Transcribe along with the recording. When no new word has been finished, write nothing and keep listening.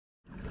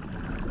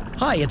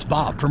Hi, it's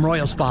Bob from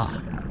Royal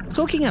Spa.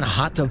 Soaking in a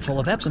hot tub full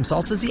of Epsom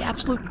salts is the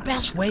absolute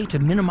best way to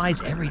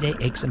minimize everyday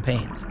aches and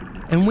pains.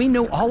 And we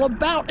know all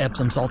about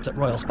Epsom salts at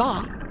Royal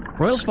Spa.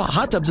 Royal Spa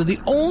hot tubs are the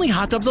only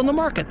hot tubs on the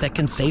market that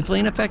can safely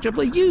and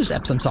effectively use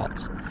Epsom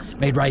salts.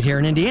 Made right here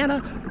in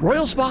Indiana,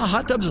 Royal Spa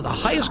hot tubs are the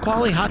highest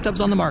quality hot tubs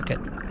on the market.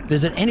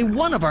 Visit any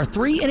one of our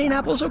 3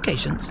 Indianapolis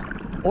locations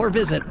or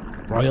visit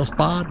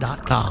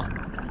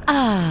royalspa.com.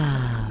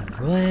 Ah,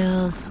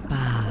 Royal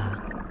Spa.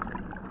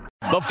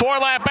 The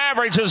 4-lap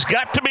average has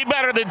got to be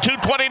better than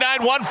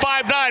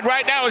 229.159.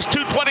 Right now is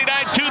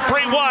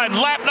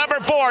 229.231. Lap number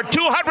 4,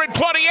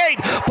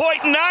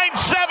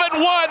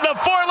 228.971. The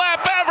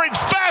 4-lap average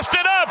fast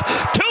enough,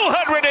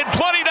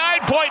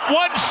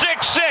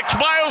 229.166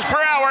 miles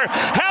per hour.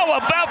 How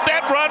about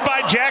that run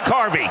by Jack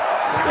Harvey?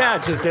 Yeah,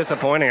 it's just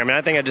disappointing. I mean,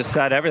 I think I just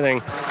said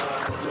everything.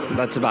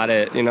 That's about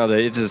it. You know,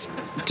 I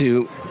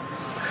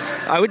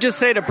would just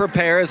say to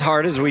prepare as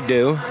hard as we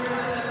do,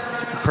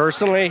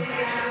 personally,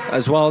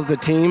 as well as the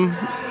team.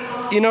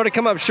 You know, to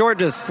come up short,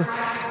 it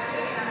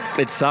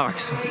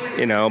sucks,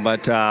 you know,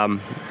 but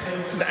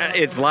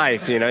it's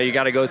life, you know. You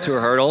got to go through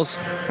hurdles.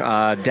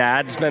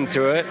 Dad's been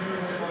through it.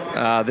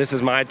 This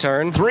is my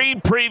turn.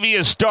 3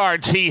 previous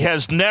starts, he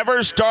has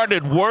never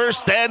started worse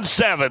than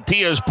 7th.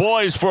 He is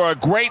poised for a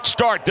great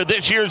start to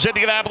this year's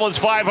Indianapolis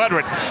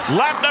 500.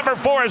 Lap number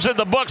 4 is in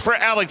the books for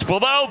Alex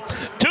Palou.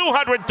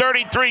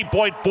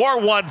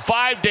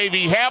 233.415.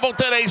 Davey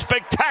Hamilton, a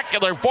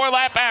spectacular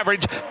 4-lap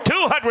average,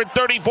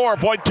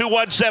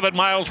 234.217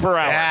 miles per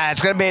hour. Yeah,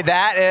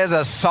 that is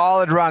a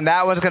solid run.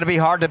 That one's going to be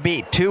hard to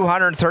beat.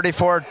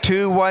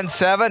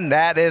 234.217.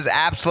 That is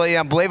absolutely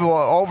unbelievable.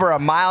 Over a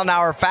mile an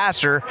hour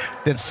faster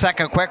than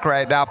second quick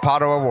right now,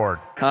 Pato Award.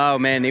 Oh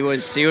man, it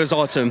was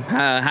awesome.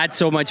 Had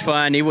so much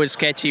fun. It was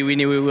sketchy. We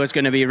knew it was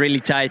going to be really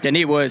tight, and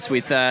it was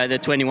with the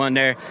 21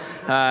 there.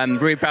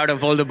 Really proud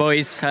of all the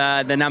boys.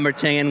 The number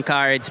 10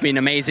 car, it's been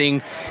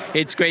amazing.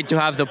 It's great to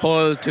have the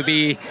pole, to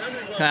be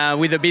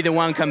with the Be The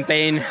One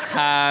campaign.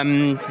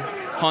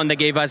 Honda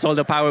gave us all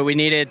the power we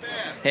needed,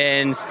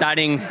 and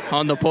starting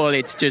on the pole,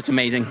 it's just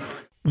amazing.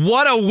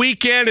 What a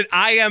weekend at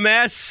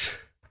IMS.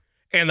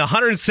 And the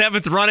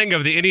 107th running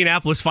of the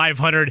Indianapolis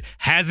 500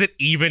 hasn't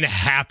even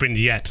happened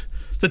yet.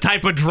 The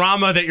type of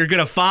drama that you're going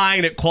to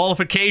find at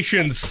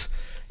qualifications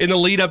in the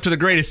lead up to the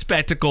greatest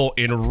spectacle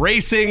in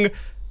racing.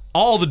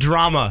 All the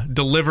drama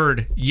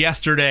delivered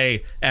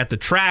yesterday at the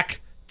track.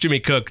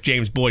 Jimmy Cook,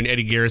 James Boyd, and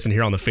Eddie Garrison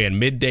here on the Fan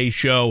Midday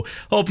Show.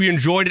 Hope you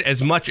enjoyed it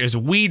as much as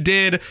we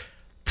did.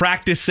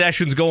 Practice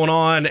sessions going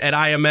on at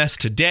IMS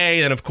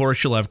today, and of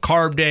course you'll have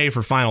Carb Day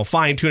for final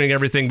fine-tuning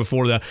everything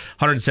before the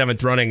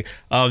 107th running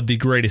of the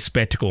greatest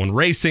spectacle in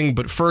racing.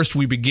 But first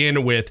we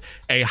begin with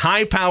a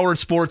high-powered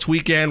sports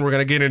weekend. We're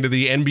going to get into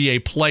the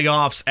NBA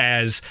playoffs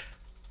as,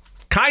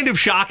 kind of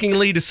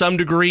shockingly to some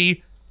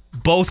degree,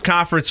 both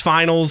conference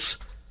finals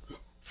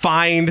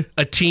find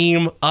a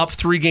team up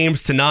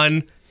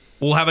 3-0.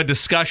 We'll have a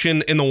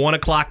discussion in the 1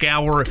 o'clock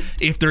hour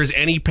if there's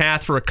any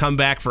path for a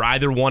comeback for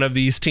either one of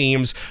these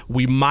teams.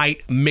 We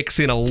might mix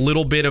in a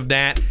little bit of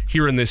that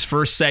here in this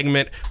first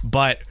segment,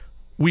 but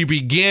we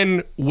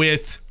begin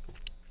with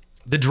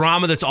the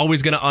drama that's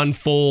always going to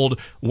unfold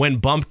when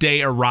bump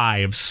day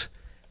arrives.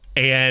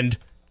 And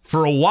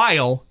for a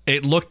while,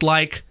 it looked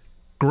like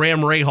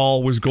Graham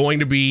Rahal was going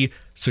to be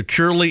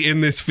securely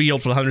in this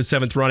field for the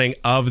 107th running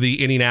of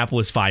the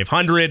Indianapolis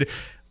 500.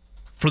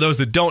 For those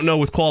that don't know,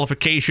 with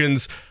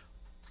qualifications,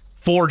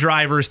 4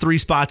 drivers, 3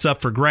 spots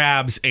up for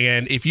grabs,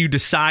 and if you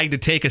decide to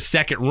take a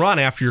second run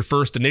after your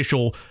first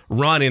initial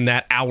run in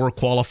that hour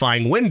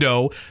qualifying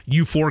window,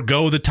 you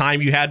forego the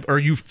time you had, or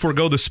you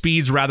forego the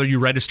speeds rather you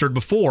registered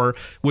before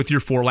with your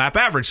 4-lap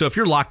average. So if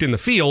you're locked in the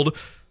field,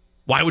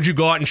 why would you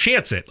go out and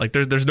chance it? Like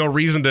there's no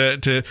reason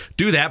to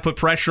do that. Put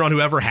pressure on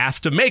whoever has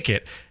to make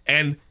it.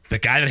 And the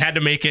guy that had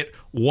to make it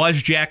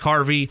was Jack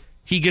Harvey.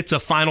 He gets a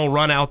final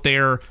run out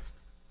there.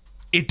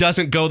 It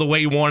doesn't go the way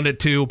he wanted it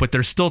to, but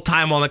there's still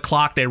time on the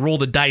clock. They roll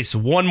the dice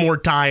one more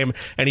time,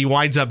 and he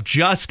winds up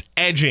just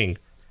edging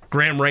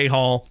Graham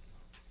Rahal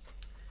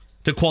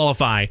to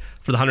qualify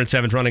for the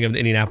 107th running of the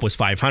Indianapolis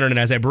 500. And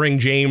as I bring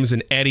James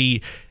and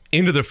Eddie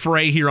into the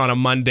fray here on a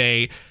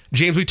Monday,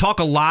 James, we talk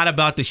a lot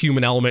about the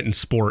human element in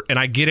sport, and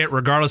I get it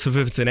regardless of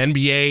if it's an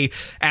NBA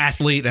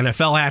athlete, an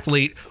NFL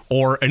athlete,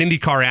 or an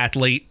IndyCar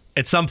athlete.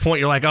 At some point,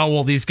 you're like, oh,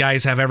 well, these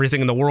guys have everything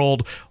in the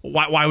world.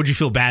 Why would you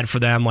feel bad for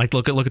them? Like,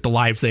 look at the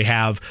lives they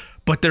have.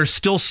 But there's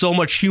still so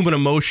much human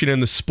emotion in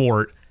the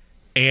sport.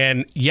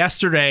 And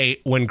yesterday,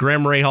 when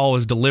Graham Rahal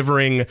was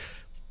delivering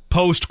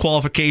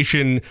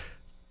post-qualification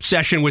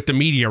session with the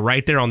media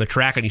right there on the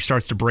track, and he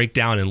starts to break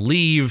down and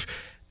leave,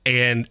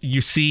 and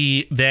you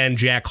see then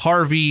Jack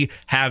Harvey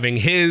having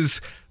his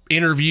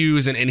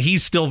interviews, and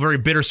he's still very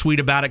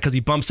bittersweet about it because he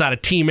bumps out a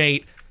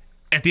teammate.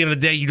 At the end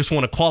of the day, you just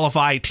want to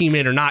qualify,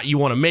 teammate or not, you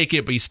want to make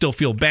it, but you still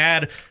feel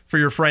bad for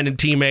your friend and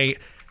teammate.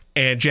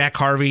 And Jack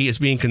Harvey is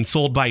being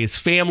consoled by his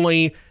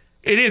family.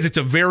 It's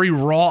a very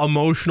raw,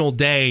 emotional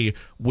day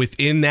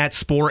within that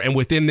sport and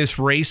within this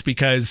race,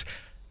 because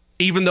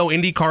even though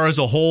IndyCar as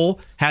a whole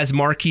has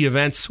marquee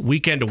events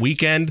weekend to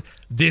weekend,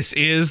 this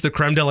is the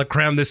creme de la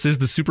creme. This is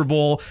the Super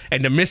Bowl.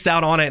 And to miss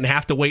out on it and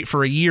have to wait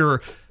for a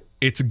year,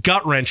 it's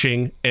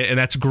gut-wrenching. And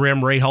that's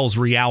Graham Rahal's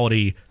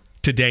reality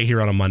today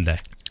here on a Monday.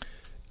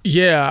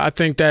 Yeah, I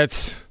think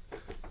it's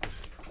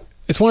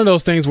one of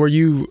those things where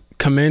you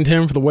commend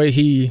him for the way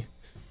he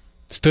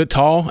stood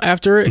tall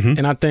after it.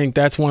 And I think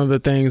that's one of the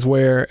things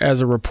where,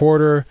 as a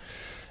reporter,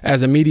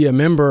 as a media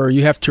member,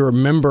 you have to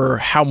remember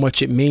how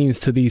much it means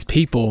to these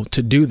people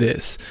to do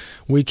this.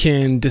 We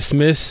can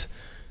dismiss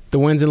the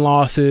wins and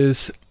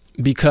losses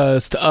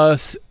because to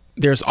us,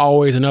 there's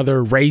always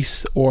another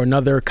race or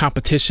another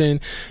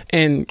competition.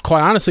 And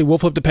quite honestly, we'll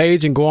flip the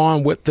page and go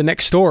on with the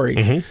next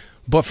story.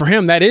 But for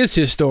him, that is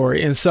his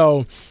story. And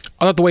so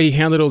I thought the way he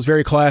handled it was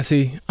very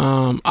classy.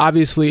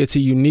 Obviously, it's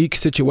a unique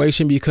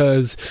situation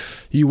because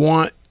you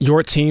want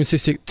your team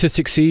to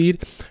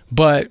succeed.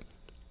 But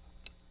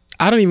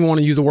I don't even want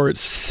to use the word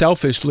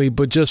selfishly,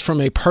 but just from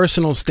a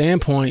personal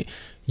standpoint,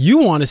 you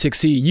want to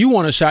succeed. You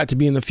want a shot to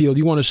be in the field.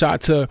 You want a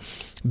shot to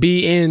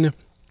be in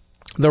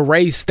the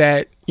race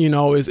that,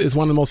 is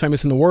one of the most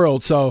famous in the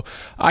world. So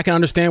I can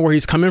understand where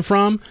he's coming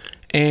from.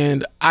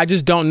 And I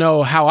just don't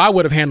know how I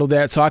would have handled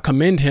that. So I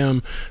commend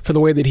him for the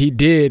way that he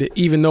did,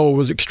 even though it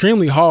was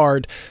extremely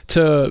hard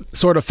to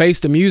sort of face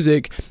the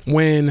music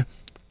when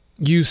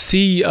you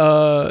see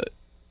the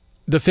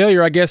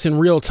failure, I guess, in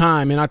real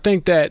time. And I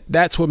think that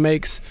that's what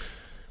makes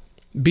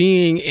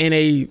being in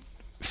a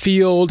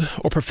field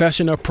or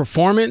profession of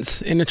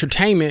performance and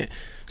entertainment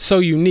so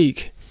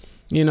unique.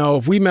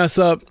 If we mess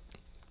up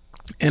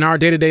in our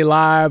day-to-day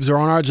lives or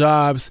on our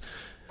jobs,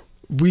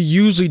 we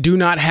usually do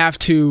not have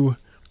to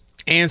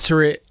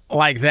answer it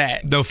like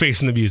that. No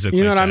facing the music.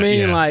 You know what I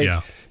mean?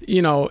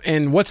 Yeah.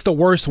 And what's the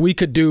worst we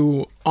could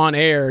do on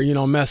air,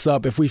 mess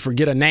up if we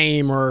forget a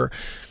name or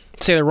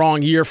say the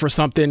wrong year for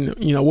something,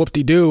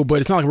 whoop-de-doo.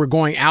 But it's not like we're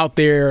going out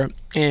there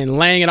and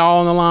laying it all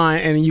on the line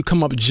and you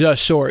come up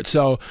just short.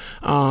 So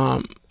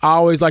I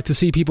always like to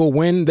see people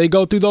when they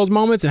go through those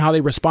moments and how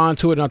they respond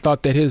to it. And I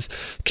thought that his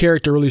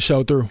character really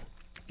showed through.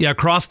 Yeah,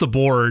 across the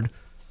board,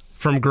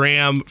 from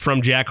Graham,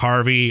 from Jack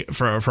Harvey,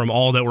 from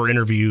all that were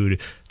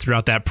interviewed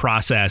throughout that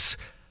process,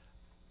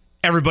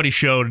 everybody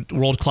showed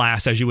world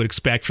class, as you would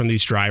expect from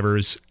these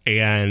drivers.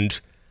 And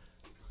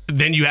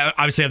then you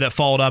obviously have that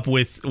followed up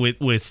with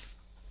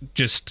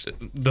just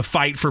the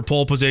fight for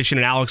pole position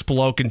and Alex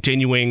Palou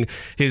continuing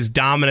his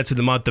dominance in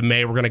the month of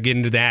May. We're going to get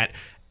into that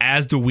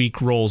as the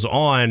week rolls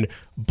on.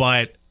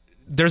 But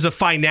there's a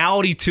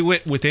finality to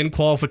it within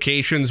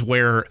qualifications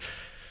where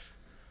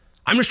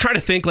I'm just trying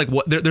to think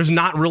there's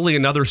not really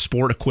another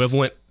sport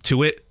equivalent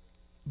to it,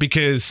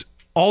 because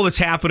all that's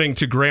happening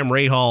to Graham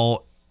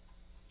Rahal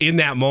in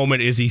that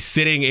moment is he's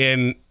sitting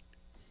in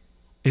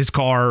his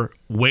car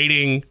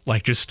waiting,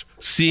 just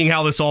seeing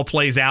how this all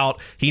plays out.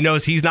 He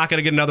knows he's not going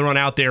to get another one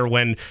out there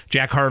when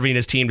Jack Harvey and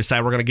his team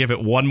decide we're going to give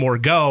it one more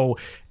go.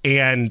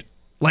 And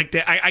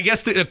I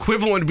guess the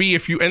equivalent would be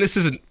and this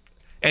isn't,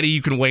 Eddie,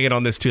 you can weigh in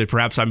on this too.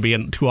 Perhaps I'm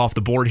being too off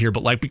the board here,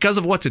 but because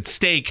of what's at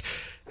stake,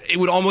 it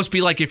would almost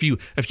be like if you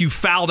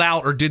fouled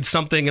out or did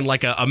something in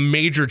a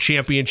major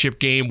championship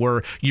game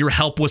where you're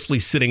helplessly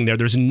sitting there.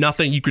 There's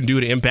nothing you can do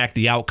to impact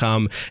the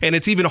outcome. And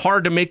it's even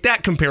hard to make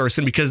that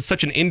comparison because it's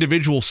such an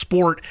individual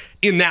sport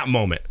in that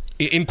moment.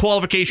 In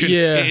qualification,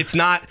 It's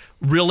not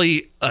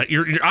really,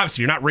 you're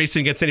obviously you're not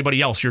racing against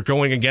anybody else. You're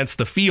going against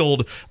the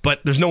field, but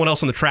there's no one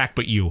else on the track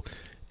but you.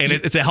 And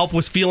it's a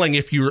helpless feeling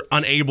if you're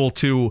unable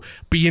to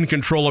be in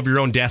control of your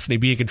own destiny,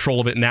 be in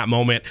control of it in that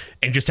moment,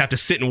 and just have to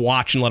sit and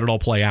watch and let it all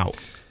play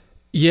out.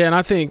 Yeah, and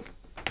I think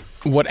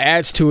what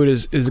adds to it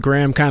is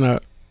Graham kind of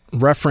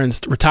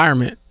referenced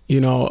retirement, a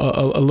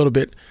little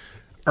bit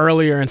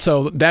earlier. And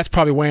so that's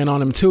probably weighing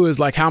on him too, is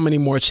how many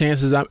more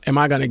chances am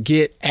I going to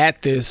get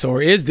at this,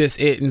 or is this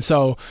it? And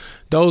so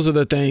those are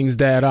the things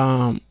that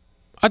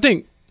I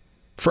think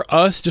for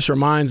us just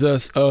reminds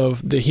us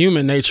of the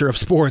human nature of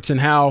sports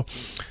and how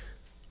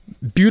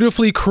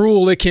beautifully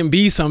cruel it can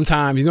be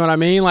sometimes. You know what I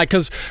mean?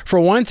 Because for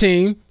one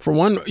team, for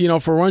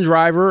one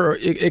driver,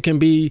 it can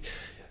be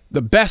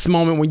the best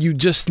moment when you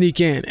just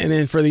sneak in. And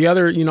then for the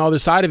other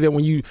side of it,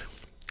 when you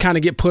kind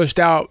of get pushed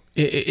out,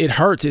 it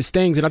hurts, it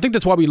stings. And I think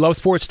that's why we love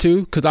sports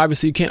too, because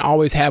obviously you can't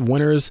always have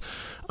winners.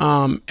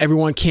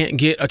 Everyone can't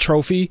get a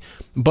trophy,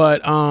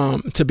 but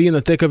to be in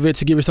the thick of it,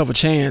 to give yourself a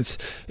chance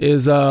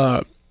is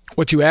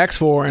what you ask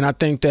for. And I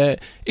think that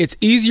it's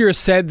easier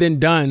said than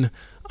done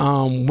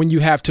when you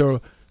have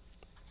to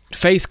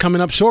face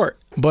coming up short.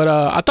 But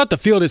I thought the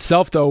field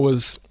itself, though,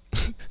 was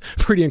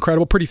pretty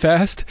incredible, pretty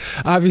fast,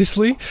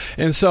 obviously.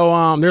 And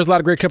so there's a lot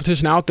of great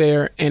competition out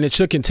there, and it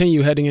should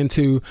continue heading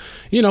into,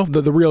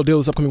 the real deal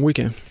this upcoming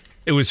weekend.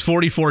 It was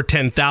 44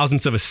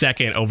 ten-thousandths of a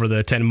second over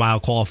the 10-mile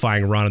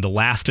qualifying run of the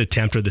last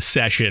attempt of the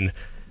session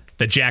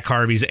that Jack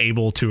Harvey's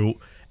able to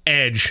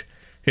edge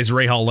his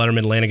Rahal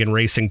Letterman Lanigan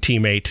Racing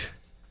teammate.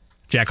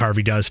 Jack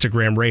Harvey does to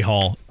Graham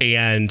Rahal.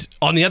 And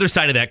on the other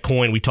side of that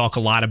coin, we talk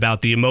a lot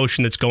about the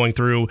emotion that's going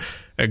through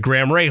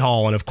Graham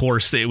Rahal. And of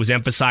course, it was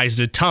emphasized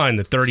a ton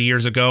that 30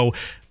 years ago,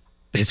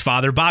 his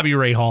father, Bobby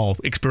Rahal,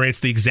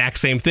 experienced the exact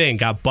same thing,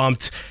 got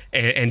bumped,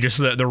 and just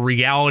the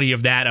reality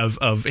of that,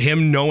 of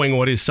him knowing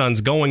what his son's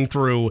going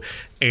through,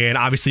 and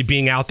obviously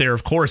being out there,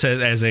 of course,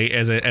 as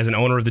an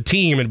owner of the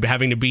team, and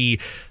having to be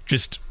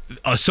just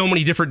so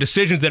many different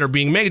decisions that are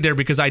being made there,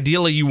 because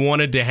ideally you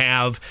wanted to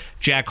have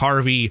Jack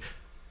Harvey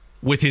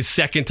with his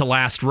second to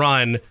last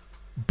run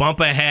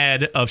bump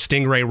ahead of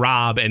Stingray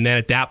Robb, and then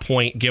at that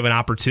point give an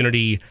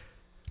opportunity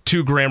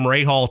to Graham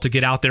Rahal to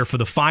get out there for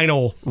the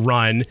final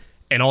run.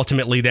 And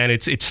ultimately, then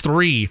it's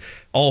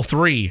all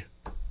three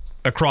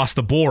across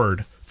the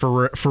board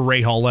for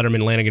Rahal,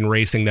 Letterman, Lanigan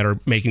Racing that are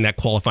making that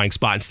qualifying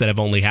spot instead of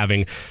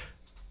leaving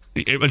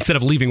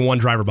one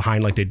driver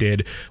behind like they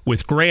did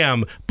with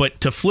Graham. But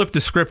to flip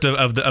the script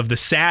of the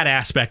sad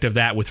aspect of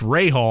that with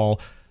Rahal,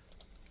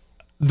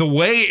 the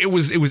way it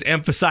was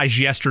emphasized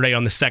yesterday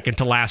on the second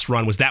to last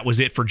run was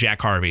it for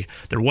Jack Harvey.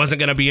 There wasn't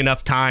going to be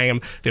enough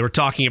time. They were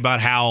talking about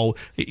how,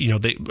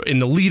 in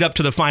the lead up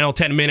to the final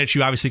 10 minutes,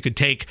 you obviously could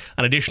take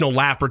an additional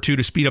lap or two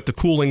to speed up the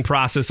cooling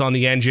process on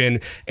the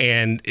engine.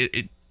 And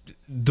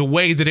the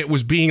way that it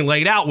was being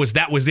laid out was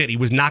it. He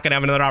was not going to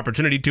have another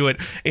opportunity to it.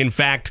 In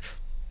fact,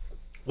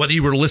 whether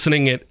you were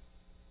listening it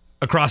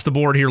across the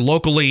board here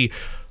locally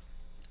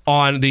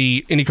on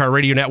the IndyCar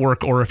radio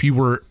network, or if you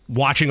were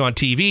watching on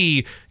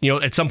TV,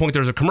 at some point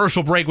there's a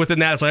commercial break within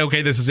that. It's like,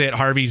 okay, this is it.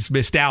 Harvey's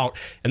missed out.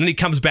 And then he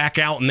comes back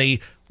out and they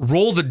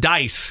roll the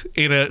dice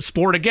in a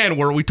sport, again,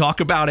 where we talk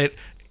about it.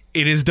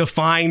 It is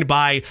defined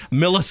by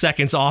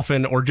milliseconds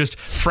often, or just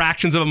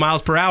fractions of a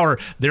miles per hour.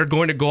 They're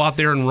going to go out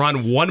there and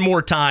run one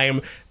more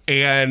time,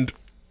 and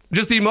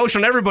just the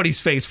emotion on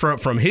everybody's face,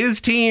 from his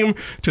team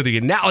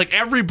to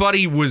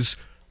everybody was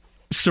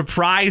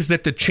surprised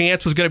that the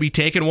chance was going to be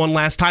taken one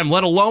last time,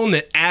 let alone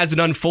that as it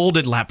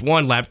unfolded, lap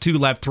 1, lap 2,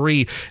 lap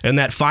 3, and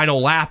that final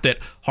lap, that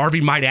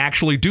Harvey might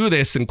actually do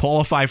this and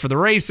qualify for the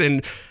race.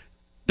 And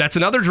that's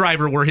another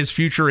driver where his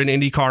future in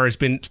IndyCar has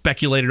been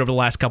speculated over the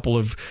last couple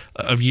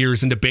of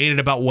years and debated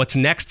about what's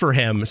next for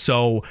him.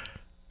 So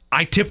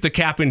I tip the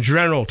cap in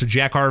general to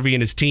Jack Harvey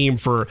and his team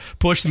for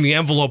pushing the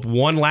envelope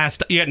one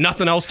last. You had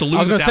nothing else to lose. I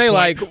was going to say,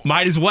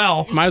 might as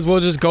well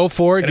just go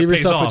for it, give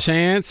yourself a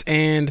chance,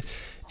 and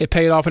it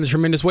paid off in a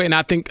tremendous way. And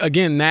I think,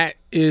 again, that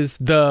is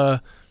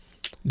the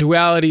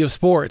duality of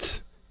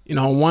sports.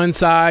 On one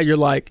side you're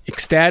like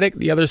ecstatic,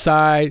 the other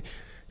side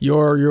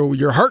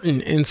you're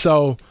hurting. And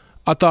so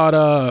I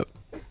thought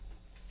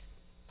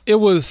it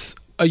was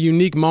a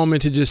unique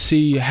moment to just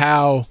see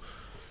how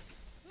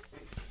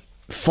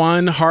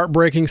fun,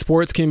 heartbreaking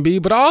sports can be,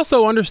 but I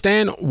also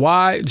understand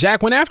why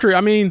Jack went after it.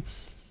 I mean,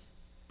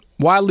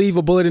 why leave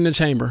a bullet in the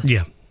chamber?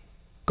 Yeah.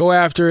 Go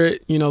after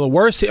it. The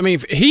worst. I mean,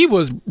 he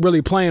was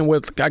really playing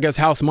with, I guess,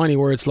 house money,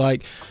 where it's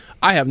like,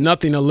 I have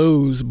nothing to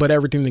lose but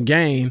everything to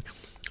gain.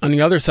 On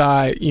the other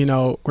side,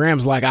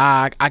 Graham's like,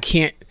 I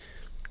can't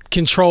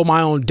control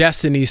my own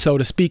destiny, so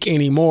to speak,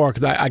 anymore,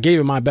 because I gave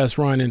it my best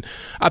run. And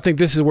I think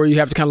this is where you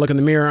have to kind of look in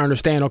the mirror and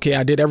understand, okay,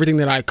 I did everything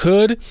that I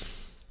could.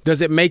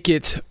 Does it make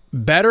it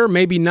better?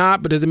 Maybe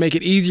not. But does it make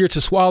it easier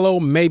to swallow?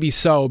 Maybe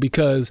so,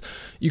 because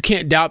you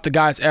can't doubt the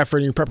guy's effort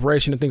and your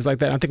preparation and things like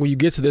that. And I think when you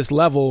get to this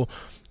level,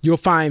 you'll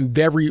find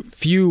very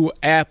few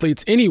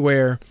athletes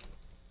anywhere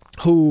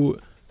who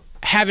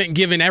haven't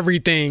given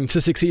everything to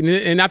succeed.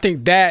 And I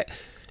think that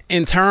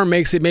in turn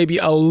makes it maybe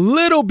a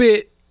little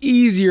bit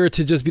easier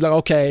to just be like,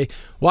 okay,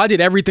 well, I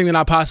did everything that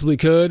I possibly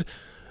could.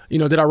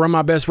 Did I run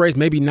my best race?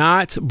 Maybe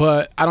not,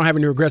 but I don't have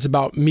any regrets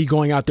about me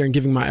going out there and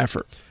giving my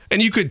effort.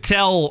 And you could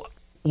tell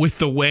with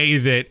the way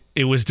that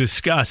it was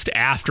discussed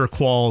after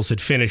Quals had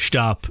finished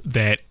up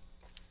that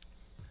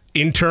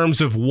in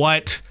terms of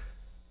what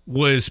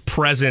was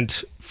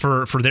present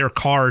for their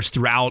cars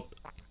throughout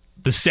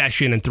the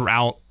session and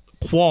throughout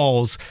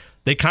Quals,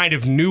 they kind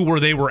of knew where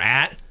they were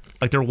at.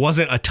 Like, there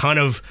wasn't a ton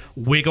of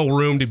wiggle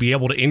room to be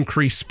able to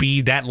increase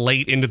speed that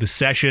late into the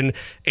session.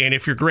 And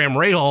if you're Graham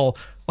Rahal,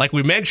 like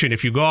we mentioned,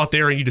 if you go out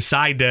there and you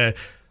decide to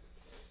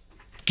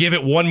give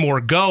it one more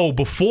go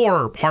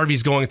before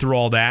Harvey's going through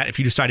all that, if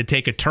you decide to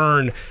take a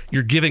turn,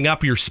 you're giving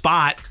up your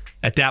spot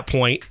at that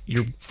point.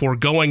 You're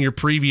foregoing your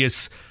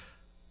previous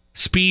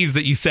speeds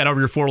that you set over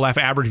your 4-lap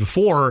average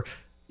before.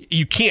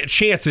 You can't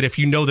chance it if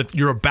you know that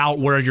you're about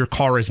where your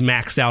car is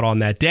maxed out on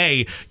that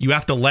day. You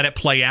have to let it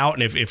play out,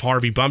 and if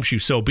Harvey bumps you,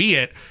 so be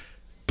it.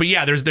 But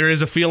yeah, there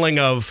is a feeling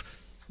of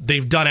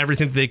they've done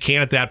everything that they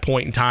can at that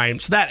point in time,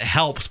 so that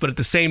helps. But at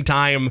the same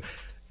time,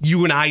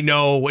 you and I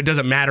know it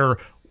doesn't matter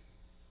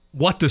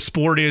what the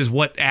sport is,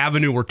 what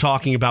avenue we're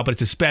talking about, but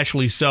it's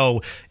especially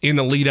so in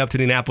the lead up to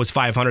the Indianapolis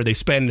 500. They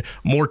spend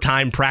more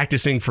time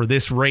practicing for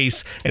this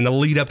race and the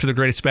lead up to the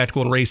greatest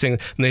spectacle in racing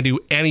than they do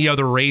any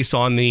other race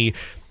on the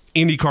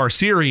IndyCar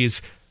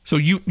series. So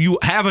you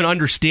have an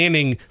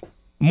understanding,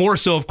 more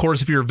so, of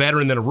course, if you're a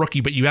veteran than a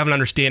rookie, but you have an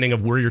understanding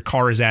of where your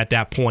car is at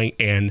that point,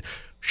 and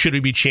should we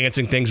be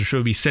chancing things or should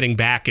we be sitting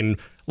back and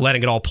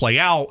letting it all play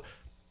out?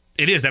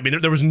 It is. I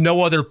mean, there was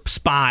no other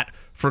spot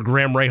for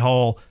Graham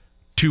Rahal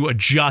to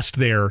adjust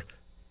there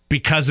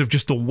because of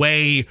just the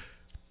way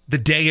the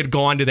day had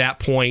gone to that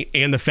point,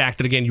 and the fact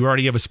that, again, you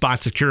already have a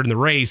spot secured in the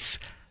race.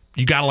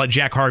 you got to let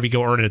Jack Harvey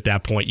go earn it at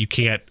that point. You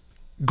can't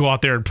go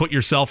out there and put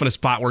yourself in a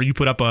spot where you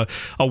put up a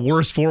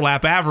worse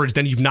 4-lap average,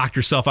 then you've knocked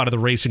yourself out of the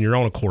race in your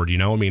own accord.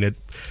 I mean,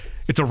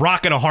 it's a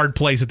rock and a hard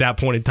place at that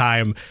point in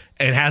time,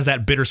 and it has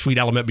that bittersweet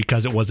element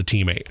because it was a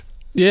teammate.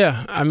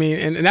 Yeah, I mean,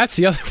 and that's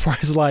the other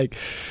part is like,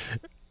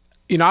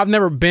 I've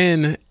never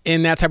been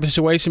in that type of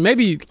situation.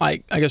 Maybe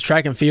like, I guess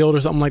track and field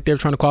or something like they're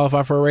trying to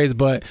qualify for a race,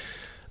 but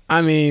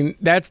I mean,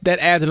 that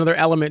adds another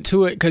element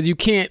to it because you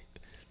can't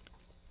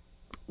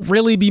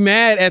really be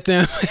mad at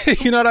them.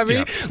 You know what I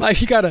mean? Yeah.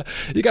 Like you gotta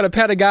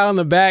pat a guy on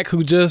the back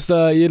who just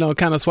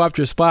kind of swapped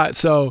your spot.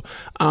 So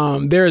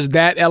there's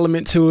that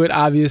element to it,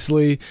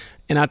 obviously,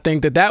 and I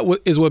think that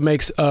is what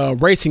makes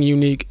racing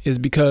unique is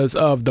because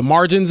of the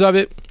margins of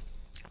it.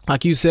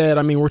 Like you said,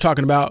 I mean, we're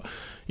talking about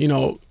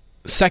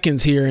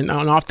seconds here and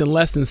often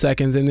less than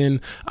seconds, and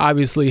then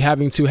obviously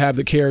having to have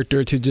the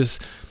character to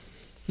just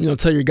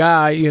tell your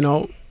guy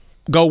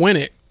go win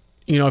it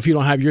if you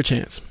don't have your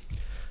chance.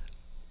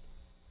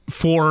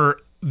 For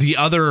the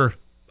other,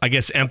 I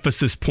guess,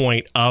 emphasis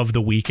point of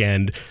the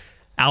weekend,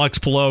 Alex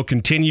Palou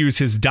continues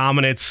his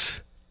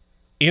dominance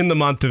in the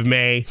month of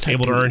May,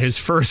 able to earn his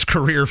first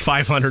career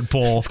 500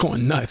 pole. It's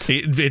going nuts.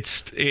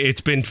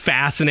 It's been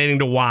fascinating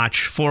to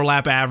watch.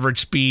 4-lap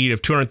average speed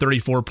of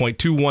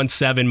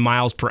 234.217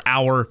 miles per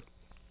hour.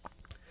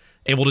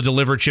 Able to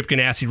deliver Chip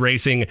Ganassi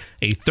Racing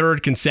a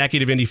third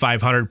consecutive Indy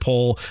 500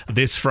 pole.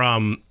 This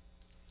from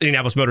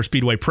Indianapolis Motor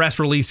Speedway press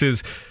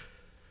releases.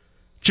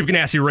 Chip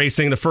Ganassi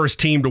Racing, the first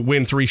team to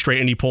win 3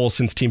 straight Indy poles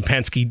since Team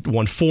Penske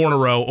won 4 in a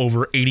row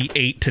over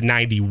 88 to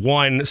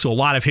 91. So a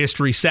lot of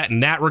history set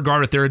in that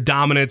regard with their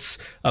dominance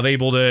of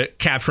able to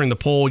capturing the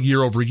pole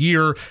year over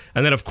year.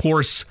 And then, of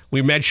course,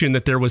 we mentioned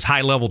that there was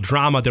high-level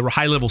drama. There were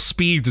high-level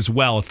speeds as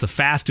well. It's the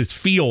fastest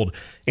field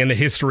in the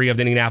history of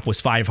the Indianapolis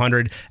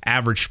 500.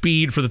 Average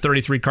speed for the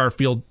 33-car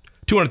field,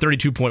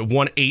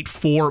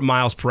 232.184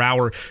 miles per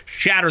hour.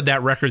 Shattered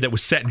that record that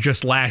was set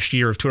just last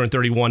year of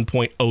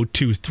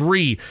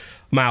 231.023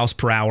 miles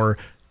per hour.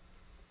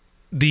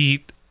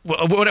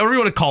 Whatever you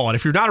want to call it,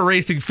 if you're not a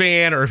racing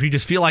fan or if you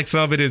just feel like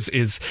some of it is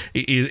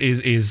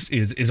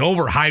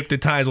overhyped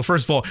at times, well,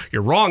 first of all,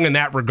 you're wrong in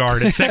that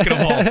regard, and second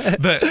of all,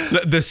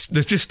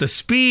 the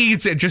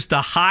speeds and just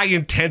the high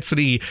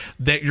intensity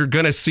that you're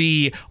going to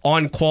see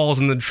on Quals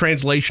and the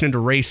translation into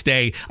race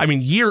day. I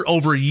mean, year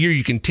over year,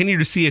 you continue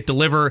to see it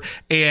deliver,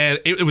 and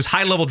it was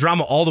high level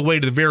drama all the way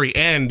to the very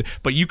end.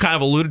 But you kind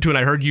of alluded to, and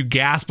I heard you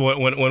gasp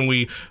when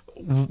we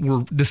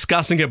were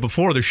discussing it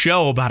before the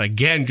show about,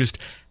 again, just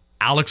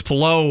Alex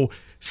Palou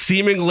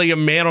seemingly a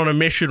man on a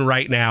mission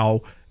right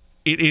now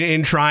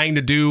in trying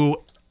to do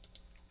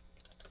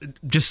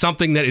just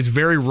something that is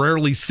very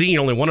rarely seen.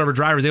 Only one other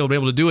driver is able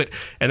to do it,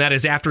 and that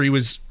is after he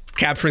was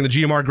capturing the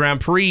GMR Grand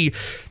Prix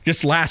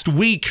just last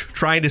week,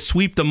 trying to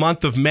sweep the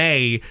month of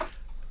May,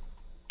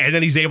 and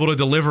then he's able to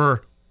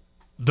deliver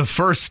the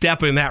first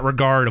step in that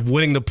regard of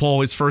winning the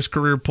pole, his first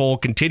career pole,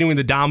 continuing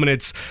the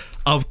dominance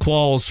of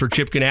Quals for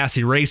Chip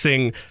Ganassi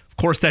Racing. Of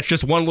course, that's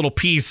just one little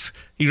piece.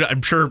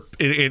 I'm sure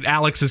in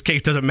Alex's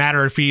case, doesn't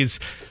matter if he's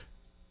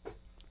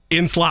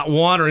in slot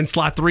 1 or in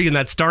slot 3 in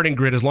that starting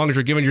grid, as long as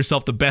you're giving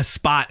yourself the best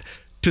spot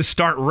to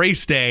start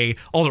race day.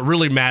 All that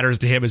really matters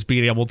to him is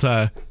being able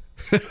to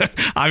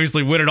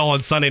obviously win it all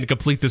on Sunday and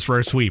complete this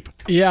rare sweep.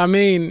 Yeah, I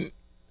mean,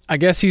 I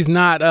guess he's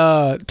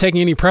not taking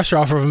any pressure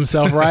off of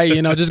himself, right?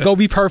 Just go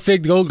be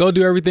perfect, go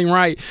do everything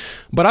right.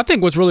 But I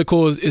think what's really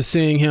cool is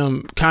seeing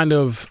him kind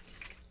of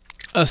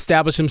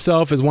establish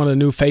himself as one of the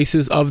new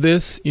faces of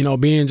this,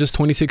 being just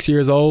 26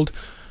 years old.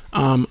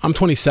 I'm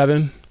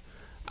 27.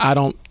 I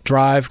don't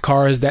drive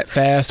cars that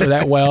fast or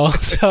that well.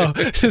 So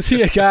to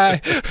see a guy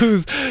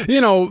who's,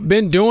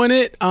 been doing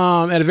it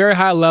at a very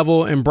high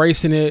level,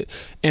 embracing it,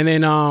 and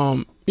then,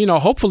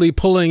 hopefully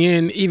pulling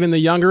in even the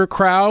younger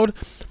crowd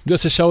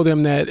just to show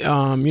them that,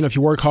 if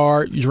you work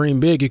hard, you dream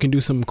big, you can do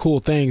some cool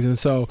things. And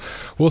so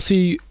we'll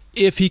see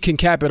if he can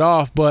cap it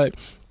off. But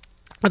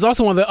it's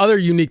also one of the other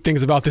unique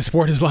things about this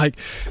sport is like,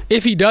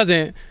 if he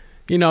doesn't,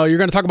 you're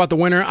going to talk about the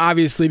winner,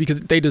 obviously, because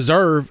they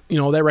deserve,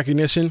 that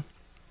recognition,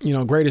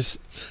 greatest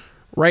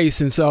race.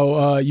 And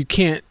so you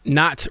can't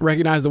not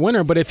recognize the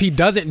winner. But if he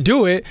doesn't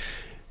do it,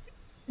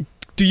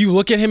 do you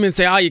look at him and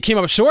say, you came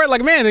up short?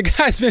 Like, man,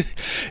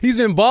 he's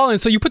been balling.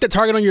 So you put the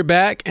target on your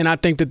back. And I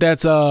think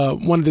that's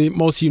one of the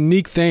most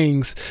unique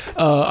things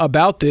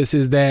about this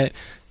is that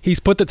he's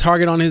put the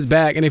target on his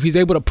back. And if he's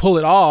able to pull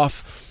it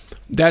off,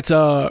 that's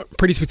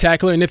pretty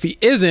spectacular. And if he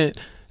isn't,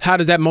 how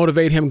does that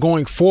motivate him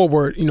going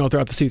forward,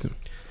 throughout the season?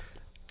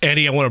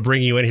 Eddie, I want to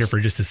bring you in here for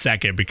just a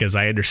second because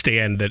I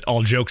understand that,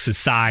 all jokes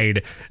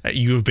aside,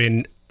 you have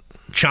been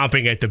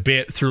chomping at the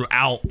bit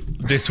throughout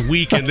this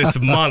week and this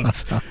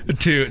month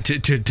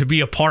to be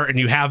a part, and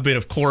you have been,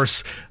 of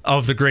course,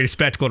 of the greatest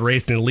spectacle in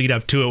racing and lead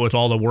up to it with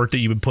all the work that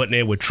you've been putting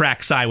in with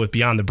Trackside, with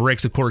Beyond the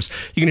Bricks. Of course,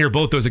 you can hear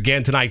both those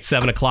again tonight,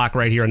 7 o'clock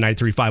right here on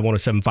 93.5,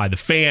 107.5 The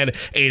Fan,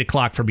 8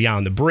 o'clock for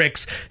Beyond the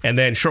Bricks, and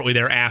then shortly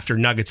thereafter,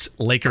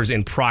 Nuggets-Lakers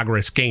in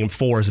progress, Game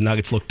 4 as the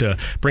Nuggets look to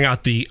bring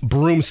out the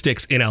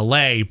broomsticks in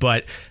LA.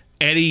 But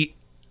Eddie,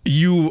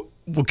 you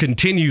will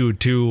continue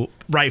to,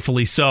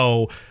 rightfully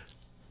so,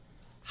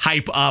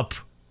 hype up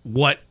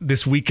what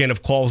this weekend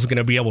of Quals is going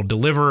to be able to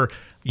deliver.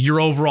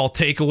 Your overall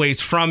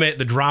takeaways from it,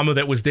 the drama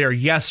that was there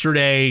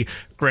yesterday,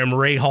 Graham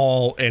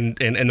Rahal and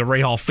the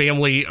Rahal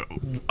family,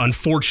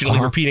 unfortunately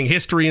repeating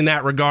history in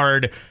that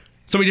regard.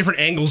 So many different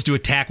angles to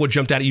attack. What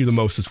jumped out at you the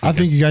most this weekend? I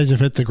think you guys have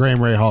hit the Graham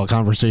Rahal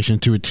conversation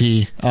to a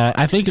T.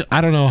 I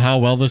don't know how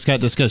well this got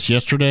discussed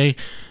yesterday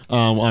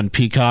on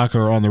Peacock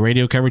or on the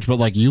radio coverage, but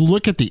like you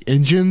look at the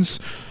engines,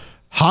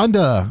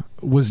 Honda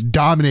was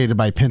dominated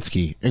by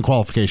Penske in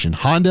qualification.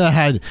 Honda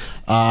had,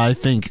 I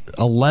think,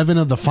 11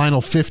 of the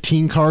final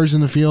 15 cars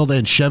in the field,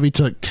 and Chevy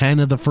took 10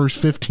 of the first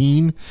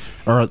 15,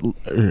 or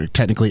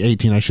technically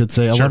 18, I should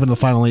say. 11 of the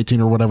final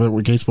 18, or whatever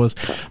the case was.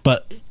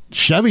 But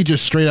Chevy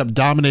just straight up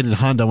dominated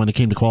Honda when it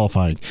came to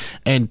qualifying.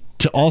 And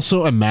to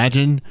also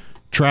imagine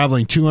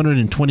traveling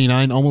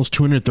 229, almost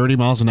 230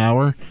 miles an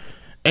hour,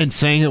 and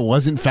saying it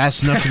wasn't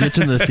fast enough to get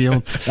to the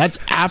field, that's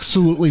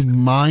absolutely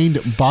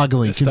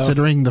mind-boggling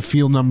considering the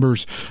field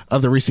numbers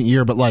of the recent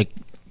year. But, like,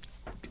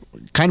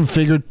 kind of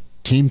figured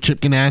Team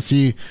Chip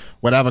Ganassi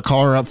would have a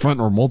car up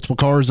front or multiple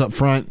cars up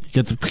front.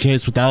 You get the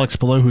case with Alex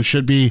Palou, who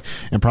should be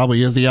and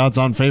probably is the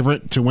odds-on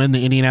favorite to win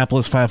the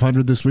Indianapolis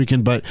 500 this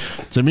weekend. But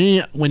to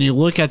me, when you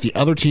look at the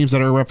other teams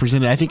that are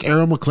represented, I think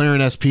Arrow McLaren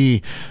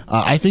SP,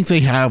 I think they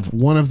have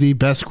one of the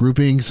best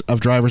groupings of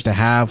drivers to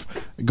have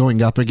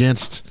going up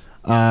against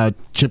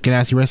Chip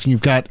Ganassi Racing.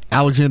 You've got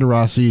Alexander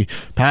Rossi,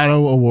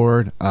 Pato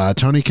O'Ward,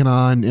 Tony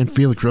Kanaan, and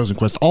Felix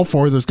Rosenquist. All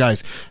four of those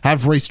guys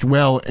have raced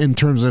well in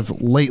terms of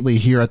lately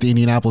here at the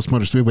Indianapolis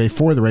Motor Speedway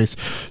for the race.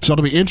 So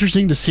it'll be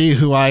interesting to see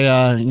who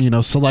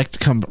I select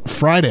come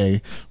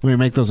Friday when we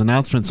make those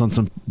announcements on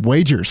some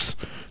wagers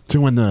to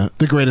win the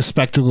greatest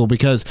spectacle,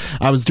 because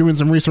I was doing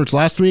some research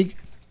last week.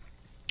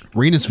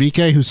 Rinus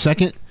VeeKay, who's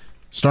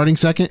starting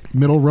second,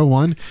 middle row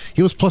one,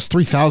 he was plus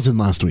 3,000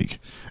 last week.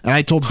 And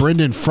I told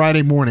Brendan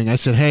Friday morning, I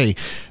said, hey,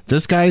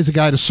 this guy is a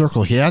guy to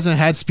circle. He hasn't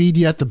had speed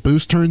yet. The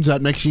boost turns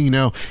out. Next thing you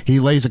know,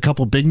 he lays a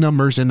couple big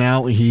numbers, and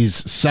now he's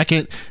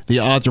second. The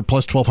odds are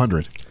plus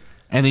 1,200.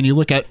 And then you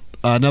look at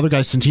another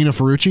guy, Santino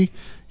Ferrucci.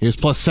 He was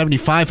plus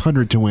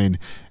 7,500 to win.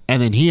 And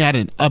then he had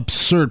an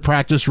absurd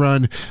practice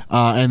run.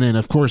 And then,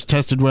 of course,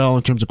 tested well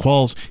in terms of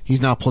quals.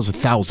 He's now plus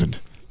 1,000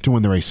 to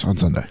win the race on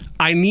Sunday.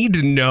 I need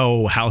to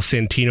know how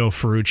Santino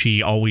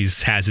Ferrucci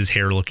always has his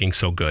hair looking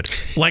so good.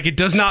 Like, it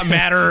does not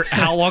matter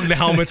how long the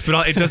helmet's been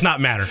on. It does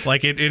not matter.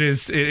 Like, it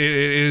is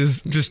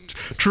just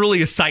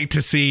truly a sight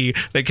to see.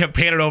 They kept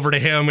panning over to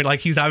him, and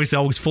like, he's obviously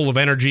always full of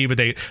energy, but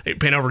they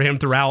pan over to him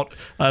throughout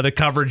the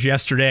coverage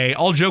yesterday.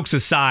 All jokes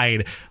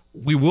aside,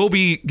 we will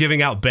be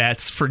giving out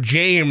bets. For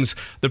James,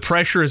 the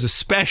pressure is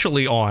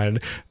especially on,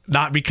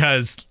 not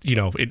because,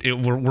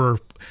 we're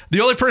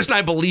the only person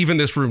I believe in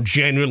this room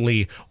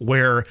genuinely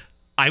where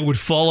I would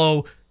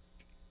follow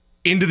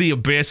into the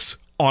abyss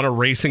on a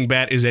racing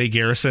bet is Eddie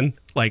Garrison.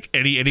 Like,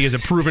 Eddie has a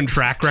proven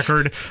track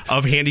record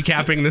of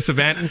handicapping this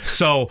event.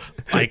 So,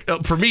 like,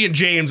 for me and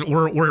James,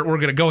 we're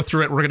going to go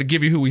through it. We're going to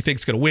give you who we think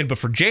is going to win. But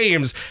for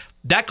James,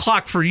 that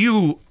clock for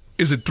you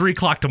is at 3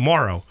 o'clock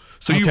tomorrow.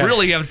 So you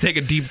really have to take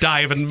a deep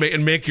dive and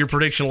make your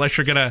prediction, unless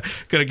you're gonna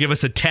give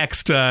us a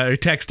text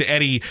to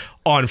Eddie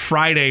on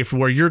Friday for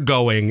where you're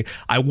going.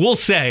 I will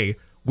say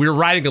we're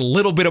riding a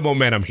little bit of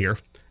momentum here,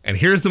 and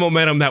here's the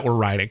momentum that we're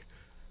riding.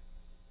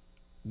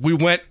 We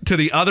went to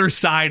the other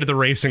side of the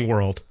racing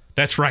world.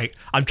 That's right.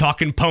 I'm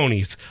talking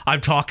ponies.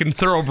 I'm talking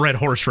thoroughbred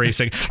horse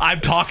racing. I'm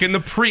talking the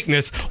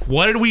Preakness.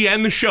 What did we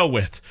end the show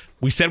with?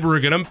 We said we were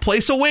going to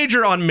place a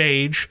wager on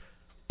Mage,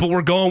 but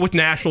we're going with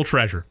National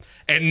Treasure.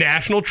 And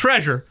National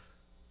Treasure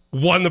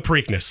won the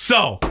Preakness.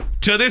 So,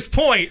 to this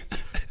point,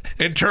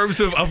 in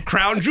terms of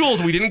crown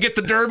jewels, we didn't get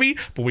the Derby,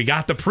 but we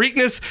got the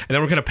Preakness, and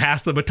then we're going to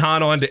pass the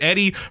baton on to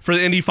Eddie for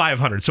the Indy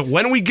 500. So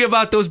when we give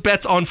out those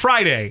bets on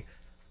Friday,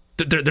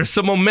 there's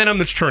some momentum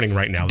that's turning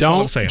right now. That's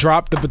all I'm saying. Don't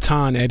drop the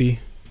baton, Eddie.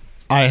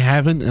 I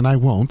haven't, and I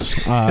won't.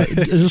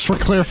 Just for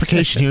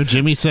clarification here,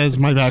 Jimmy says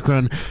my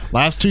background.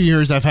 Last 2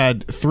 years, I've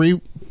had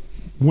 3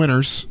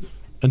 winners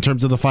in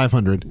terms of the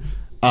 500,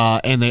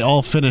 and they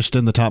all finished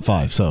in the top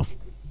 5. So,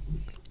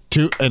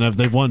 2, and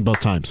they've won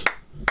both times.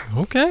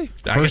 Okay.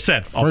 Like I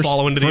said, I'll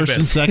follow into the abyss.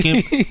 First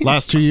and second,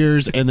 last 2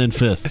 years, and then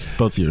 5th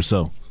both years.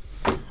 So,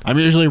 I'm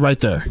usually right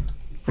there.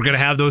 We're going to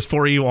have those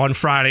for you on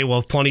Friday.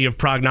 We'll have plenty of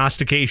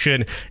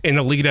prognostication in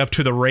the lead up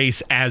to the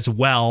race as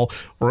well.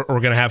 We're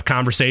going to have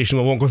conversation.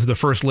 We won't go through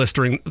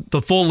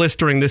the full list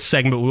during this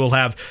segment, but we will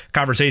have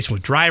conversation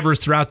with drivers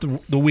throughout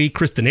the week.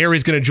 Chris Denari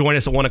is going to join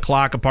us at 1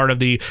 o'clock, a part of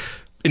the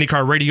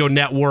IndyCar Radio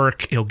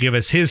Network. He'll give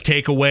us his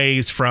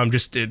takeaways from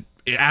just an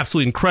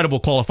absolutely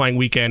incredible qualifying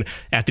weekend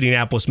at the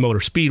Indianapolis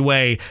Motor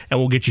Speedway, and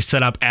we'll get you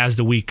set up as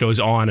the week goes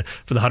on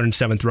for the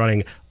 107th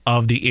running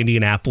of the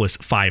Indianapolis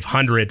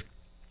 500.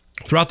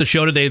 Throughout the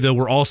show today, though,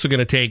 we're also going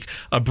to take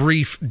a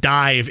brief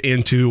dive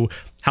into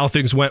how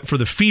things went for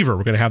the Fever.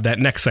 We're going to have that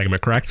next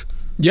segment, correct?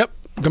 Yep.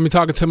 going to be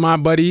talking to my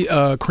buddy,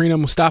 Crina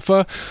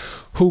Mustafa,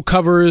 who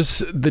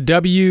covers the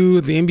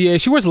W, the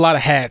NBA. She wears a lot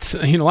of hats,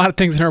 a lot of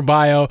things in her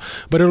bio,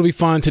 but it'll be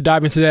fun to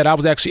dive into that. I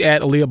was actually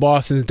at Aaliyah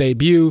Boston's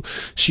debut.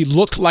 She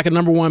looked like a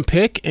number one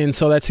pick, and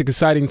so that's an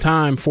exciting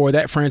time for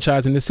that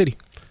franchise in the city.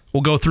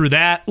 We'll go through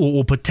that.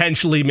 We'll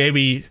potentially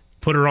maybe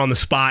put her on the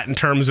spot in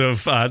terms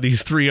of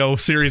these 3-0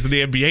 series of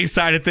the NBA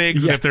side of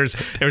things, and if there's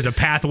a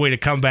pathway to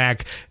come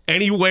back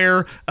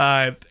anywhere.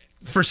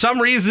 For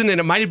some reason, and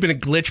it might have been a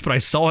glitch, but I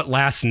saw it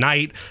last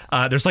night,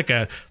 there's like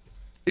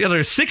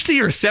there's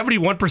 60 or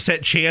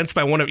 71% chance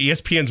by one of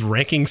ESPN's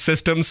ranking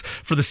systems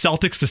for the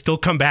Celtics to still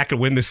come back and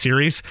win this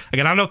series.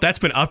 Again, I don't know if that's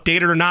been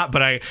updated or not,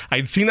 but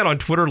I'd seen that on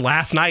Twitter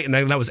last night, and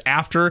then that was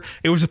after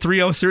it was a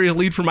 3-0 series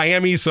lead for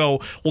Miami. So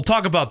we'll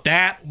talk about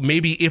that.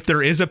 Maybe if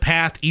there is a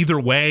path either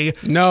way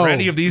for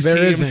any of these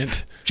teams.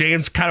 Isn't.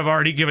 James kind of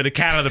already given the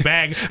cat out of the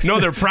bag. No,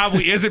 there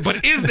probably isn't,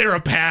 but is there a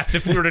path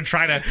if we were to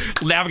try to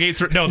navigate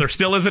through? No, there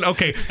still isn't.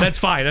 Okay, that's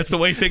fine. That's the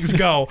way things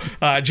go.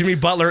 Jimmy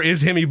Butler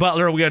is Jimmy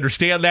Butler. We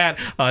understand that.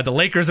 The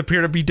Lakers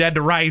appear to be dead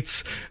to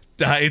rights.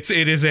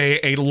 It is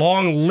a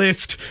long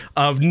list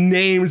of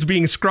names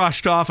being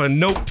scratched off a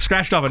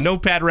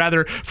notepad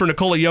for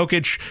Nikola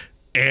Jokic.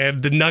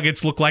 And the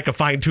Nuggets look like a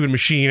fine-tuned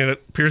machine, and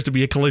it appears to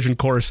be a collision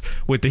course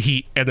with the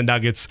Heat and the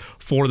Nuggets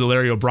for the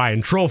Larry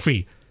O'Brien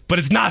Trophy. But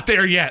it's not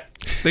there yet.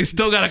 They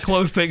still got to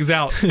close things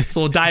out.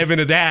 So we'll dive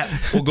into that.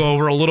 We'll go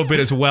over a little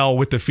bit as well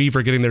with the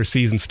Fever getting their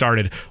season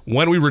started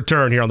when we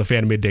return here on the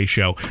Fan Midday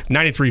Show.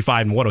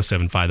 93.5 and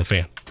 107.5 The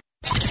Fan.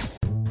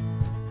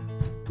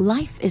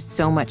 Life is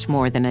so much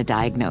more than a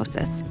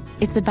diagnosis.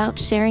 It's about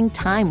sharing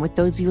time with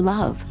those you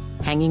love,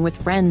 hanging with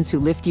friends who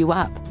lift you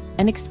up,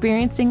 and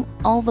experiencing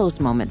all those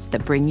moments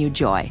that bring you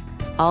joy.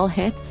 All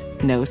hits,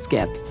 no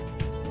skips.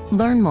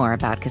 Learn more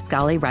about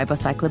Kisqali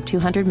Ribociclib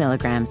 200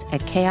 milligrams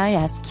at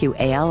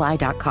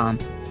KISQALI.com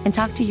and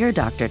talk to your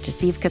doctor to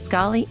see if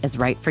Kisqali is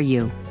right for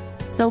you.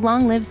 So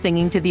long live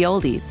singing to the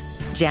oldies,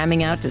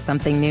 jamming out to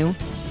something new,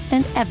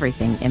 and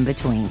everything in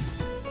between.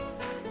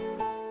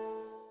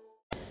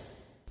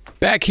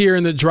 Back here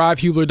in the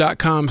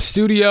DriveHubler.com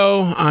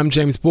studio, I'm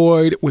James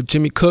Boyd with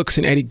Jimmy Cooks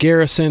and Eddie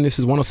Garrison. This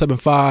is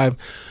 107.5,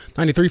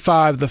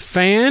 93.5 The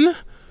Fan.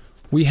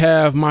 We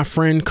have my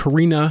friend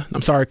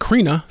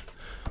Crina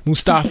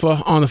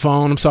Mustafa on the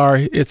phone. I'm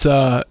sorry. It's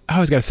I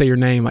always got to say your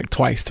name like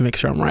twice to make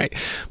sure I'm right.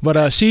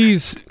 But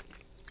she's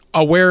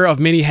aware of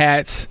many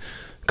hats,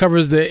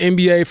 covers the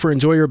NBA for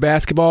Enjoy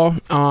Basketball,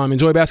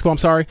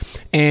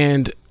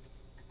 and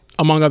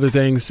among other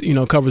things,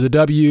 covers the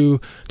W,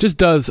 just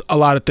does a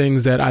lot of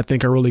things that I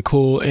think are really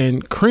cool.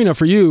 And Crina,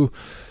 for you,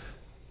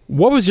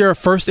 what was your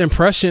first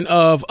impression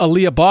of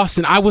Aaliyah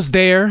Boston? I was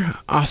there.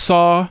 I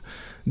saw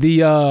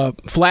the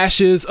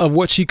flashes of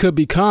what she could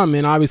become,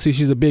 and obviously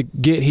she's a big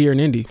get here in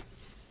Indy.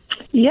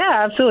 Yeah,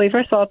 absolutely.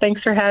 First of all,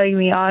 thanks for having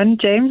me on,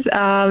 James.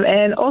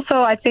 And also,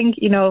 I think,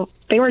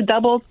 they were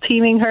double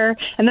teaming her,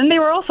 and then they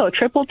were also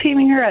triple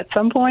teaming her at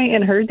some point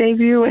in her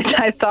debut, which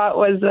I thought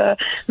was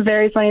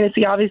very funny to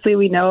see. Obviously,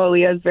 we know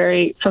Aaliyah is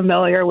very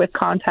familiar with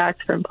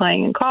contact from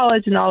playing in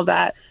college and all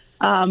that.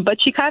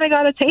 But she kind of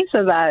got a taste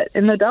of that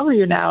in the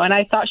W now, and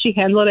I thought she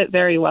handled it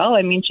very well.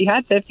 I mean, she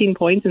had 15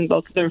 points in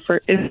both of their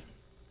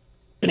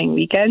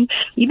weekend.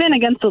 Even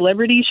against the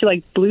Liberty,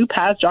 she blew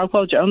past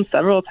Jonquel Jones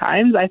several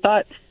times. I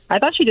thought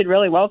she did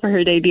really well for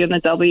her debut in the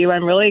W.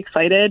 I'm really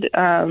excited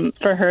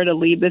for her to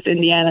lead this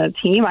Indiana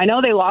team. I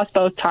know they lost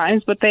both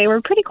times, but they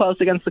were pretty close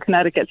against the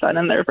Connecticut Sun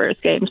in their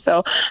first game.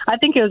 So I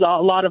think it was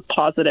a lot of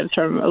positives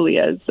from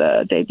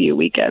Aaliyah's debut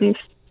weekend.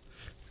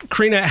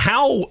 Crina,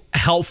 how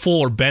helpful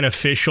or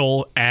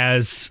beneficial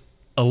as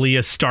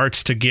Aaliyah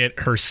starts to get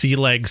her sea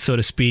legs, so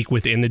to speak,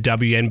 within the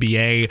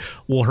WNBA,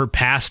 will her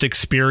past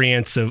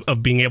experience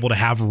of being able to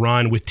have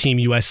run with Team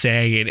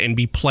USA and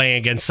be playing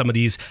against some of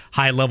these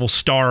high-level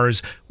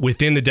stars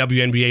within the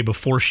WNBA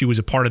before she was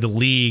a part of the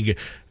league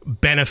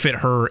benefit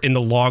her in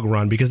the long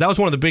run? Because that was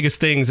one of the biggest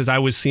things as I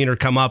was seeing her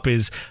come up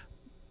is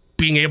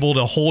being able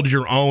to hold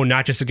your own,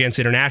 not just against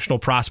international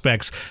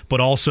prospects, but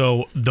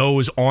also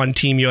those on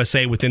Team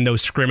USA within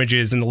those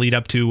scrimmages in the lead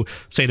up to,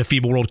 say, the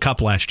FIBA World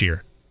Cup last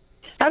year.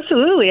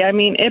 Absolutely. I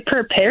mean, it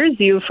prepares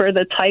you for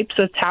the types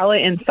of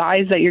talent and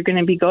size that you're going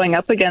to be going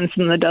up against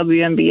in the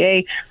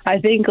WNBA. I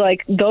think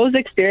those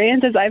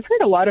experiences, I've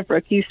heard a lot of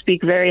rookies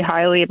speak very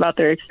highly about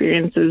their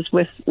experiences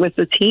with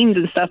the teams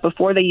and stuff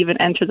before they even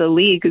enter the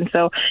league. And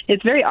so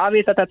it's very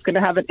obvious that that's going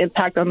to have an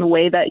impact on the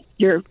way that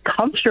you're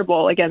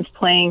comfortable against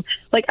playing.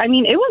 It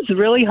was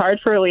really hard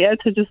for Aaliyah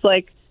to just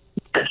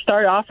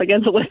start off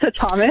against Alyssa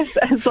Thomas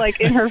as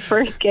in her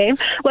first game.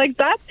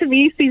 That to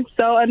me seems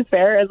so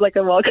unfair as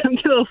a welcome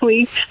to the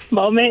league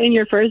moment in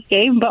your first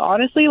game. But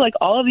honestly,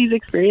 all of these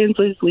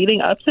experiences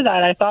leading up to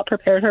that, I thought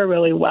prepared her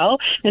really well,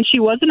 and she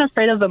wasn't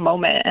afraid of the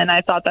moment. And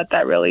I thought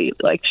that really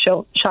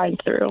shines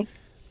through.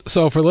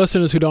 So for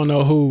listeners who don't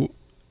know who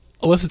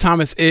Alyssa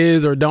Thomas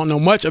is or don't know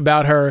much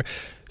about her,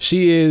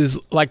 she is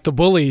like the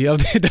bully of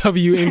the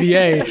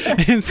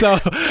WNBA. And so,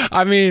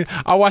 I mean,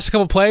 I watched a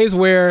couple plays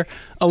where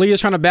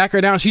Aaliyah's trying to back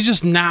her down. She's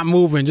just not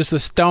moving, just a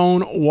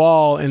stone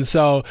wall. And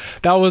so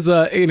that was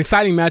an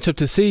exciting matchup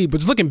to see. But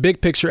just looking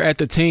big picture at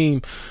the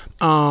team,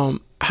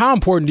 how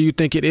important do you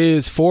think it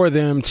is for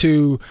them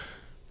to,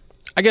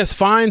 I guess,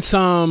 find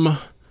some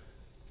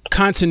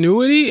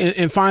continuity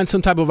and find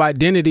some type of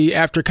identity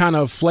after kind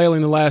of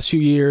flailing the last few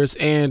years?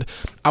 And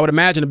I would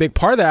imagine a big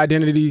part of that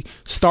identity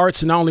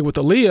starts not only with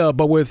Aaliyah,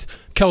 but with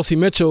Kelsey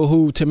Mitchell,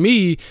 who to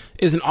me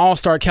is an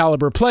all-star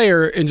caliber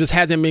player and just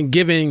hasn't been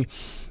giving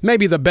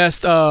maybe the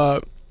best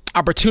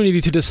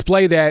opportunity to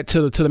display that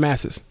to the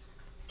masses.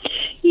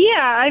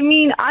 Yeah, I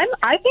mean,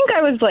 I think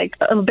I was like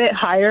a bit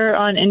higher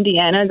on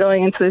Indiana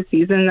going into the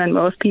season than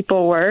most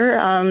people were.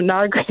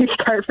 Not a great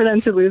start for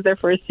them to lose their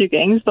first 2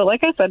 games, but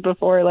like I said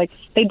before, like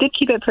they did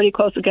keep it pretty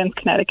close against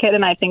Connecticut,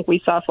 and I think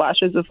we saw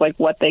flashes of like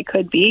what they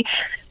could be.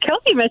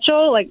 Kelsey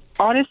Mitchell, like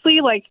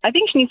honestly, like I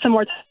think she needs some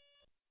more time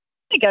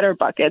to get her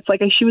buckets.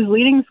 Like she was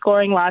leading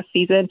scoring last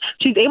season.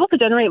 She's able to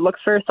generate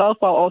looks for herself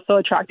while also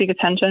attracting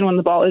attention when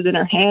the ball is in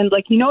her hand.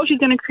 Like, you know, she's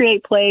going to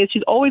create plays.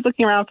 She's always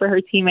looking around for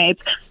her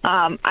teammates.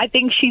 I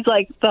think she's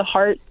like the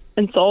heart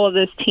and soul of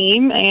this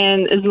team.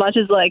 And as much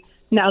as like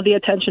now the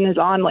attention is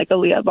on like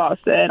Aaliyah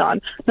Boston, on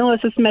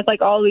Melissa Smith,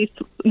 like all these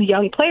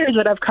young players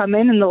that have come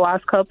in the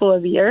last couple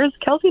of years,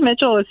 Kelsey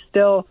Mitchell is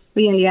still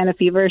the Indiana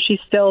Fever.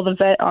 She's still the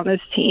vet on this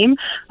team.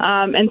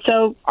 And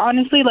so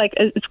honestly, like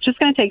it's just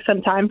going to take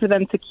some time for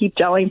them to keep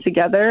gelling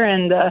together.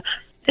 And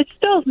it's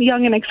still a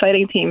young and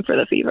exciting team for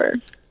the Fever.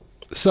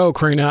 So,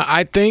 Crina,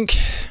 I think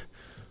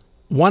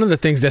one of the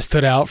things that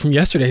stood out from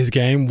yesterday's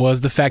game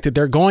was the fact that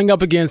they're going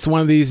up against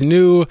one of these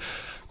new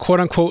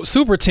quote-unquote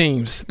super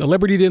teams. The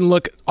Liberty didn't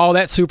look all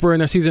that super in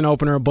their season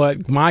opener,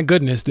 but my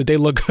goodness, did they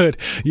look good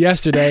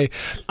yesterday.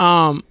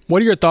 What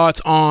are your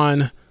thoughts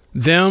on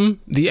them,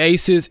 the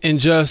Aces, and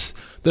just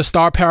the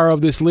star power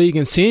of this league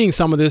and seeing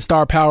some of this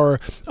star power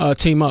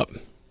team up?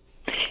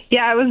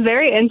 Yeah, it was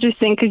very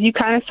interesting because you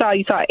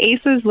saw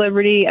Aces,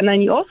 Liberty, and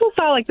then you also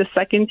saw like the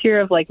second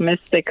tier of like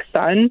Mystic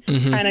Sun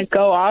kind of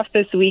go off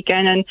this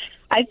weekend. And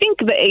I think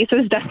the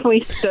Aces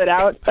definitely stood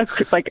out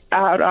like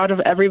out of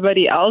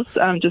everybody else.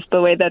 Just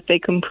the way that they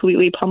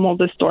completely pummeled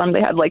the Storm.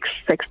 They had like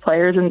 6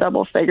 players in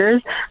double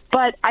figures.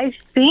 But I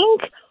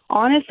think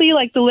honestly,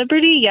 like the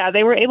Liberty, yeah,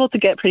 they were able to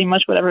get pretty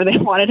much whatever they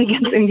wanted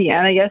against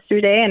Indiana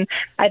yesterday. And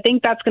I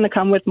think that's going to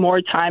come with more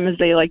time as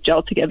they like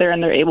gel together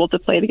and they're able to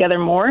play together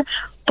more.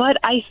 But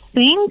I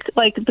think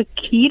like the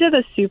key to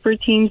the super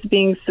teams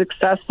being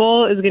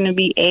successful is going to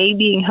be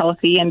being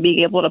healthy and being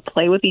able to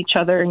play with each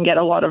other and get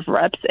a lot of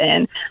reps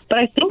in. But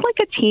I think like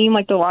a team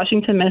like the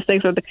Washington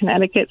Mystics or the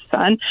Connecticut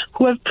Sun,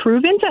 who have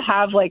proven to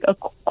have like a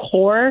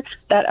core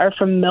that are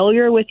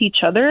familiar with each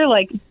other,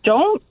 like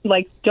don't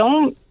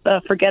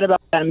forget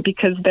about them,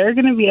 because they're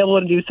going to be able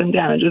to do some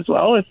damage as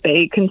well if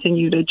they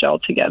continue to gel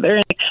together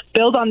and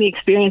build on the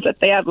experience that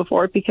they had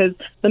before, because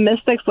the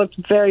Mystics looked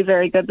very,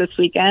 very good this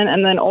weekend.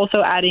 And then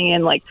also adding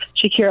in like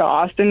Shakira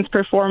Austin's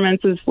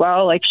performance as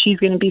well. Like she's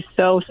going to be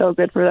so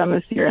good for them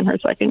this year in her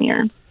second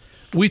year.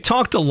 We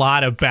talked a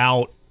lot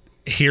about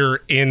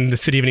here in the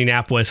city of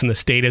Indianapolis and the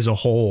state as a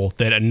whole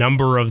that a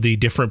number of the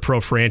different pro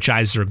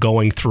franchises are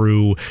going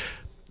through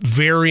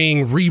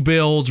varying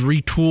rebuilds,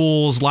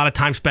 retools, a lot of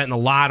time spent in the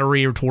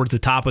lottery or towards the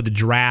top of the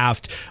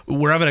draft.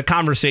 We're having a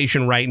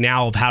conversation right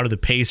now of how do the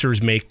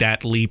Pacers make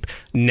that leap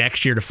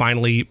next year to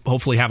finally,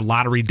 hopefully, have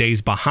lottery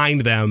days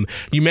behind them.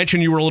 You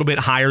mentioned you were a little bit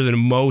higher than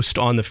most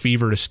on the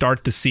Fever to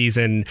start the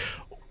season.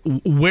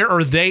 Where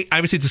are they?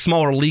 Obviously, it's a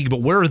smaller league,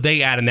 but where are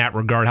they at in that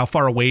regard? How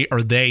far away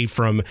are they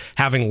from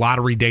having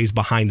lottery days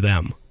behind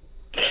them?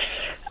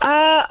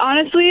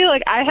 Honestly,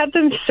 like I had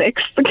them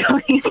 6th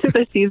going into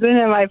the season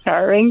in my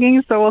power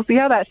rankings, so we'll see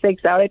how that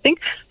shakes out. I think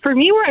for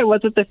me, where I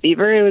was with the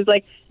Fever, it was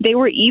like they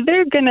were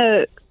either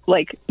gonna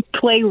like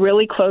play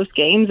really close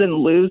games and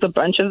lose a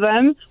bunch of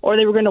them, or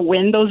they were going to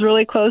win those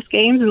really close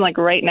games. And like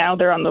right now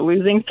they're on the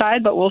losing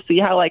side, but we'll see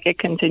how like it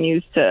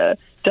continues to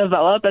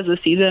develop as the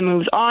season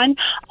moves on.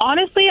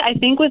 Honestly, I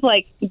think with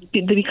like,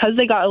 because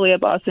they got Aaliyah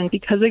Boston,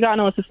 because they got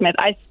Melissa Smith,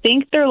 I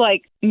think they're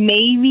like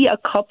maybe a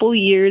couple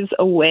years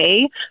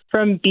away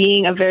from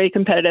being a very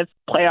competitive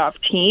playoff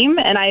team.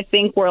 And I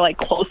think we're like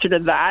closer to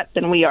that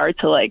than we are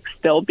to like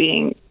still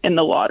being in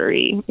the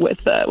lottery with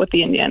the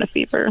Indiana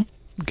Fever.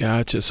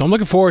 Gotcha. So I'm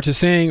looking forward to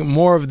seeing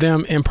more of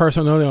them in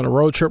person. I know they're on a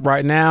road trip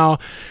right now.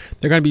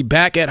 They're going to be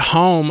back at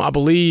home, I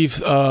believe,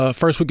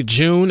 first week of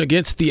June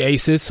against the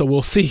Aces. So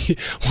we'll see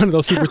one of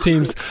those super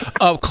teams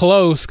up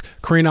close.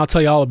 Crina, I'll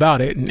tell you all about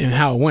it and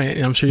how it went,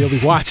 and I'm sure you'll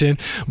be watching.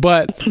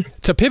 But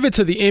to pivot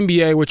to the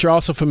NBA, which you're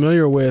also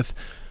familiar with,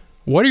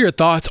 what are your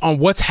thoughts on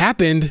what's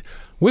happened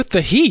with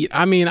the Heat?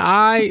 I mean,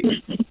 I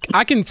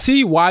can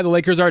see why the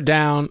Lakers are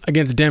down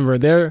against Denver.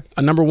 They're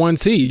a number 1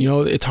 seed. You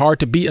know, it's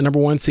hard to beat a number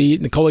 1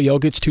 seed. Nikola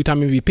Jokic,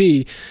 2-time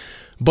MVP.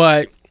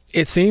 But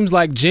it seems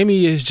like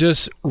Jimmy is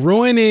just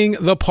ruining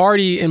the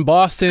party in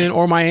Boston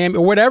or Miami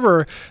or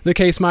whatever the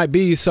case might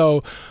be.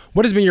 So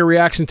what has been your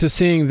reaction to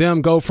seeing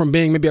them go from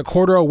being maybe a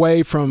quarter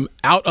away from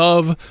out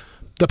of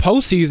the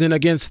postseason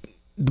against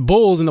the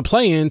Bulls in the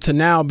play-in to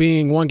now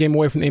being one game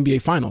away from the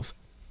NBA Finals.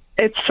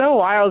 It's so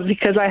wild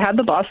because I had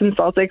the Boston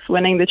Celtics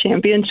winning the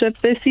championship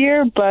this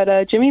year,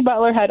 but Jimmy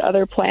Butler had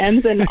other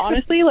plans. And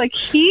honestly, like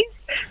he's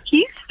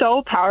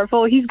so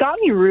powerful. He's got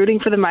me rooting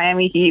for the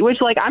Miami Heat,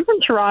 which like I'm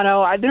from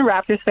Toronto. I've been a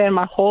Raptors fan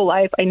my whole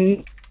life.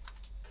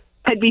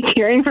 I'd be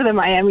cheering for the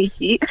Miami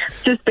Heat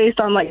just based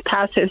on like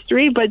past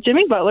history. But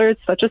Jimmy Butler is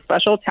such a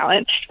special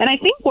talent. And I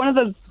think one of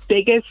the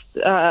biggest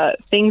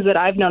things that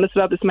I've noticed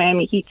about this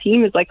Miami Heat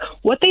team is like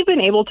what they've been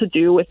able to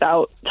do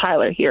without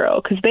Tyler Hero,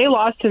 because they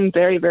lost him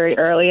very, very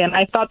early. And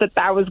I thought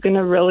that was going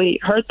to really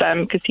hurt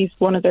them because he's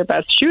one of their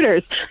best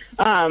shooters.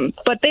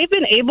 But they've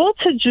been able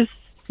to just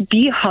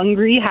be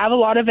hungry, have a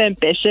lot of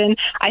ambition.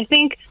 I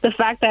think the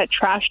fact that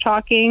trash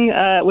talking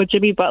with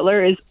Jimmy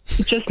Butler is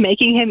just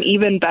making him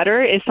even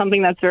better is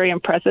something that's very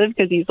impressive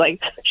because he's like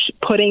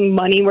putting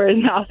money where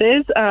his mouth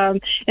is.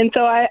 And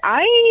so I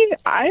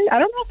don't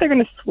know if they're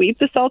going to sweep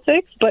the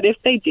Celtics, but if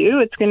they do,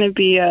 it's going to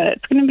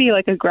be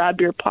like a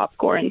grab your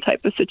popcorn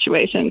type of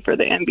situation for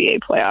the NBA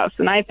playoffs.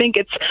 And I think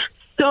it's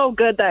so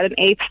good that an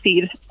 8th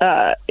seed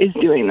is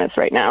doing this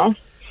right now.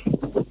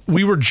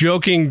 We were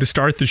joking to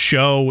start the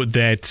show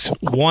that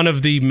one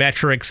of the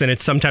metrics, and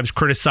it's sometimes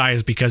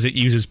criticized because it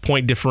uses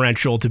point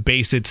differential to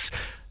base its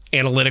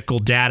analytical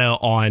data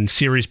on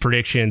series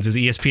predictions, is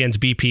ESPN's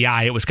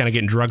BPI. It was kind of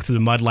getting drugged through the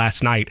mud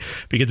last night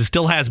because it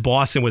still has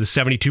Boston with a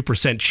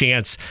 72%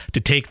 chance to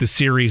take the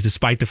series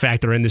despite the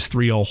fact they're in this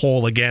 3-0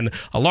 hole. Again,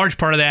 a large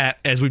part of that,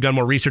 as we've done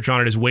more research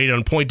on it, is weighted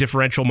on point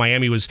differential.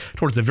 Miami was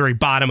towards the very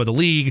bottom of the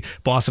league.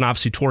 Boston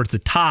obviously towards the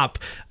top.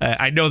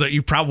 I know that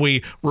you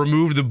probably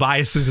removed the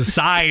biases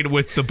aside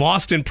with the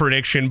Boston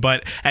prediction,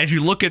 but as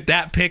you look at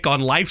that pick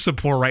on life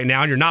support right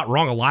now, and you're not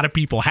wrong, a lot of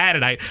people had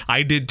it.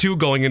 I did too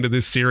going into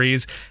this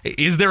series.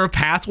 Is there a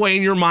pathway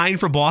in your mind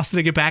for Boston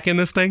to get back in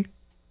this thing?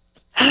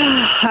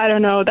 I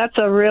don't know. That's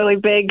a really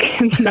big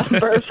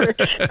number for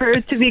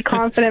it to be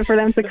confident for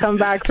them to come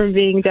back from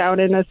being down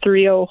in a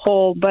 3-0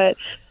 hole. But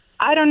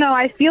I don't know.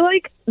 I feel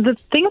like the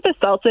thing with the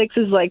Celtics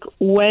is like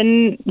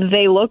when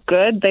they look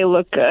good,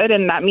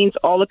 and that means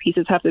all the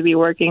pieces have to be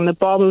working. The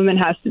ball movement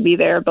has to be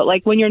there. But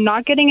like when you're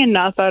not getting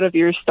enough out of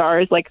your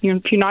stars, like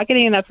if you're not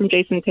getting enough from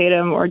Jason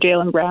Tatum or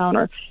Jaylen Brown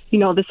or,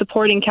 the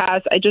supporting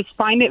cast, I just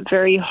find it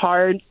very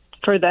hard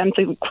for them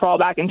to crawl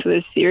back into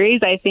this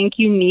series. I think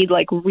you need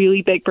like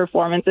really big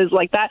performances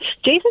like that.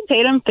 Jason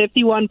Tatum,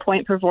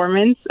 51-point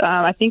performance.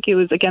 I think it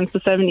was against the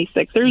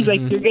 76ers. Mm-hmm.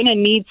 Like you're going to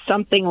need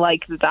something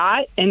like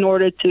that in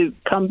order to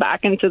come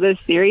back into this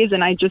series.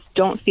 And I just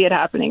don't see it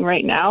happening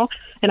right now.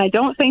 And I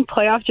don't think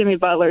playoff Jimmy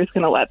Butler is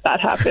going to let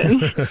that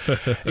happen.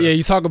 Yeah,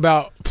 you talk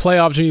about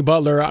playoff Jimmy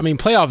Butler. I mean,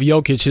 playoff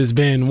Jokic has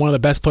been one of the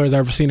best players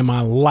I've ever seen in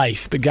my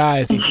life. The guy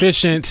is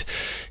efficient.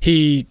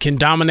 He can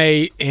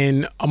dominate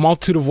in a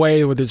multitude of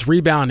ways, whether it's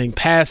rebounding,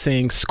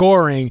 passing,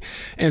 scoring.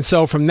 And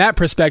so from that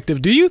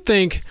perspective, do you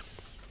think,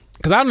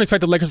 because I don't expect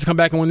the Lakers to come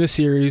back and win this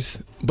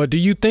series, but do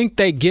you think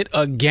they get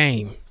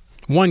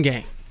one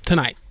game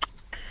tonight?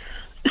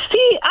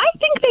 See, I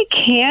think they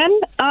can.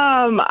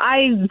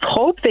 I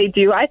hope they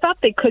do. I thought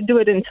they could do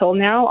it until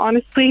now,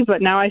 honestly,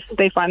 but now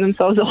they find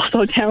themselves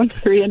also down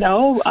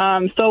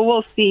 3-0. So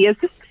we'll see.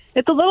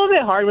 It's a little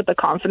bit hard with the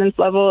confidence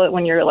level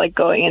when you're like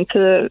going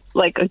into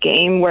like a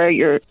game where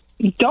you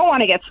don't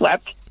want to get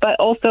swept, but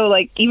also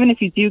like even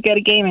if you do get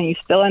a game and you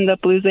still end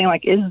up losing,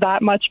 like is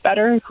that much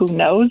better? Who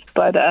knows?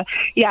 But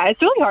yeah,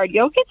 it's really hard.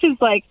 Jokic is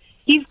like,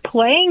 he's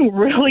playing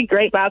really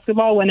great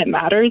basketball when it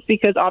matters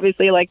because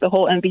obviously like the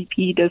whole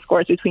MVP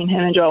discourse between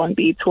him and Joel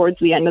Embiid towards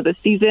the end of the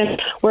season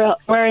where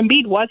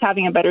Embiid was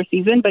having a better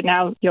season, but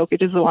now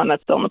Jokic is the one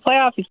that's still in the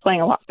playoffs. He's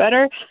playing a lot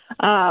better.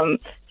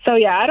 So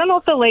yeah, I don't know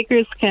if the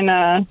Lakers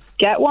can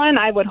get one.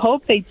 I would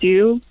hope they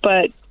do,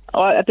 but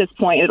at this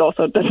point, it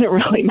also doesn't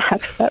really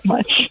matter that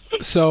much.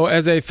 So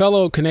as a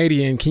fellow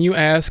Canadian, can you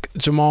ask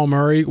Jamal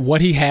Murray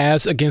what he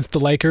has against the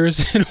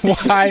Lakers and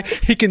why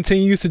he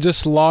continues to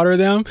just slaughter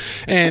them?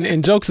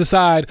 And jokes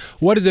aside,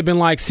 what has it been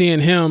like seeing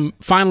him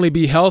finally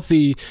be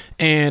healthy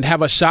and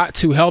have a shot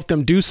to help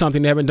them do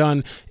something they haven't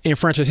done in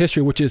franchise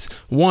history, which is,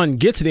 one,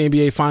 get to the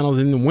NBA Finals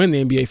and then win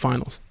the NBA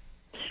Finals?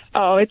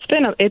 Oh, it's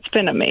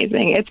been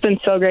amazing. It's been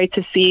so great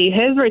to see.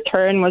 His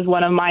return was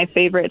one of my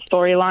favorite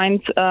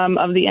storylines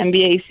of the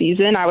NBA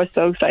season. I was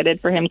so excited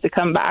for him to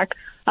come back.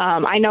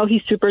 I know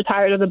he's super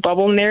tired of the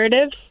bubble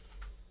narrative.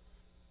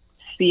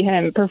 See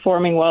him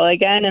performing well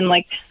again, and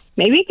like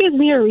maybe it gives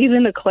me a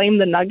reason to claim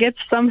the Nuggets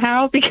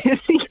somehow because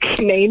he's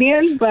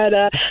Canadian.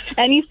 But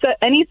any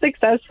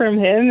success from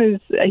him is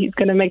he's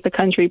going to make the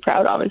country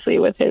proud, obviously,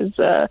 with his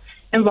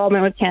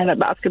involvement with Canada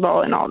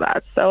basketball and all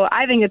that. So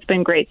I think it's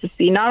been great to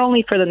see, not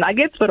only for the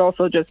Nuggets, but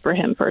also just for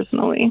him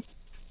personally.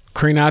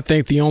 Crina, I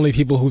think the only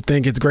people who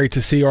think it's great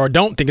to see or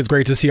don't think it's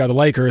great to see are the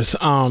Lakers.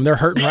 They're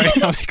hurting right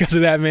now because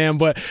of that, man.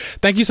 But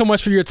thank you so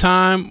much for your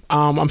time.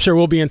 I'm sure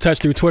we'll be in touch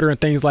through Twitter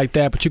and things like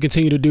that, but you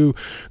continue to do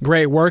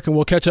great work, and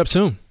we'll catch up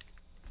soon.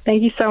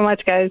 Thank you so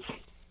much, guys.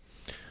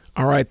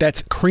 All right,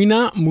 that's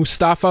Crina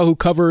Mustafa, who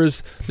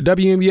covers the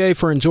WNBA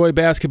for Enjoy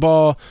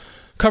Basketball.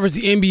 covers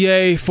the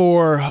NBA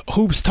for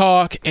Hoops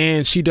Talk,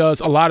 and she does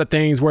a lot of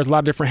things, wears a lot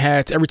of different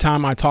hats. Every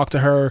time I talk to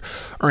her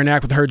or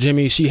interact with her,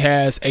 Jimmy, she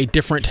has a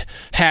different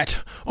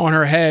hat on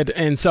her head,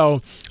 and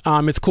so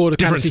it's cool to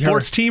kind of see her.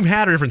 Different sports team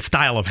hat or different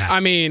style of hat? I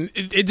mean,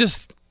 it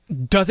just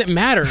doesn't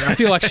matter. I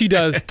feel like she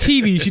does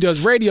TV, she does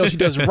radio, she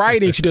does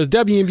writing, she does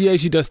WNBA,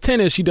 she does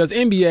tennis, she does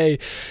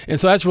NBA, and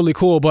so that's really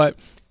cool. But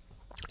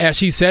as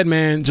she said,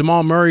 man,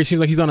 Jamal Murray seems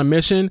like he's on a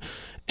mission.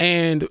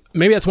 And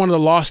maybe that's one of the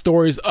lost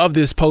stories of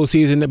this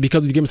postseason, that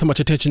because we've given so much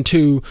attention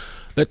to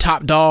the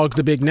top dogs,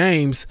 the big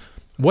names.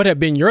 What have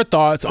been your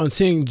thoughts on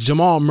seeing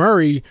Jamal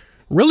Murray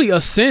really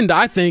ascend,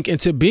 I think,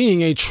 into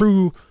being a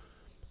true,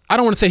 I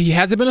don't want to say he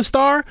hasn't been a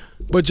star,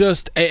 but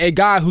just a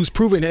guy who's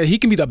proven that he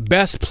can be the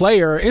best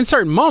player in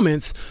certain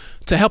moments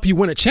to help you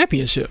win a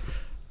championship?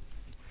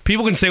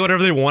 People can say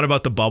whatever they want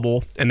about the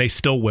bubble, and they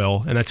still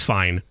will, and that's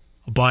fine.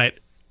 But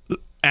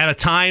at a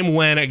time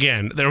when,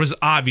 again, there was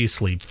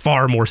obviously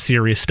far more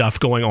serious stuff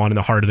going on in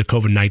the heart of the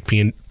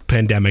COVID-19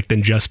 pandemic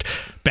than just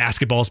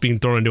basketballs being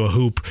thrown into a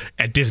hoop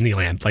at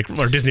Disneyland,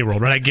 or Disney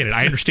World, right? I get it.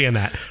 I understand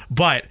that.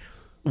 But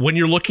when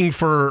you're looking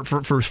for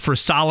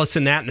solace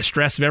in that and the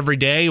stress of every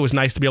day, it was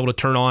nice to be able to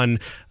turn on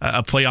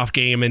a playoff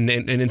game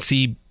and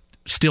see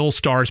still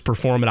stars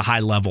perform at a high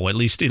level, at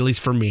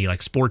least for me.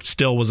 Like, sports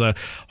still was a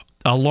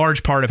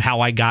large part of how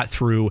I got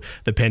through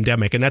the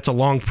pandemic. And that's a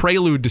long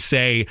prelude to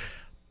say,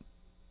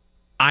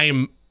 I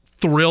am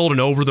thrilled and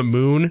over the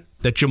moon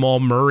that Jamal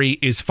Murray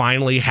is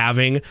finally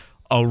having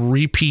a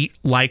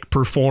repeat-like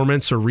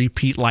performance or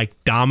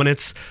repeat-like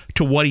dominance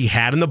to what he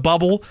had in the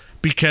bubble,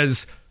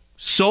 because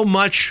so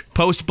much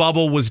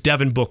post-bubble was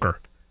Devin Booker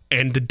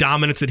and the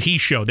dominance that he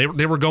showed.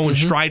 They were going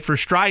stride for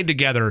stride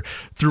together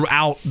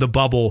throughout the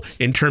bubble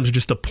in terms of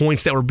just the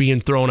points that were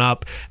being thrown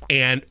up.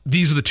 And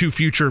these are the two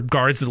future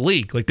guards of the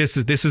league. Like, this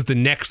is the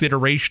next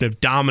iteration of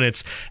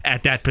dominance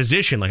at that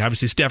position. Like,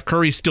 obviously Steph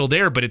Curry's still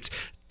there, but it's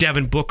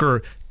Devin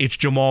Booker, it's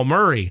Jamal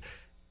Murray.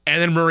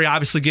 And then Murray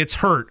obviously gets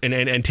hurt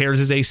and tears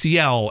his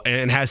ACL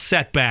and has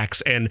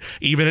setbacks, and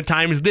even at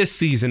times this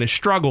season has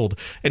struggled,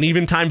 and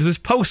even times this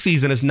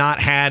postseason has not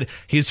had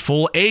his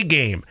full A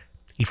game.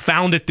 He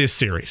found it this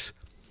series.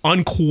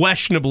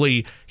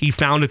 Unquestionably, he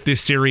found it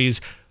this series.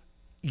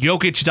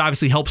 Jokic has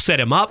obviously helped set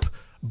him up,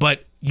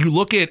 but you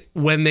look at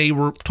when they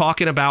were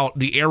talking about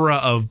the era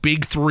of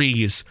big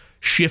threes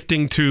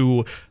shifting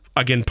to,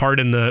 again,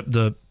 pardon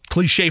the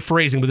cliche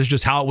phrasing, but this is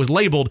just how it was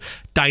labeled,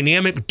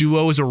 dynamic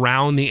duos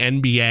around the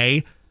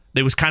NBA.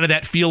 There was kind of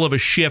that feel of a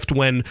shift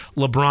when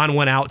LeBron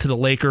went out to the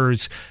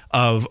Lakers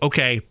of,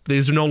 okay,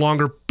 these are no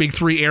longer big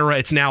three era.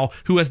 It's now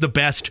who has the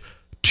best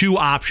two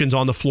options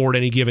on the floor at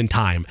any given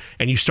time.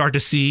 And you start to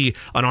see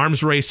an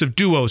arms race of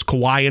duos,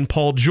 Kawhi and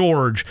Paul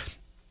George.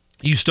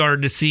 You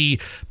started to see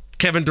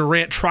Kevin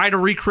Durant try to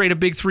recreate a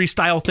big three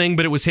style thing,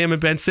 but it was him and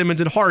Ben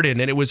Simmons and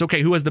Harden. And it was,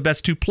 okay, who has the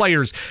best two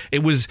players? It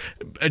was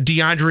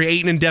DeAndre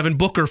Ayton and Devin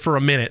Booker for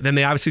a minute. Then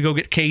they obviously go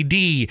get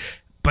KD.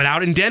 But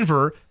out in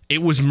Denver,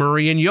 it was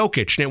Murray and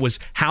Jokic. And it was,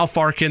 how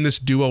far can this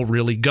duo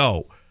really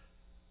go?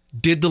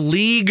 Did the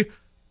league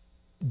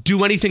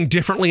do anything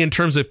differently in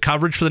terms of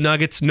coverage for the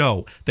Nuggets?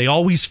 No. They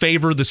always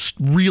favor the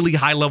really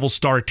high-level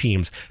star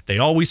teams. They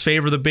always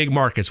favor the big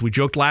markets. We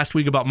joked last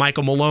week about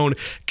Michael Malone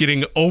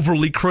getting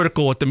overly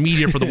critical at the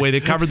media for the way they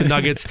covered the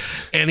Nuggets.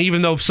 And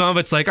even though some of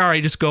it's like, all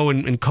right, just go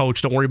and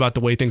coach. Don't worry about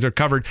the way things are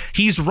covered.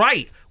 He's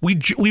right.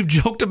 We've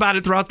joked about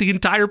it throughout the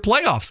entire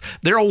playoffs.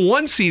 They're a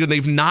 1 seed, and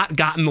they've not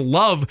gotten the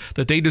love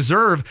that they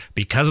deserve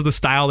because of the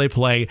style they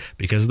play,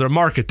 because of their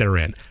market they're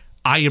in.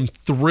 I am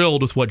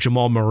thrilled with what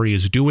Jamal Murray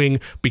is doing,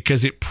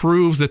 because it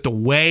proves that the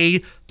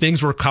way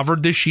things were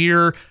covered this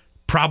year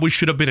probably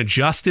should have been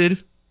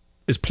adjusted,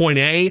 is point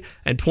A.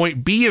 And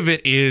point B of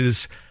it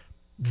is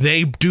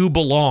they do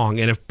belong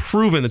and have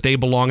proven that they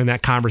belong in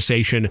that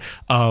conversation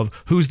of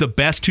who's the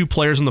best two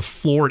players on the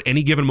floor at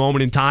any given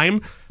moment in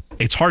time.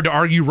 It's hard to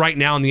argue right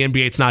now in the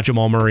NBA it's not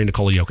Jamal Murray and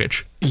Nikola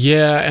Jokic.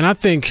 Yeah, and I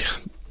think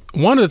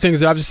one of the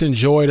things that I've just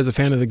enjoyed as a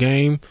fan of the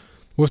game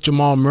with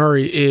Jamal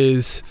Murray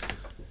is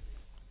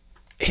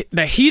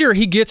the heater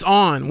he gets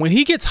on. When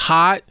he gets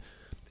hot,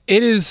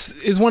 it is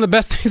one of the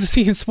best things to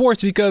see in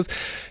sports, because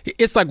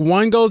it's like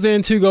one goes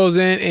in, two goes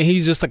in, and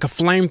he's just like a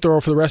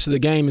flamethrower for the rest of the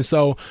game. And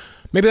so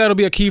maybe that'll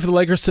be a key for the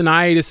Lakers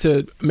tonight, is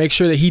to make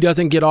sure that he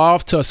doesn't get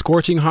off to a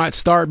scorching hot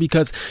start,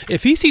 because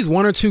if he sees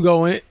one or two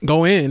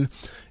go in,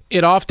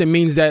 it often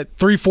means that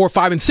 3, 4,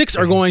 5, and 6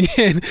 are going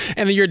in,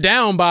 and then you're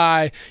down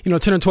by 10 or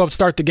 12 to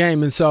start the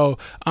game. And so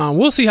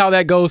we'll see how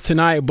that goes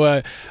tonight,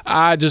 but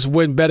I just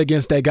wouldn't bet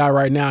against that guy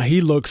right now. He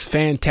looks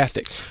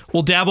fantastic.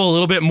 We'll dabble a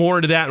little bit more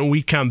into that when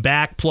we come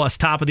back. Plus,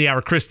 top of the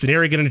hour, Chris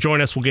Denari going to join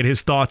us. We'll get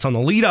his thoughts on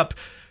the lead up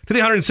to the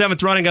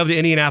 107th running of the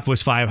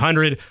Indianapolis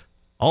 500.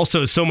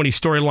 Also, so many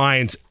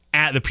storylines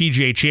at the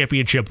PGA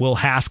Championship. Will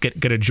Haskett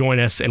going to join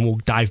us, and we'll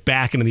dive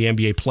back into the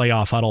NBA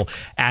playoff huddle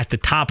at the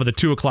top of the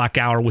 2 o'clock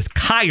hour with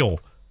Kyle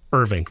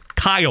Irving.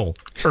 Kyle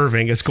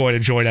Irving is going to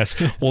join us.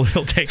 He'll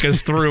take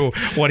us through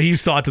what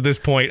he's thought to this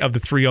point of the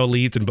 3-0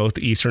 leads in both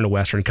the Eastern and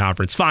Western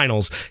Conference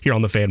Finals here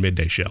on the Fan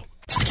Midday Show.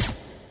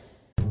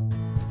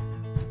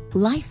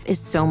 Life is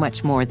so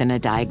much more than a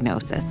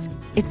diagnosis.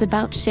 It's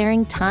about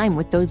sharing time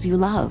with those you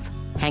love,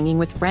 hanging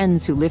with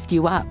friends who lift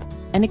you up,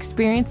 and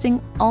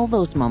experiencing all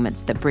those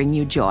moments that bring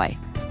you joy.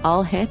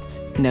 All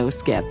hits, no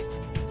skips.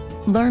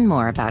 Learn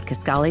more about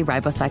Kisqali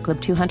Ribociclib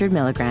 200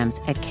 milligrams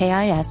at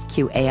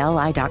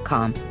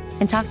KISQALI.com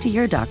and talk to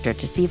your doctor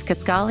to see if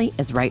Kisqali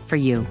is right for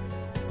you.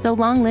 So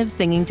long live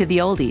singing to the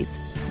oldies,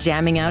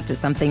 jamming out to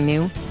something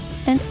new,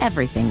 and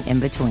everything in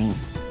between.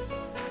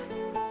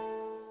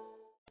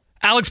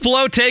 Alex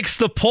Palou takes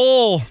the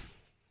pole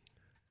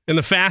in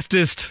the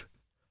fastest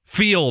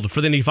field for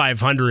the Indy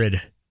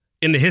 500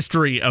 in the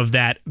history of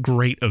that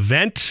great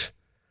event.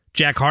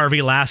 Jack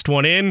Harvey, last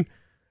one in.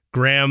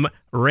 Graham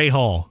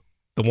Rahal,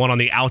 the one on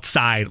the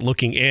outside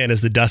looking in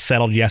as the dust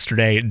settled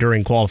yesterday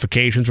during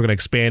qualifications. We're going to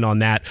expand on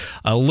that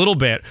a little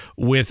bit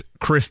with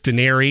Chris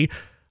Denari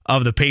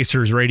of the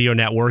Pacers radio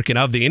network and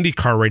of the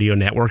IndyCar radio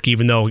network,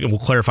 even though we'll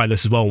clarify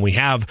this as well when we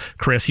have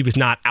Chris. He was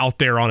not out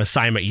there on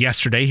assignment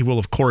yesterday. He will,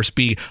 of course,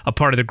 be a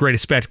part of the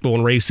greatest spectacle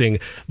in racing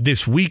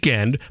this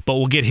weekend, but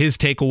we'll get his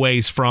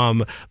takeaways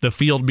from the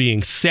field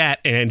being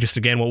set and just,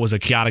 again, what was a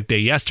chaotic day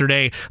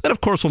yesterday. Then,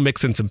 of course, we'll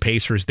mix in some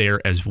Pacers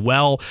there as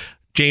well.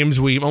 James,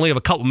 we only have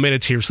a couple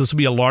minutes here, so this will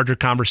be a larger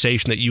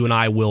conversation that you and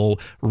I will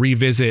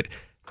revisit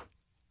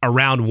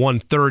around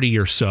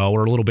 1:30 or so,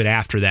 or a little bit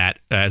after that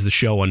as the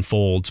show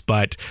unfolds.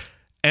 But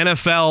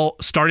NFL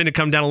starting to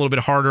come down a little bit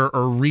harder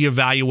or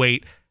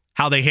reevaluate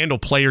how they handle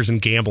players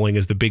and gambling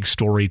is the big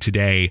story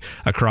today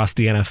across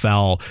the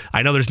NFL.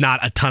 I know there's not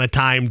a ton of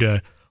time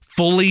to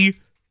fully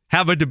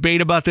have a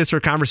debate about this or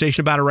a conversation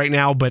about it right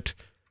now, but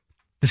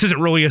this isn't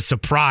really a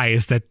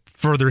surprise that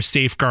further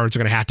safeguards are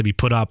going to have to be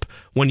put up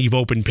when you've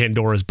opened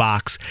Pandora's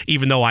box,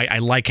 even though I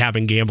like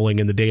having gambling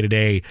in the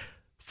day-to-day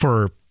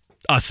for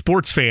us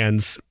sports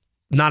fans.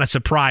 Not a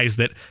surprise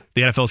that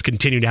the NFL is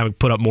continuing to have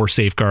put up more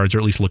safeguards or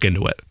at least look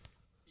into it.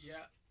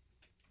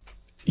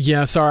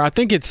 Yeah, sorry. I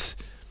think it's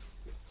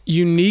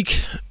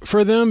unique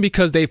for them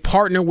because they've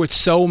partnered with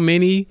so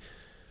many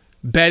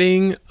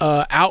betting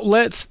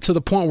outlets to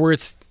the point where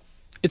it's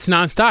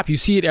nonstop. You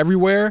see it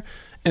everywhere.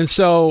 And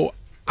so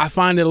I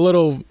find it a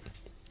little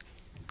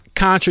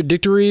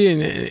contradictory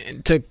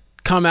and to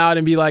come out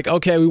and be like,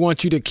 okay, we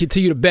want you to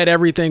continue to bet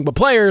everything, but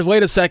players,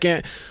 wait a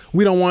second,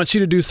 we don't want you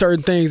to do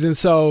certain things. And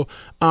so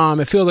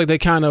it feels like they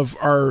kind of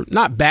are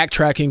not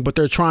backtracking, but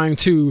they're trying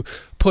to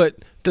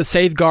put the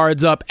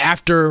safeguards up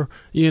after,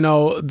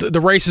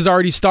 the race has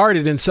already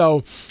started. And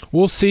so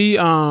we'll see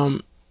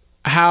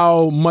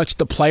how much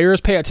the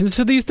players pay attention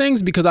to these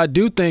things, because I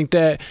do think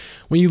that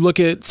when you look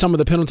at some of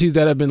the penalties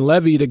that have been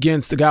levied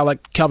against a guy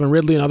like Calvin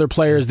Ridley and other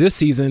players this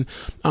season,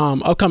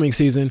 upcoming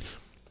season,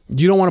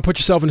 you don't want to put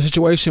yourself in a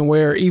situation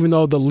where, even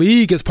though the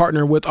league is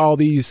partnered with all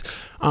these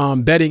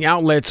betting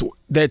outlets,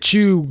 that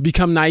you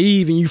become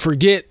naive and you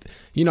forget,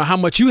 how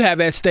much you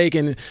have at stake,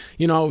 and,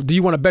 do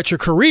you want to bet your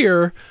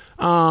career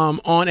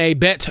on a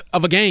bet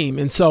of a game?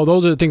 And so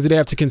those are the things that they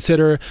have to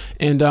consider.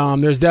 And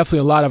there's definitely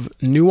a lot of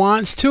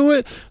nuance to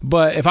it.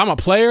 But if I'm a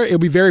player, it'll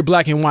be very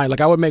black and white. Like,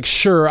 I would make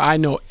sure I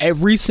know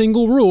every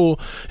single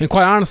rule. And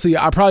quite honestly,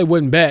 I probably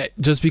wouldn't bet,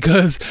 just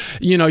because,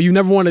 you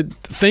never want to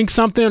think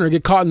something or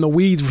get caught in the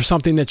weeds for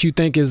something that you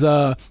think is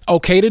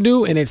okay to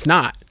do, and it's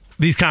not.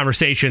 These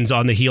conversations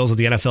on the heels of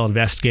the NFL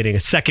investigating a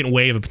second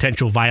wave of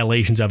potential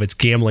violations of its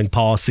gambling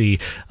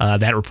policy,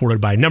 that reported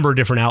by a number of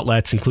different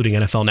outlets, including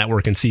NFL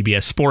Network and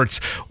CBS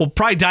Sports. We'll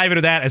probably dive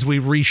into that as we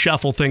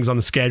reshuffle things on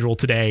the schedule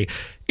today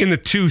in the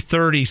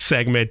 2:30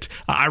 segment,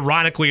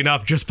 ironically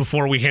enough, just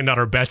before we hand out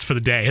our bets for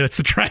the day. That's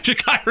the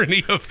tragic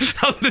irony of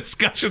the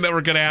discussion that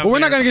we're going to have. Well, we're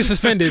not going to get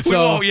suspended,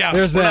 so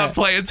there's we're that. Not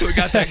playing, so we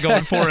got that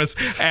going for us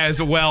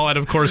as well. And,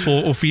 of course,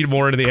 we'll feed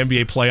more into the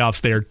NBA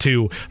playoffs there,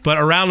 too. But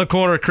around the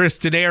corner, Chris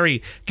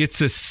Denari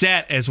gets us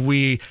set as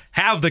we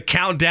have the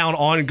countdown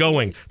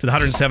ongoing to the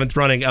 107th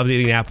running of the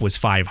Indianapolis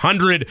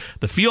 500.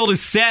 The field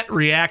is set,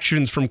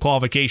 reactions from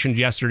qualifications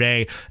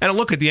yesterday, and a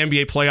look at the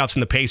NBA playoffs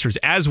and the Pacers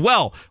as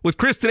well with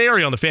Chris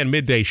Denari on the Fan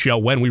Midday Show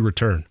when we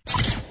return.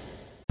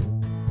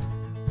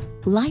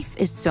 Life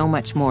is so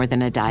much more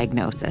than a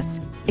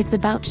diagnosis. It's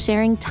about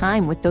sharing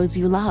time with those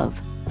you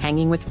love,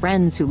 hanging with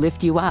friends who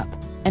lift you up,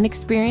 and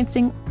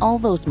experiencing all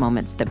those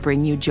moments that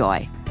bring you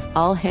joy.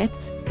 All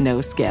hits, no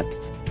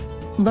skips.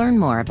 Learn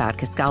more about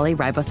Kisqali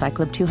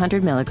Ribociclib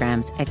 200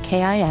 milligrams at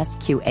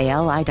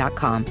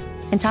KISQALI.com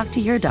and talk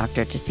to your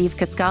doctor to see if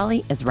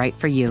Kisqali is right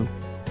for you.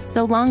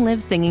 So long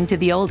live singing to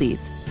the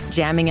oldies,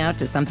 jamming out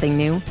to something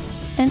new,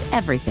 and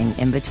everything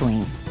in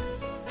between.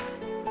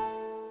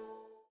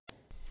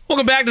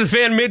 Welcome back to the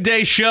Fan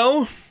Midday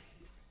Show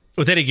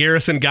with Eddie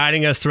Garrison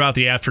guiding us throughout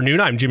the afternoon.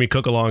 I'm Jimmy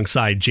Cook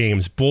alongside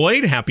James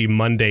Boyd. Happy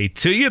Monday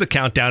to you. The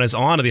countdown is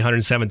on to the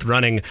 107th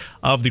running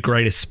of the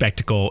greatest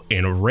spectacle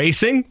in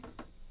racing.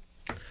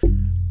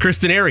 Chris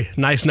Denari,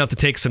 nice enough to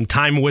take some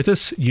time with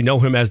us. You know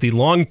him as the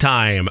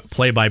longtime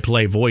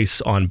play-by-play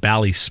voice on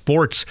Bally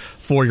Sports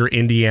for your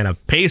Indiana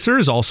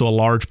Pacers, also a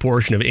large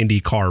portion of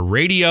IndyCar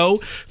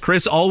radio.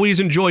 Chris, always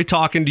enjoy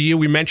talking to you.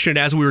 We mentioned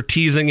it as we were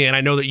teasing it.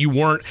 I know that you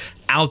weren't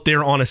out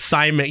there on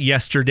assignment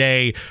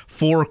yesterday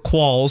for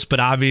Quals,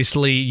 but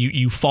obviously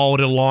you followed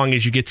it along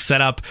as you get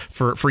set up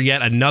for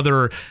yet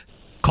another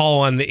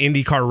call on the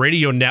IndyCar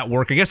radio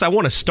network. I guess I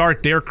want to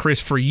start there, Chris,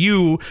 for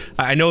you.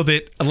 I know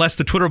that unless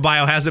the Twitter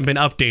bio hasn't been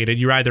updated,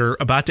 you're either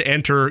about to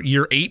enter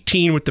year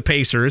 18 with the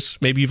Pacers.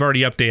 Maybe you've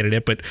already updated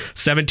it, but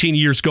 17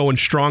 years going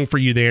strong for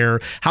you there.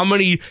 How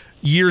many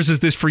years is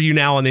this for you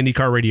now on the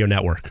IndyCar radio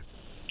network?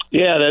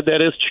 Yeah,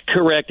 that is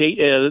correct.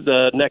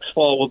 The next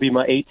fall will be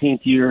my 18th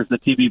year as the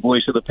TV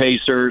voice of the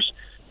Pacers.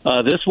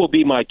 This will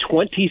be my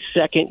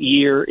 22nd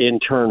year in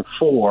turn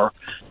 4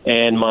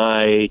 and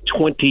my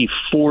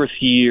 24th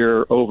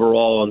year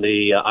overall on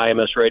the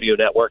IMS radio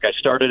network. I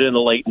started in the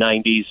late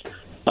 90s.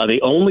 The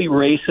only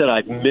race that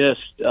I've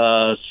missed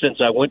since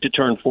I went to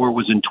turn 4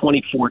 was in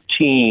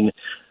 2014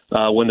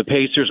 when the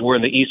Pacers were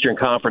in the Eastern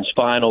Conference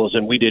Finals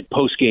and we did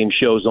post-game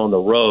shows on the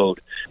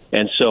road.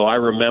 And so I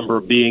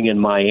remember being in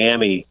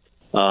Miami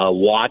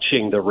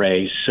watching the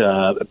race.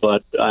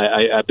 But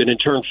I've been in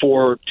turn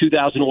 4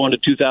 2001 to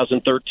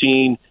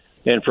 2013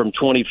 and from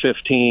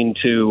 2015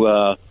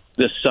 to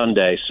this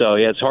Sunday. So,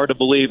 yeah, it's hard to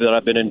believe that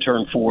I've been in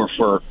turn 4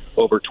 for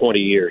over 20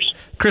 years.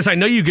 Chris, I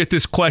know you get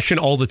this question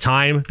all the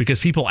time because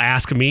people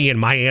ask me and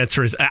my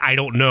answer is, I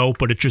don't know,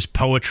 but it's just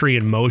poetry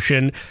in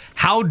motion.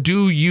 How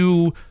do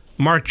you,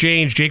 Mark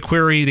James, Jay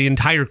Query, the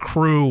entire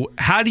crew,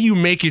 how do you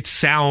make it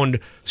sound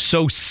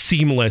so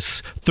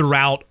seamless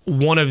throughout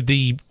one of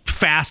the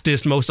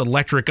fastest, most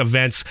electric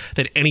events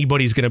that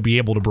anybody's going to be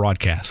able to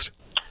broadcast?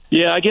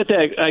 Yeah, I get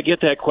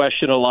that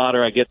question a lot,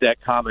 or I get that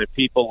comment.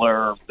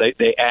 People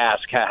they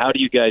ask, how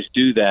do you guys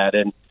do that?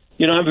 And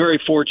I'm very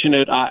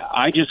fortunate.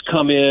 I just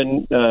come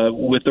in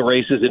with the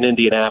races in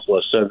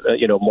Indianapolis. So,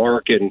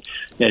 Mark and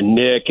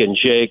Nick and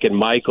Jake and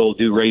Michael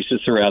do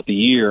races throughout the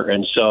year,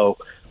 and so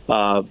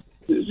part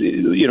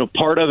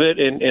of it.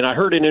 And I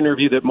heard an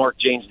interview that Mark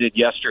James did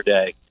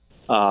yesterday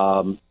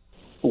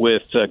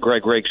with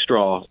Greg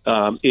Rakestraw.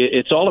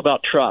 It's all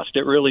about trust.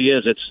 It really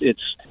is.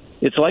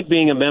 It's like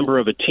being a member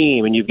of a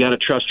team, and you've got to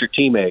trust your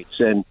teammates.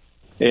 And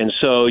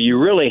so you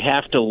really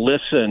have to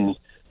listen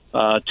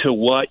to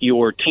what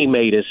your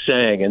teammate is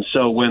saying. And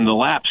so when the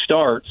lap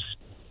starts,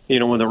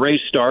 when the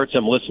race starts,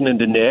 I'm listening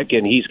to Nick,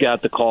 and he's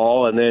got the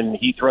call, and then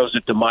he throws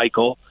it to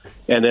Michael.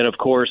 And then, of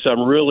course,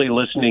 I'm really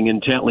listening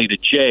intently to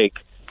Jake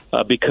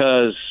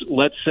because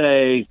let's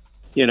say,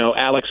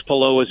 Alex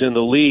Palou is in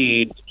the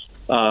lead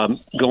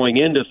going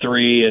into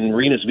 3 and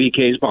Rena's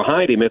VK's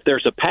behind him. If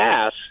there's a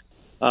pass,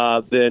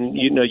 then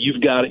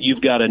you've got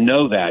to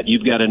know that.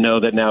 You've got to know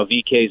that now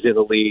VK's in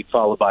the lead,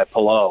 followed by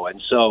Palou.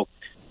 And so,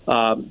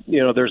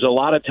 there's a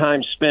lot of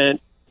time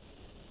spent,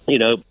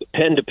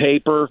 pen to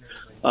paper,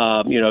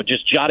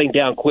 just jotting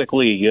down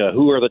quickly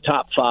who are the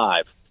top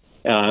 5,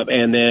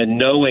 and then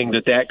knowing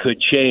that could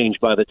change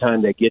by the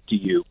time they get to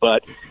you.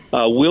 But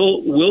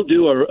we'll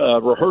do a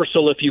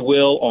rehearsal, if you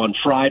will, on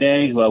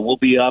Friday. We'll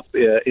be up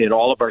in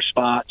all of our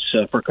spots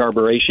for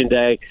Carburation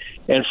Day.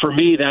 And for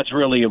me, that's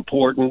really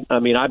important. I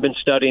mean, I've been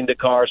studying the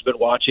cars, been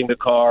watching the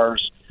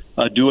cars,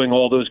 doing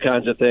all those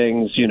kinds of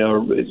things.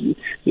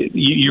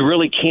 You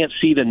really can't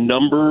see the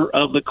number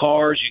of the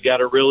cars. You got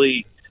to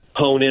really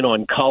hone in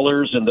on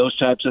colors and those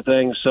types of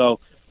things. So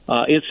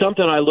it's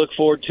something I look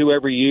forward to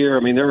every year.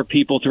 I mean, there are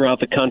people throughout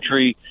the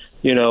country,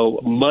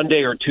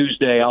 Monday or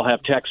Tuesday, I'll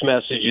have text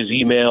messages,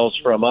 emails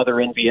from other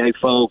NBA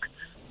folk,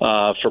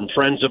 from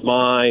friends of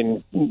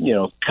mine,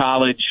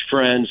 college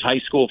friends, high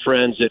school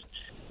friends that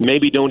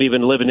maybe don't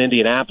even live in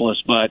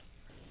Indianapolis, but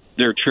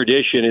their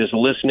tradition is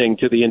listening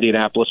to the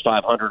Indianapolis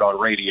 500 on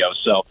radio.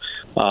 So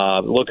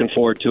looking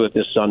forward to it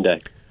this Sunday.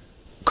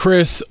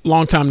 Chris,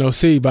 long time no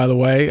see, by the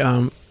way.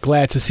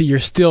 Glad to see you're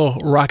still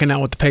rocking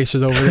out with the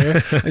Pacers over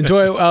there.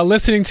 Enjoy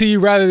listening to you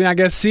rather than, I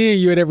guess, seeing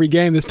you at every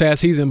game this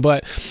past season.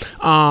 But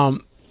the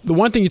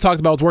one thing you talked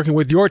about was working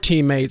with your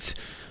teammates.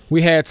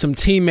 We had some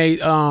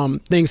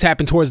teammate things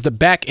happen towards the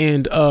back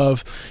end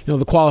of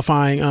the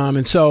qualifying.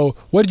 And so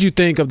what did you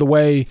think of the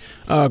way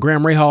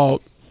Graham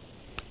Rahal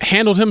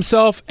handled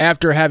himself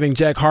after having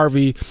Jack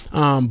Harvey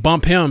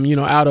bump him,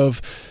 out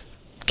of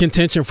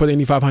contention for the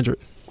Indy 500?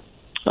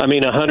 I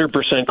mean,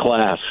 100%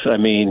 class. I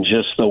mean,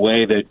 just the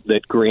way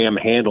that Graham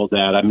handled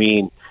that. I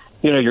mean,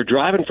 you're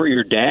driving for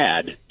your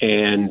dad,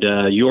 and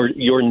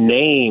your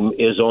name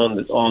is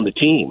on the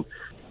team,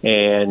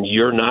 and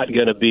you're not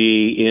going to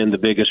be in the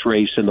biggest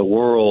race in the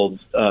world.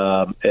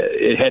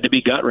 It had to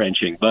be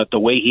gut-wrenching, but the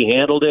way he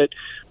handled it,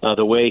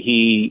 the way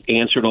he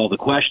answered all the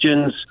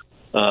questions,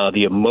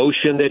 the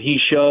emotion that he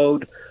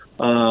showed,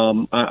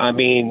 I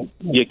mean,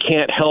 you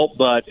can't help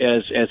but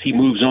as he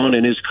moves on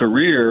in his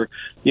career,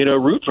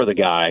 root for the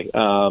guy.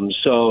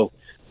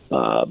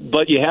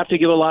 But you have to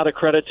give a lot of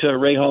credit to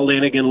Rahal,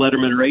 Lanigan,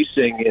 Letterman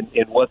Racing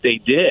in what they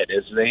did.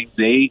 Is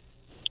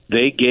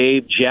they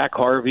gave Jack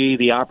Harvey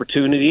the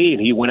opportunity,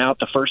 and he went out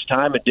the first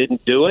time and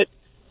didn't do it.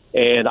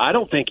 And I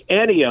don't think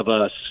any of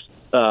us,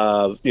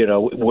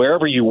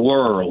 wherever you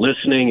were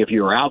listening, if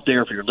you were out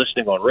there, if you're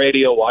listening on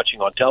radio,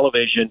 watching on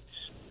television,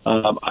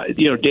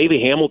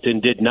 Davey Hamilton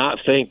did not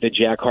think that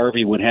Jack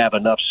Harvey would have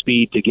enough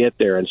speed to get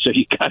there. And so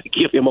you got to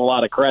give him a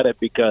lot of credit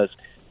because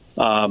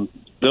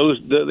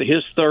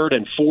his third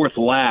and fourth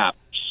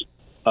laps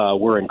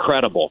were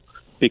incredible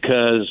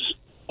because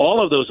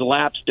all of those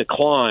laps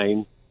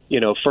decline,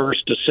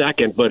 first to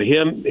second, but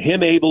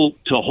him able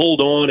to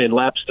hold on in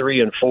laps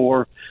 3 and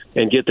 4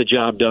 and get the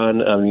job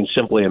done, I mean,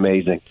 simply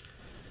amazing.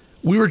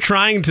 We were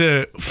trying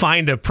to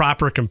find a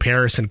proper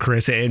comparison,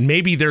 Chris, and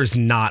maybe there's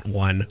not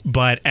one,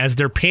 but as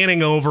they're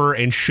panning over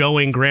and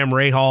showing Graham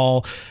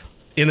Rahal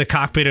in the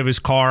cockpit of his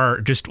car,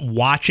 just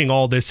watching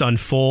all this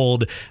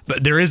unfold,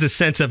 but there is a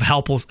sense of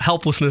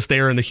helplessness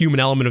there in the human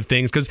element of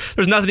things because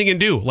there's nothing he can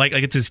do. Like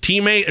it's his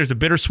teammate. There's a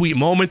bittersweet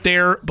moment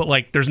there,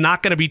 but there's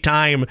not going to be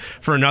time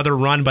for another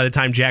run by the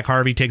time Jack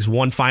Harvey takes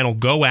one final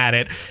go at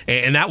it.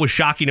 And that was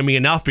shocking to me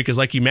enough because,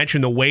 like you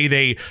mentioned, the way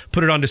they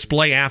put it on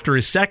display after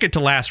his second to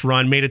last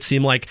run made it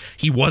seem like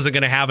he wasn't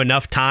going to have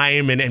enough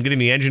time and getting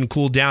the engine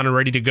cooled down and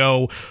ready to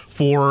go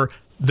for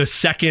the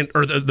second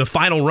or the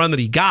final run that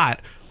he got.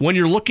 When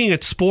you're looking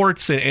at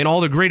sports and all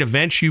the great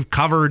events you've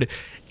covered,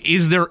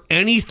 is there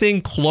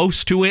anything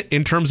close to it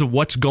in terms of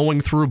what's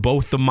going through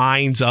both the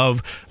minds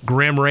of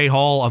Graham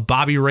Rahal, of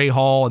Bobby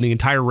Rahal, and the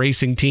entire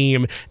racing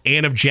team,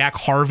 and of Jack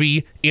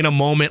Harvey in a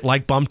moment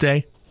like Bump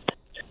Day?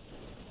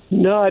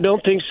 No, I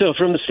don't think so.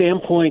 From the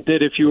standpoint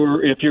that if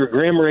you're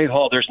Graham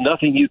Rahal, there's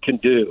nothing you can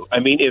do.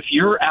 I mean, if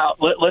you're out,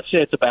 let's say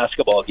it's a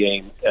basketball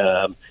game.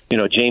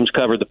 James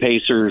covered the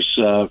Pacers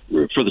for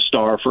the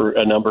Star for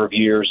a number of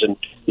years, and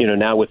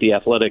now with the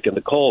Athletic and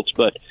the Colts.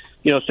 But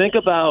think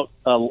about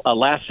a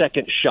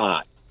last-second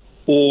shot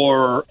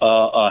or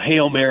a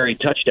Hail Mary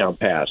touchdown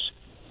pass.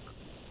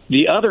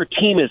 The other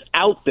team is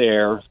out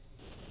there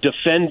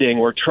defending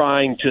or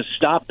trying to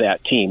stop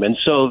that team, and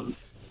so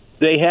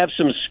they have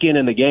some skin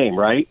in the game,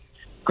 right?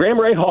 Graham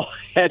Rahal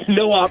had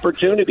no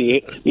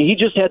opportunity. He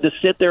just had to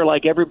sit there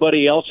like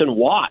everybody else and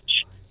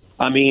watch.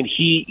 I mean,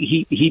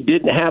 he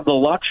didn't have the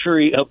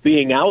luxury of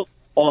being out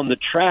on the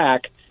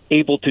track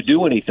able to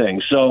do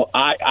anything. So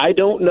I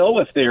don't know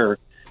if there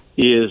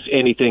is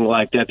anything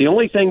like that. The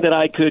only thing that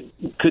I could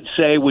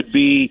say would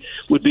be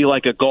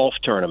like a golf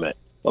tournament.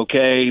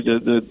 Okay,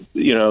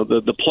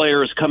 the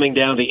player is coming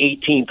down the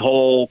 18th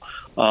hole.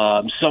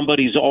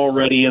 Somebody's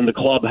already in the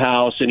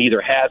clubhouse and either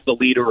has the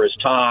lead or is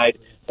tied,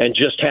 and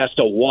just has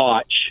to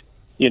watch,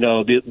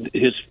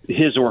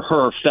 his or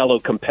her fellow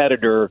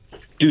competitor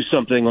do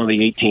something on the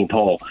 18th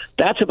hole.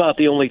 That's about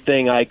the only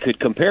thing I could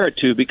compare it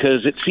to,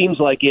 because it seems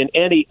like in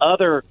any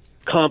other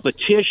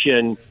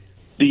competition,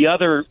 the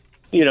other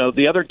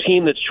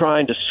team that's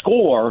trying to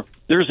score,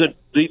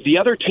 the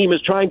other team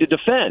is trying to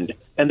defend,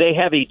 and they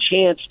have a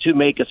chance to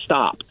make a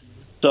stop.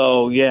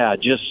 So yeah,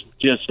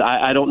 just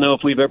I don't know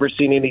if we've ever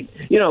seen any.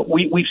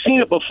 We've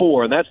seen it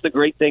before, and that's the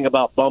great thing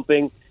about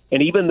bumping.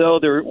 And even though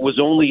there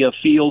was only a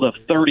field of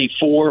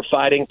 34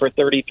 fighting for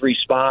 33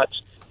 spots,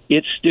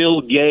 it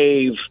still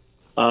gave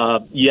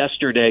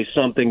yesterday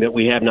something that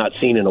we have not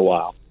seen in a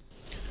while.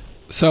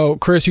 So,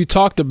 Chris, you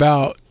talked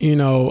about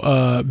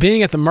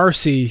being at the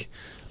mercy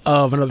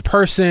of another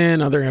person,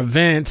 another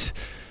event,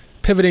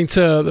 pivoting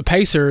to the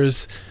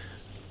Pacers.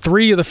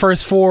 3 of the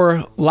first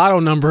 4 lotto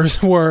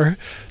numbers were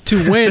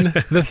to win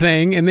the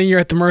thing, and then you're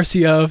at the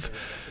mercy of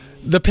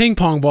the ping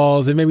pong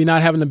balls and maybe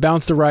not having to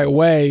bounce the right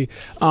way.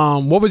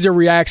 What was your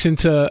reaction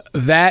to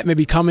that,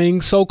 maybe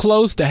coming so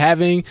close to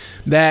having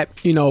that,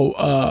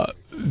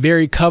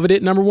 very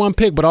coveted number 1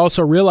 pick, but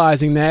also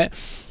realizing that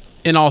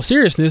in all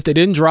seriousness, they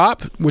didn't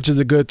drop, which is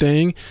a good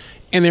thing,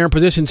 and they're in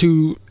position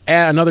to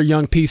add another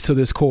young piece to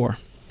this core?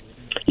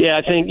 Yeah,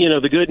 I think,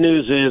 the good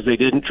news is they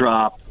didn't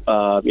drop.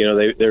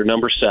 They're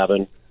number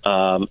 7.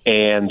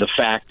 And the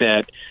fact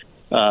that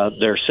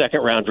their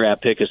second-round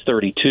draft pick is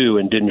 32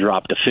 and didn't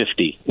drop to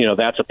 50,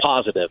 that's a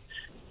positive.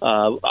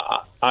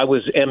 I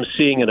was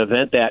emceeing an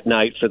event that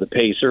night for the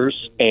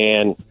Pacers,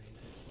 and,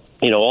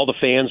 all the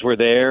fans were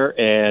there,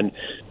 and,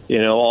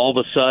 all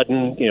of a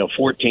sudden,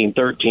 14,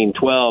 13,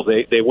 12,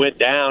 they went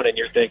down, and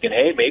you're thinking,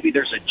 hey, maybe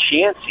there's a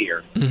chance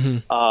here.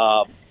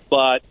 Mm-hmm.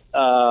 But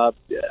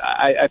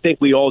I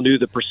think we all knew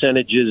the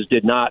percentages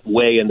did not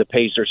weigh in the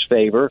Pacers'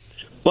 favor.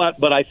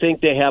 But I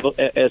think they have,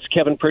 as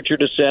Kevin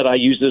Pritchard has said, I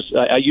use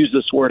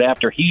this word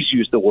after he's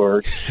used the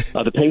word.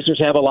 The Pacers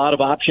have a lot of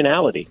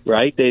optionality,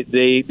 right?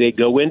 They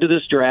go into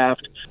this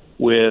draft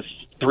with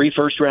 3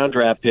 first-round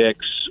draft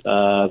picks,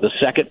 the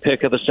second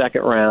pick of the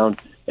second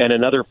round, and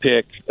another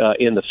pick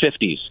in the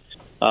 50s.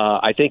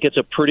 I think it's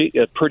a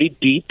pretty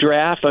deep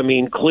draft. I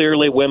mean,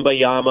 clearly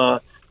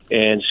Wembayama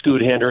and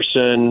Scoot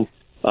Henderson,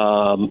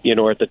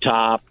 at the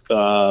top.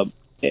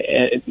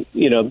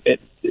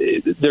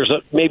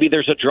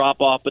 There's a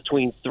drop off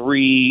between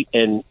 3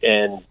 and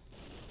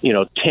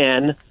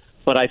 10,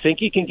 but I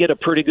think you can get a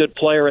pretty good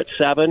player at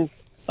 7.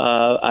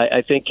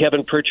 I think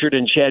Kevin Pritchard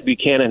and Chad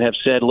Buchanan have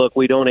said, look,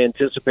 we don't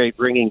anticipate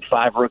bringing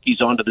 5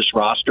 rookies onto this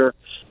roster.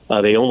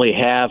 They only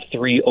have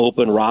 3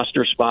 open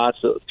roster spots,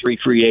 3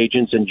 free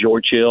agents in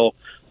George Hill,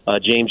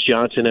 James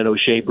Johnson, and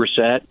O'Shea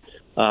Brissett.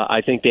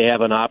 I think they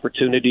have an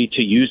opportunity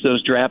to use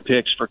those draft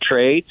picks for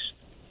trades.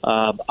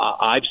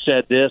 I've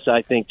said this.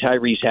 I think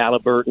Tyrese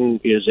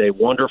Halliburton is a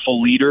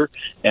wonderful leader,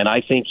 and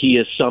I think he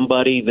is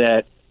somebody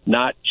that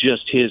not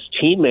just his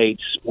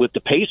teammates with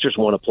the Pacers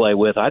want to play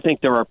with. I think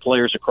there are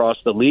players across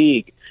the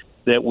league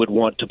that would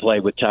want to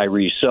play with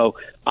Tyrese. So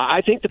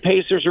I think the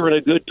Pacers are in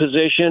a good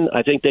position.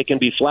 I think they can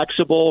be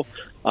flexible.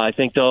 I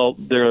think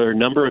there are a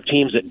number of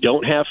teams that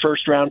don't have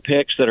first-round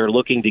picks that are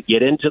looking to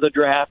get into the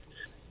draft.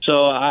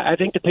 So I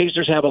think the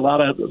Pacers have a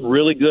lot of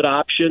really good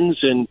options,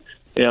 and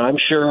I'm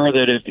sure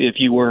that if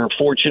you were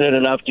fortunate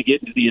enough to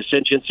get into the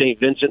Ascension St.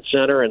 Vincent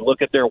Center and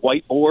look at their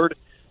whiteboard,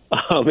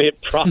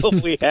 it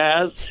probably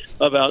has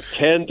about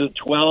 10 to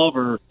 12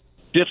 or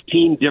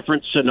 15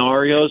 different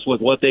scenarios with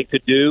what they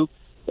could do,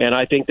 and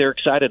I think they're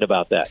excited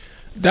about that.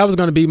 That was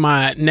going to be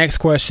my next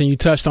question. You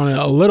touched on it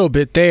a little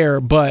bit there,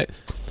 but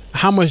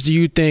how much do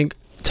you think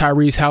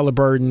Tyrese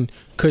Halliburton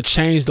could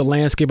change the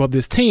landscape of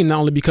this team, not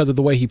only because of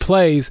the way he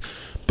plays,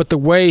 but the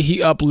way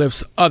he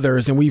uplifts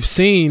others? And we've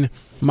seen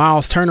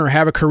Miles Turner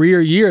have a career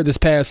year this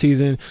past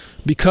season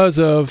because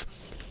of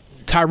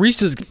Tyrese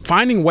just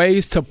finding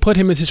ways to put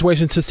him in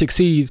situations to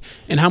succeed.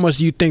 And how much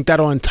do you think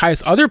that'll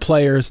entice other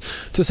players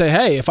to say,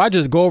 hey, if I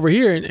just go over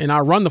here and I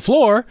run the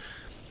floor,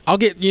 I'll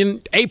get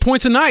 8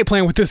 points a night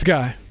playing with this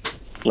guy?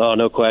 Oh,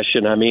 no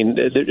question. I mean,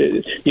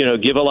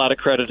 give a lot of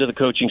credit to the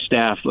coaching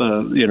staff,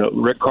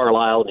 Rick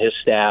Carlisle and his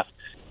staff,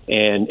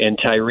 and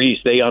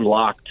Tyrese. They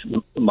unlocked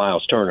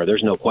Miles Turner.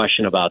 There's no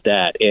question about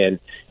that,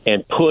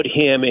 and put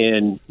him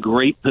in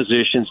great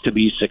positions to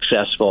be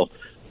successful.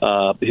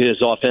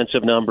 His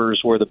offensive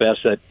numbers were the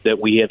best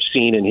that we have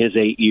seen in his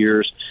 8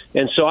 years.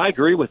 And so I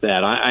agree with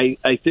that.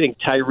 I think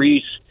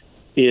Tyrese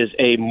is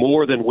a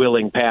more than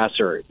willing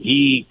passer.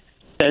 He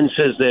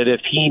senses that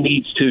if he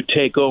needs to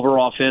take over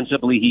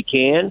offensively, he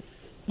can,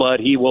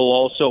 but he will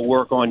also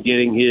work on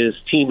getting his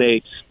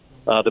teammates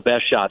the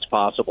best shots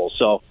possible.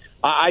 So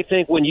I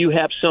think when you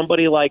have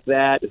somebody like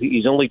that,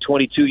 he's only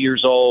 22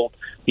 years old.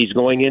 He's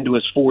going into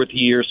his 4th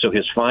year, so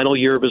his final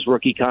year of his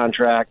rookie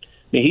contract.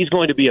 I mean, he's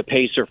going to be a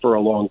Pacer for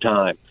a long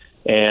time,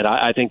 and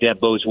I think that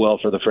bodes well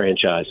for the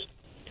franchise.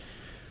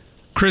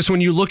 Chris,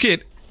 when you look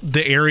at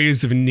the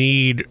areas of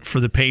need for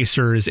the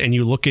Pacers and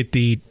you look at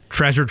the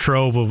treasure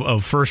trove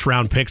of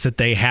first-round picks that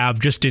they have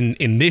just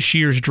in this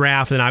year's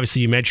draft, and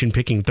obviously you mentioned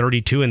picking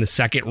 32 in the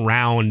second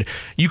round,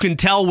 you can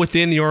tell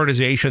within the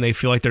organization they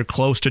feel like they're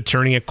close to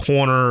turning a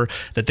corner,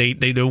 that they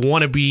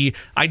want to be,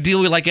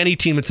 ideally like any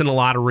team that's in the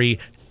lottery,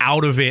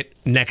 out of it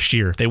next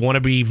year. They want to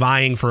be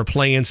vying for a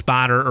play-in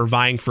spot or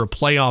vying for a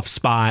playoff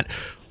spot.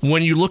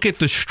 When you look at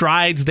the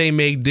strides they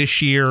made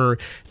this year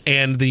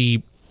and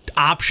the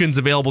options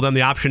available to them,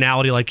 the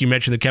optionality, like you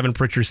mentioned, that Kevin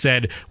Pritchard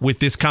said with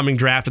this coming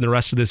draft and the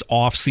rest of this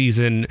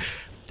offseason,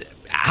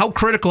 how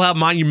critical, how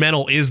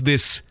monumental is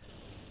this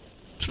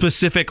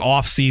specific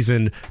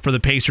offseason for the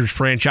Pacers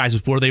franchise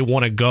with where they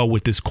want to go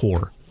with this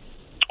core?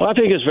 Well, I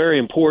think it's very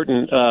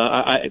important.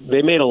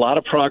 They made a lot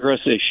of progress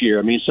this year.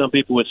 I mean, some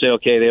people would say,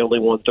 okay, they only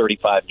won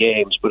 35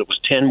 games, but it was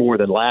 10 more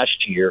than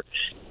last year.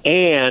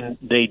 And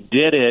they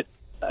did it.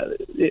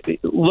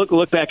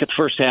 Look back at the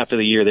first half of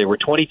the year. They were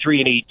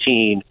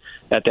 23-18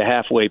 at the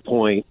halfway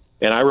point.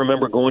 And I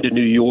remember going to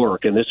New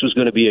York, and this was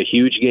going to be a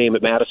huge game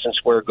at Madison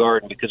Square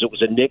Garden because it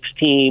was a Knicks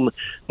team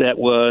that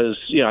was,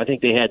 I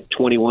think they had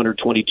 21 or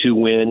 22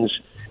 wins.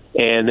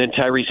 And then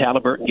Tyrese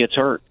Halliburton gets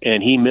hurt,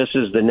 and he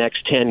misses the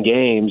next 10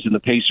 games, and the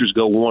Pacers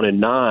go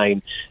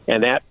 1-9,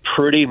 and that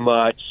pretty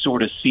much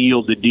sort of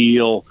sealed the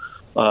deal,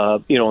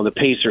 in the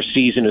Pacers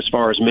season as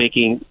far as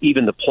making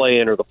even the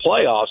play-in or the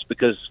playoffs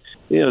because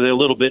they're a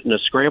little bit in a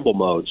scramble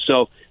mode.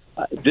 So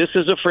this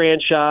is a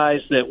franchise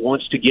that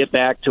wants to get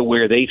back to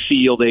where they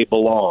feel they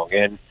belong,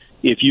 and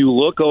if you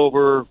look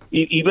over,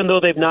 even though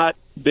they've not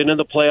been in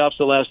the playoffs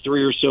the last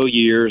 3 or so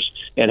years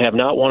and have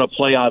not won a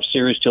playoff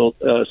series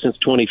since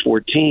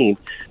 2014,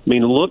 I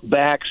mean, look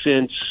back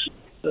since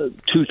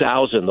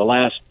 2000, the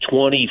last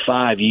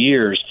 25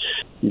 years,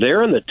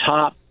 they're in the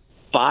top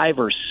 5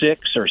 or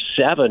 6 or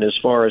 7 as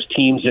far as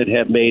teams that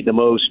have made the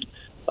most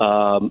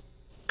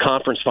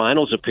conference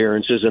finals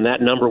appearances, and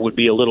that number would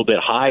be a little bit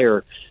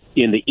higher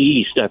in the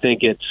East. I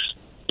think it's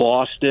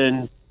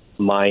Boston,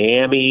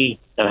 Miami,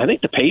 and I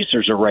think the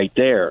Pacers are right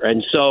there.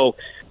 And so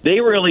they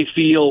really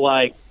feel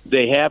like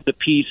they have the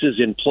pieces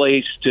in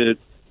place to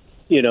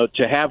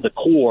have the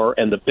core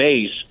and the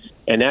base,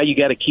 and now you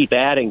got to keep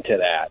adding to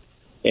that.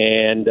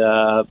 And,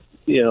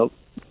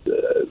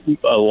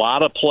 a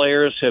lot of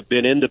players have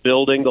been in the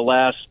building the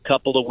last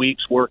couple of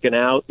weeks working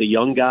out, the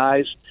young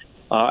guys,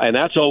 and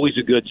that's always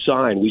a good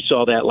sign. We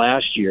saw that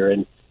last year.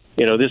 And,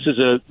 this is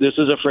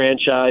a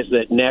franchise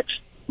that next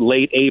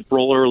late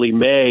April, early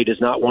May does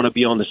not want to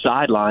be on the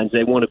sidelines.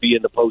 They want to be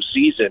in the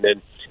postseason.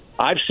 And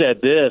I've said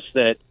this,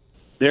 that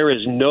there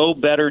is no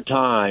better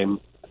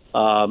time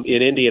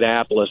in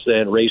Indianapolis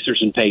than Racers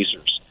and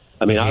Pacers.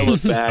 I mean, I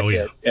look back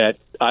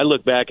I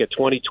look back at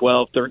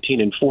 2012,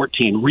 13, and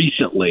 14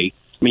 recently.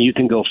 I mean, you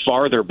can go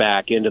farther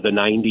back into the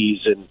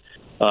 90s and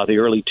the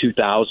early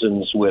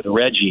 2000s with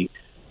Reggie,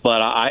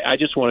 but I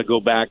just want to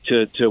go back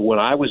to when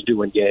I was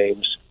doing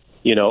games.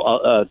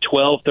 12,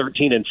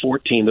 13, and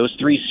 14, those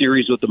 3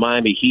 series with the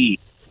Miami Heat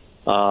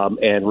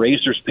and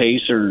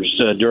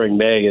Pacers during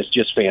May is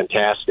just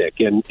fantastic.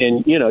 And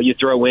you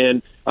throw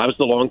in, I was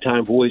the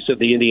longtime voice of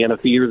the Indiana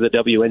Fever, the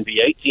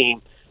WNBA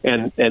team,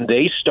 and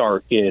they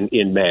start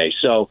in May.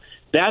 So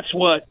that's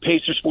what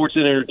Pacer Sports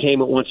and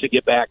Entertainment wants to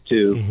get back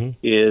to,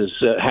 is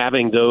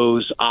having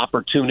those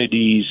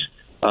opportunities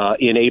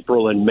in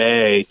April and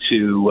May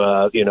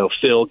to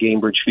fill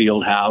Gainbridge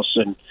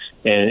Fieldhouse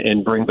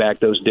and bring back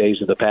those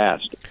days of the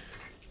past.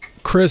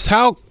 Chris,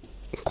 how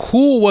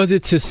cool was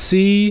it to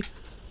see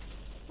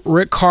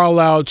Rick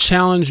Carlisle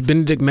challenge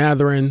Benedict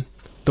Mathurin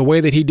the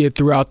way that he did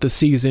throughout the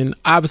season?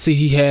 Obviously,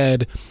 he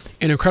had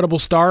an incredible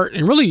start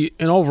and really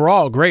an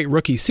overall great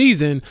rookie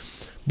season,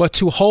 but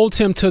to hold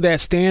him to that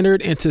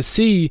standard and to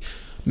see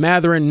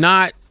Mathurin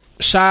not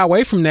shy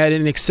away from that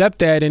and accept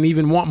that and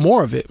even want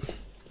more of it.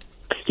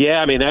 Yeah,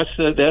 I mean, that's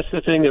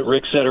the thing that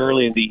Rick said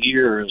early in the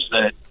year, is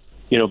that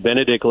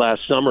Benedict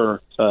last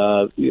summer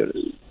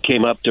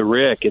came up to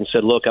Rick and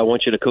said, "Look, I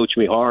want you to coach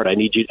me hard. I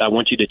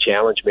want you to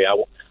challenge me.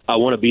 I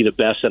want to be the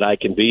best that I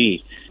can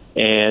be."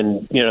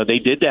 And they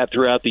did that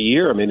throughout the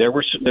year. I mean, there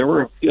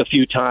were a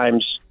few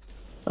times,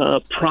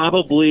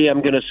 probably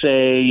I'm going to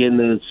say in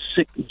the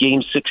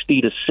game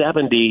 60 to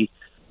 70,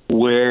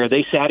 where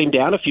they sat him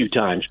down a few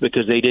times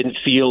because they didn't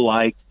feel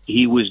like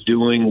he was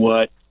doing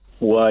what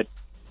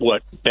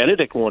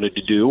Benedict wanted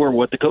to do or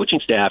what the coaching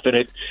staff, and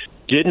it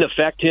didn't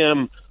affect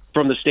him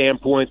from the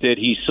standpoint that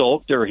he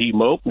sulked or he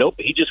moped. Nope,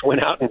 he just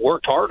went out and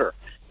worked harder.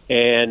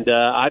 And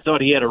I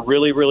thought he had a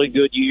really, really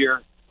good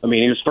year. I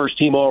mean, he was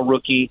first-team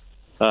All-Rookie,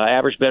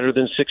 averaged better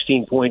than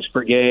 16 points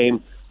per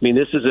game. I mean,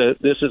 this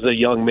is a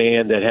young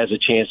man that has a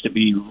chance to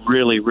be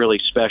really, really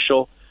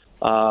special.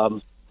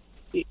 Who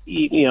do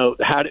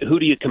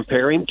you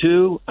compare him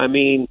to? I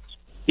mean,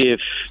 if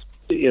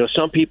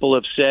some people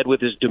have said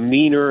with his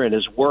demeanor and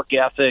his work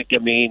ethic, I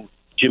mean,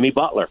 Jimmy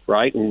Butler,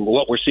 right? And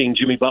what we're seeing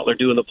Jimmy Butler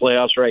do in the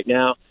playoffs right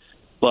now.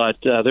 But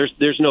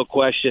there's no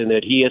question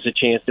that he has a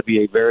chance to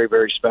be a very,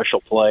 very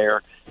special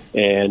player.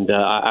 And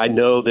I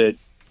know that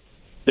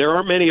there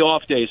aren't many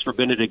off days for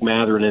Benedict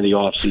Mathurin in the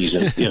off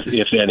season,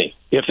 if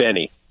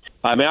any.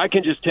 I mean, I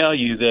can just tell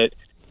you that,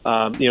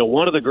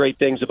 one of the great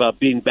things about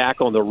being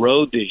back on the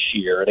road this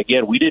year, and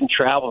again, we didn't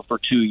travel for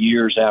 2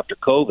 years after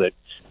COVID,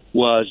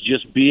 was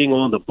just being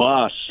on the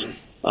bus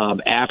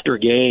after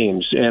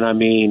games. And I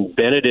mean,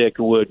 Benedict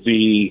would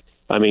be,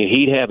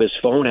 he'd have his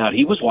phone out.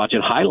 He was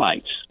watching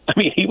highlights.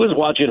 He was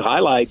watching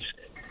highlights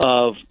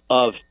of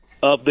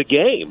the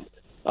game.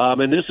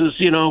 And this is,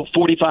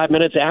 45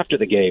 minutes after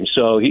the game.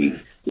 So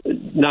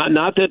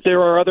not that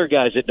there are other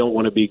guys that don't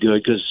want to be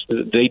good, because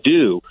they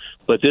do,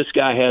 but this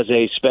guy has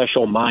a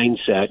special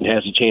mindset and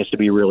has a chance to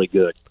be really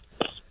good.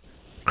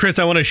 Chris,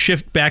 I want to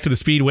shift back to the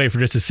Speedway for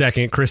just a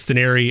second. Chris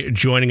Denari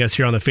joining us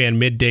here on the Fan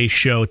Midday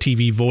Show,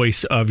 TV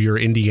voice of your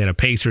Indiana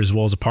Pacers, as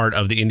well as a part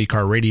of the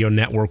IndyCar Radio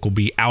Network, will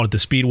be out at the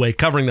Speedway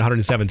covering the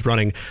 107th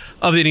running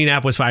of the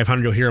Indianapolis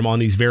 500. You'll hear him on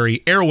these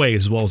very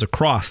airways as well as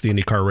across the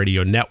IndyCar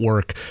Radio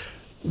Network.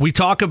 We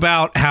talk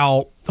about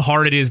how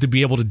hard it is to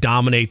be able to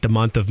dominate the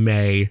month of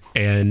May,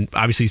 and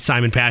obviously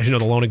Simon Pagenaud,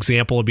 the lone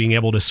example of being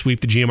able to sweep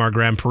the GMR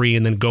Grand Prix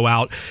and then go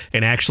out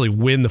and actually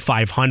win the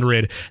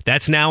 500.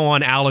 That's now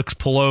on Alex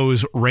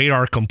Palou's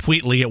radar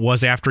completely. It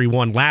was after he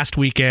won last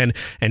weekend,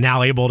 and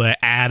now able to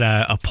add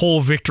a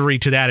pole victory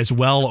to that as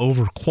well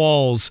over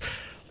Quals.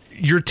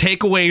 Your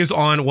takeaways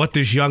on what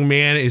this young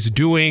man is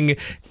doing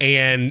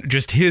and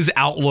just his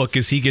outlook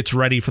as he gets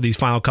ready for these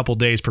final couple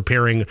days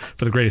preparing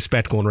for the greatest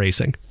spectacle in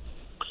racing?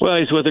 Well,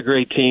 he's with a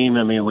great team.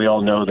 I mean, we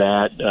all know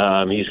that.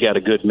 He's got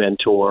a good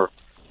mentor,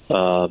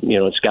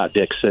 Scott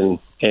Dixon.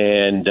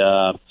 And,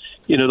 the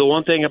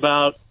one thing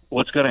about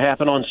what's going to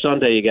happen on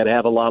Sunday, you got to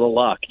have a lot of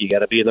luck. You got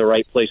to be in the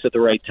right place at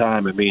the right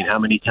time. I mean, how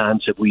many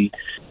times have we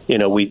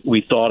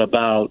thought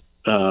about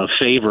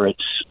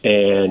favorites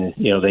and,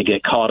 they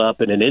get caught up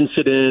in an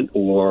incident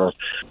or,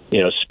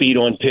 speed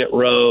on pit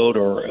road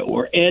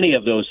or any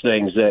of those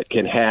things that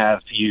can have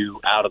you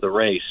out of the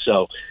race.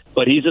 So,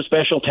 but he's a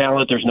special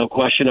talent. There's no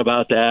question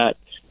about that.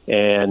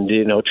 And,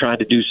 trying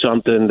to do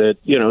something that,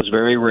 is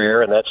very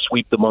rare, and that's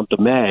sweep the month of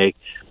May.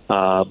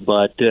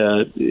 But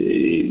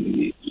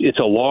it's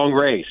a long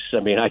race. I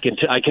mean, I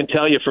can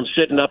tell you from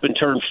sitting up in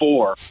turn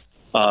 4,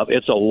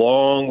 it's a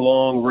long,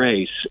 long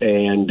race.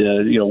 And,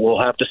 we'll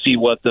have to see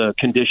what the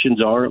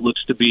conditions are. It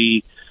looks to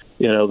be,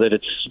 that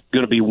it's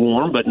going to be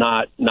warm, but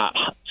not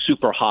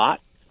super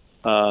hot.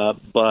 He's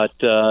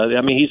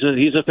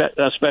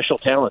a special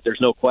talent.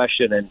 There's no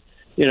question. And,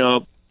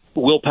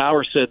 Will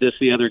Power said this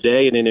the other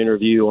day in an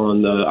interview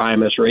on the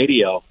IMS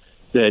radio,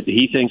 that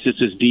he thinks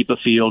it's as deep a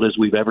field as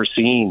we've ever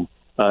seen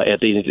at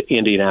the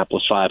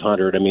Indianapolis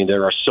 500. I mean,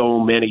 there are so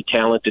many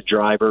talented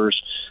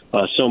drivers,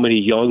 so many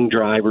young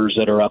drivers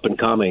that are up and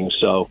coming.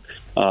 So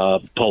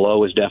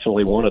Palou is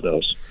definitely one of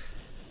those.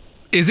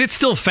 Is it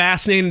still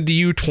fascinating to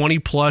you 20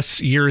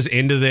 plus years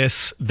into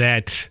this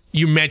that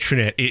you mention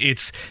it?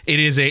 It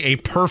is a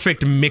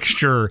perfect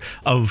mixture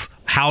of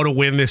how to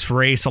win this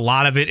race. A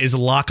lot of it is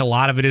luck. A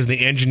lot of it is the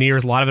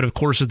engineers. A lot of it, of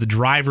course, is the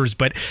drivers.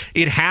 But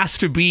it has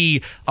to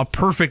be a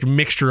perfect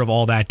mixture of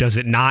all that, does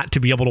it not, to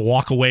be able to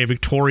walk away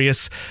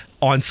victorious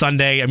on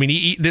Sunday? I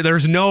mean,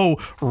 there's no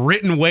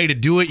written way to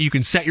do it. You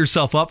can set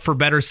yourself up for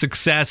better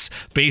success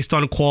based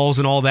on quals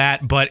and all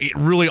that, but it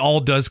really all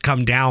does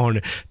come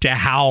down to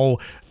how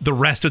the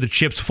rest of the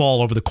chips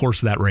fall over the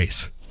course of that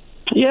race.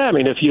 Yeah, I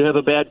mean, if you have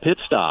a bad pit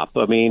stop,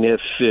 I mean,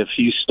 if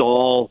you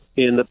stall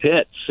in the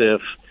pits, if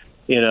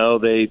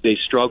they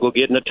struggle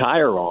getting a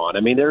tire on.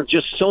 I mean, there are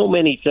just so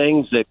many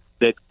things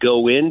that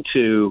go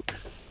into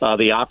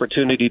the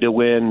opportunity to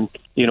win,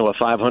 a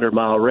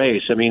 500-mile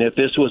race. I mean, if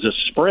this was a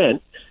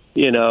sprint,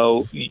 and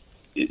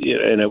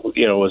it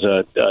was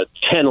a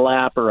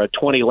 10-lap or a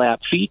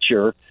 20-lap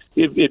feature,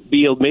 it'd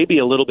be maybe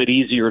a little bit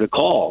easier to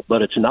call,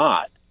 but it's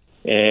not,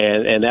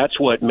 and that's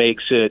what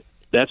makes it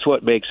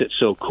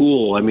so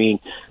cool. I mean,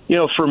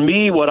 for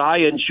me, what I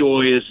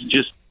enjoy is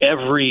just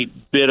every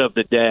bit of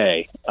the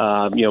day.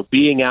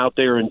 Being out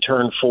there in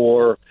turn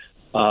 4.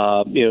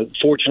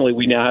 Fortunately,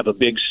 we now have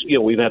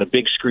we've had a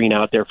big screen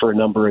out there for a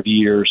number of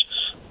years.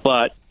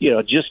 But,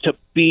 just to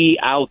be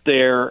out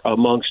there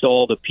amongst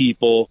all the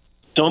people,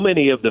 so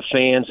many of the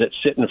fans that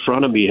sit in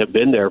front of me have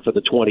been there for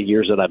the 20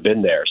 years that I've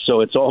been there.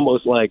 So it's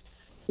almost like,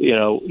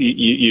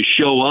 you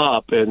show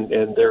up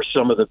and there's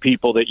some of the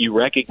people that you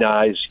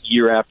recognize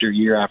year after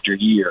year after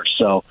year.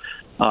 So,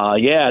 I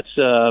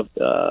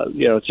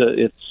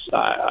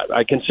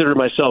consider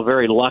myself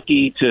very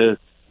lucky to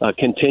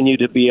continue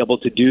to be able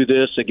to do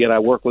this. Again, I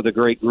work with a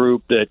great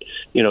group that,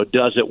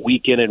 does it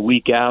week in and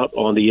week out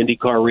on the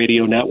IndyCar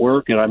Radio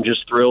Network, and I'm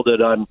just thrilled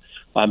that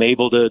I'm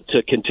able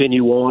to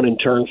continue on in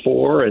turn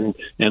 4 and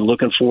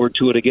looking forward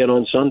to it again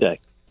on Sunday.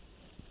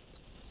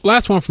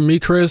 Last one from me,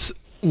 Chris.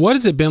 What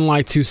has it been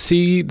like to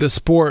see the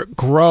sport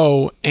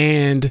grow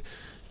and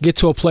get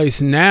to a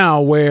place now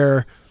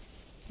where,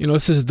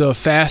 this is the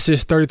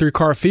fastest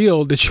 33-car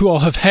field that you all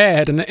have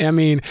had? And I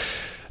mean,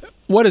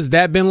 what has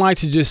that been like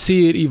to just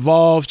see it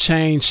evolve,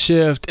 change,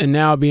 shift, and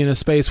now be in a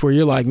space where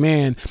you're like,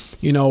 man,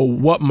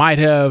 what might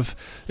have,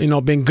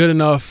 been good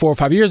enough 4 or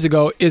 5 years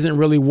ago isn't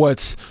really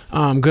what's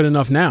good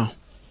enough now?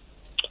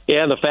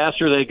 Yeah, and the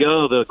faster they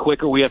go, the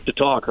quicker we have to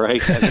talk,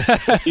 right?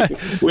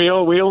 we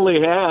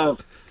only have,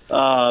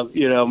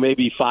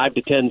 maybe 5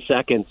 to 10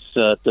 seconds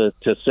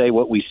to say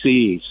what we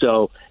see.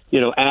 So,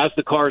 as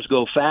the cars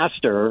go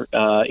faster,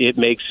 it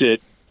makes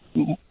it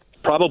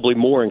probably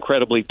more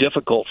incredibly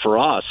difficult for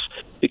us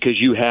because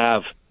you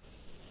have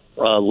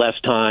less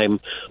time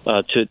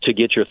to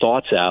get your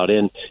thoughts out.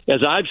 And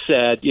as I've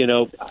said,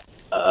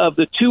 of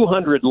the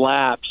 200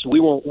 laps, we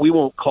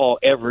won't call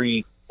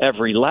every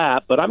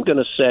lap, but I'm going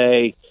to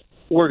say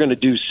we're going to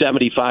do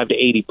 75 to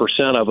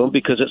 80% of them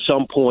because at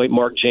some point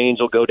Mark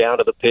Jaynes will go down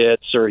to the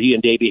pits or he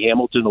and Davey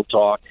Hamilton will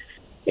talk.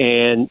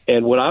 And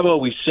what I've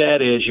always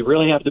said is you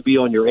really have to be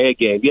on your A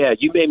game. Yeah,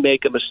 you may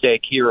make a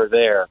mistake here or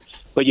there,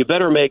 but you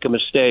better make a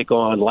mistake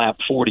on lap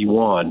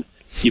 41.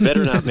 You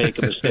better not make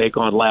a mistake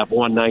on lap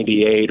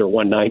 198 or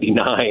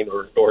 199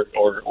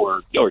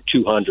 or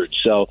 200.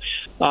 So,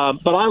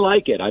 but I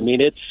like it. I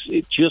mean, it's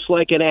just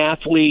like an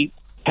athlete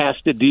has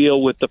to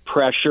deal with the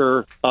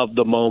pressure of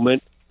the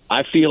moment.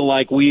 I feel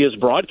like we as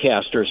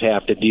broadcasters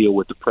have to deal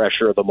with the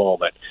pressure of the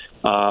moment.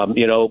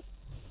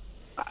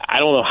 I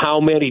don't know how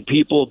many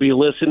people will be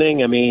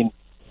listening. I mean,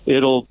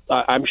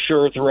 I'm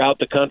sure throughout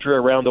the country,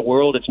 around the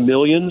world, it's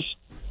millions.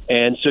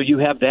 And so you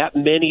have that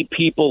many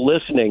people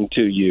listening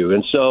to you.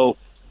 And so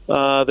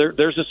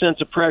there's a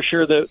sense of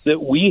pressure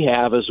that we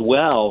have as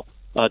well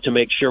to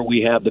make sure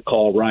we have the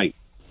call right.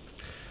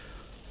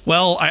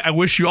 Well, I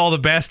wish you all the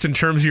best in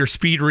terms of your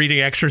speed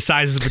reading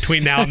exercises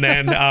between now and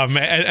then.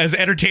 As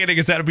entertaining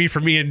as that would be for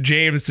me and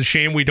James, it's a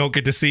shame we don't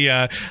get to see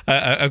a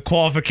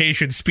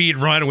qualification speed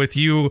run with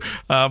you,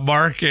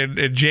 Mark,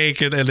 and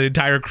Jake, and the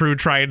entire crew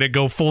trying to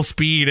go full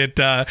speed at,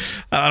 I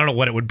don't know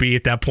what it would be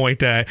at that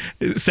point,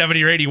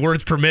 70 or 80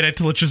 words per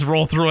minute. Let's just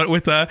roll through it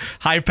with a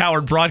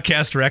high-powered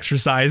broadcaster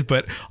exercise.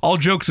 But all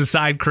jokes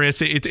aside, Chris,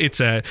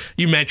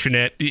 you mentioned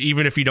it,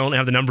 even if you don't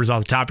have the numbers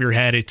off the top of your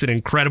head, it's an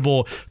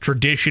incredible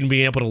tradition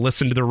being able to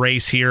listen to the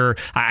race here.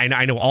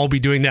 I know I'll be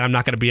doing that. I'm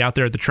not going to be out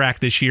there at the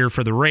track this year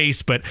for the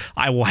race, but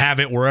I will have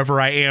it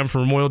wherever I am for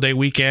Memorial Day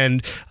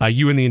weekend.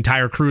 You and the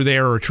entire crew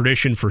there are a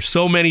tradition for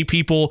so many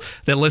people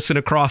that listen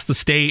across the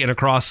state and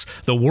across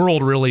the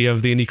world, really,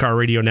 of the IndyCar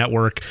Radio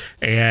Network.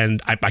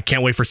 And I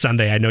can't wait for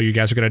Sunday. I know you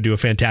guys are going to do a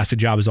fantastic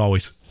job as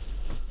always.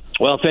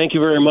 Well, thank you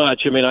very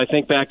much. I mean, I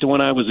think back to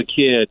when I was a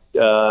kid.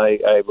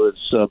 I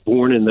was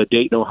born in the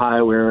Dayton,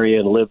 Ohio area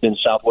and lived in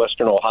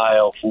southwestern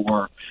Ohio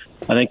for,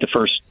 I think, the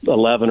first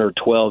 11 or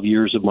 12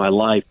 years of my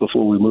life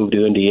before we moved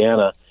to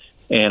Indiana.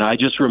 And I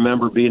just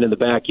remember being in the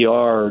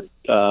backyard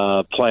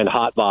playing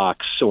hot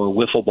box or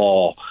wiffle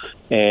ball,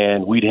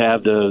 and we'd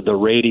have the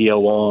radio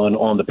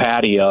on the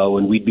patio,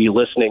 and we'd be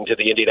listening to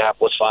the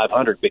Indianapolis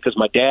 500 because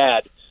my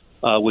dad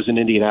was an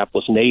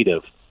Indianapolis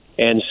native.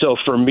 And so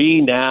for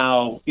me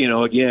now,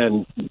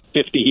 again,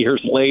 50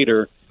 years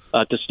later,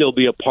 to still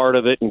be a part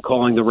of it and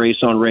calling the race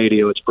on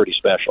radio, it's pretty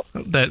special.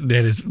 That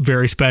is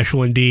very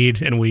special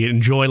indeed, and we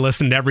enjoy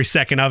listening to every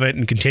second of it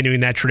and continuing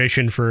that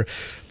tradition for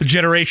the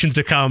generations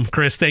to come.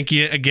 Chris, thank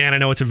you again. I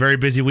know it's a very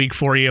busy week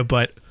for you,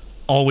 but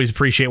always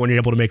appreciate when you're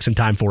able to make some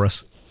time for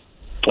us.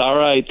 All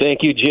right.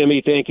 Thank you,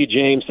 Jimmy. Thank you,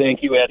 James.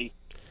 Thank you, Eddie.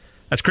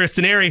 That's Chris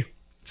Denari,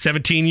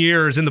 17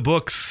 years in the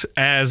books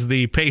as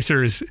the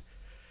Pacers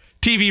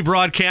TV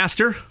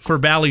broadcaster for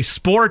Bally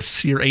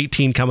Sports. Year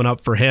 18 coming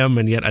up for him,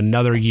 and yet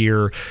another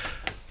year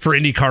for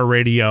IndyCar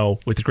Radio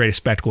with the greatest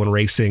spectacle in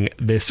racing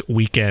this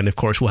weekend. Of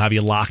course, we'll have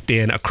you locked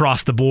in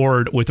across the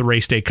board with the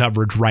race day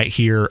coverage right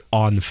here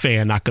on The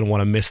Fan. Not going to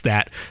want to miss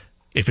that.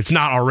 If it's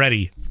not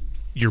already,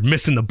 you're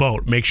missing the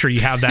boat. Make sure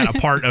you have that a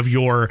part of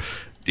your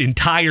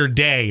entire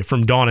day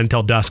from dawn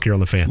until dusk here on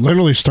The Fan.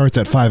 Literally starts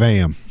at 5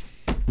 a.m.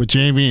 with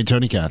Jamie and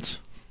Tony Katz.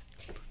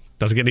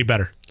 Doesn't get any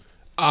better.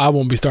 I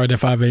won't be starting at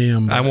 5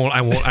 a.m. I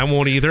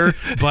won't either.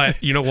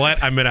 But you know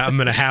what? I'm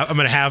gonna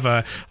have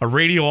a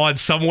radio on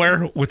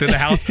somewhere within the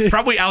house,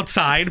 probably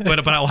outside,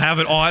 but I'll have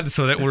it on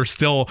so that we're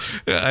still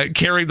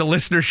carrying the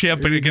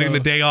listenership and getting the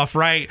day off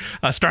right.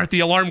 Start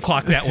the alarm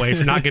clock that way if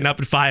you're not getting up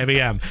at 5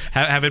 a.m.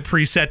 Have it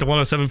preset to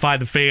 107.5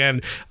 The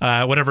Fan,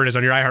 whatever it is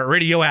on your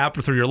iHeartRadio app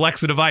or through your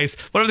Alexa device,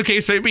 whatever the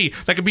case may be.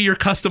 That could be your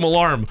custom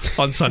alarm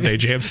on Sunday,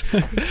 James.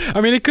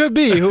 I mean, it could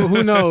be.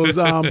 Who knows?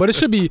 But it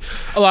should be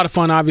a lot of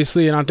fun,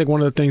 obviously. And I think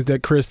one of the things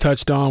that Chris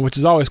touched on, which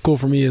is always cool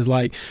for me, is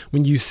like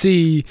when you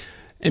see,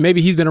 and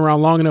maybe he's been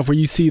around long enough where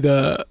you see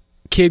the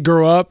kid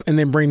grow up and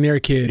then bring their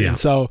kid. Yeah. And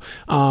so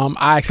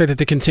I expect it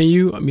to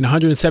continue. I mean,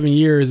 107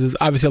 years is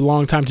obviously a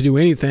long time to do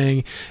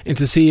anything, and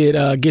to see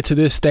it get to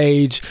this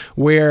stage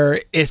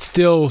where it's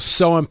still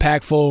so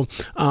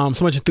impactful,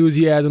 so much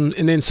enthusiasm,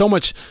 and then so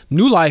much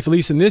new life, at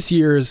least in this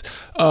year's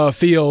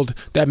field,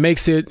 that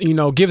makes it,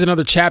 gives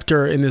another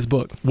chapter in this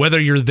book. Whether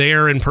you're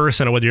there in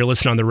person or whether you're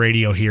listening on the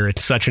radio here,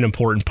 it's such an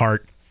important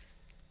part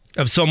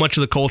of so much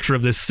of the culture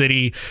of this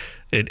city.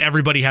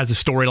 Everybody has a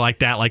story like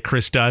that, like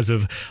Chris does,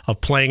 of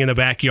playing in the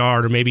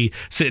backyard or maybe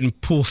sitting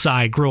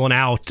poolside, grilling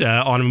out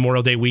on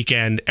Memorial Day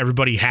weekend.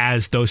 Everybody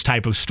has those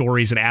type of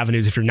stories and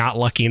avenues if you're not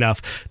lucky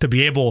enough to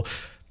be able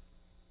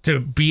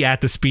to be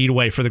at the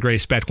Speedway for the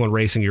greatest spectacle in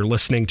racing. You're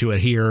listening to it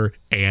here,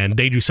 and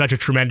they do such a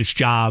tremendous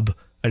job.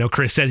 I know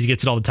Chris says he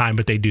gets it all the time,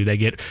 but they do. They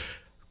get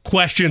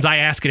questions. I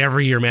ask it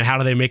every year, man. How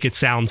do they make it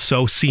sound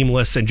so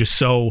seamless and just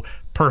so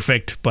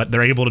perfect? But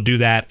they're able to do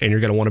that, and you're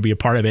going to want to be a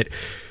part of it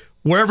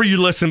wherever you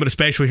listen, but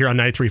especially here on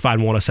 93.5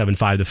 and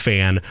 107.5 The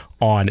Fan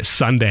on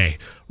Sunday.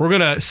 We're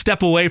going to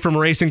step away from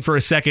racing for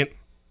a second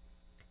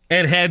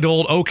and head to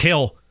Old Oak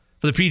Hill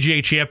for the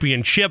PGA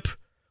Championship.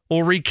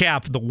 We'll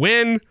recap the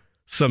win,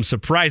 some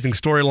surprising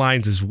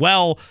storylines as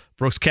well.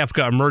 Brooks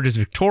Koepka emerges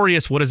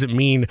victorious. What does it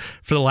mean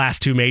for the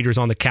last two majors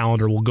on the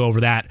calendar? We'll go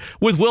over that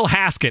with Will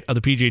Haskett of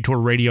the PGA Tour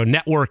Radio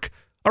Network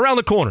around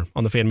the corner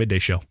on the Fan Midday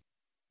Show.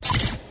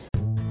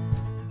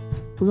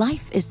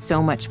 Life is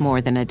so much more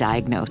than a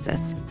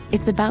diagnosis.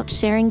 It's about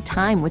sharing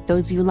time with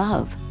those you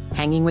love,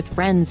 hanging with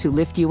friends who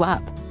lift you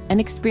up, and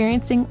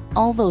experiencing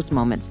all those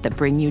moments that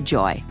bring you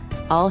joy.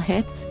 All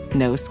hits,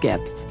 no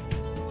skips.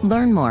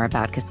 Learn more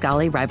about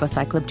Kisqali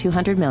Ribociclib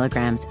 200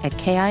 milligrams at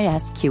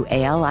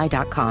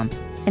KISQALI.com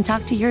and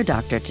talk to your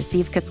doctor to see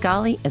if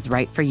Kisqali is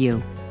right for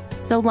you.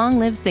 So long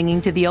live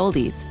singing to the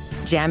oldies,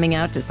 jamming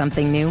out to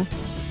something new,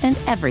 and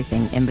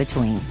everything in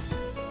between.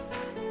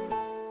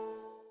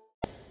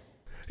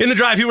 In the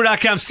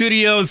DriveHuber.com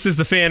studios, this is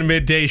the Fan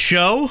Midday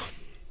Show.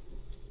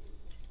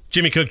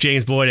 Jimmy Cook,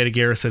 James Boyd, Eddie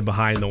Garrison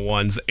behind the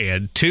ones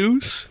and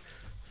twos.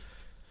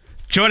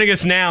 Joining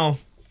us now,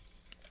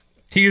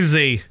 he is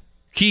a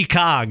key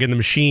cog in the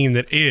machine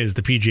that is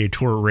the PGA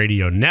Tour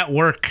Radio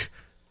Network.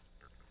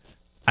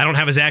 I don't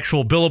have his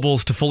actual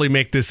billables to fully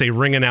make this a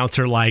ring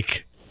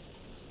announcer-like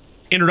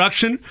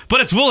introduction,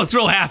 but it's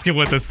Will Haskett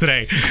with us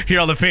today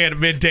here on the Fan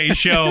Midday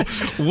Show.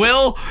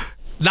 Will,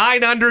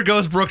 9 under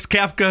goes Brooks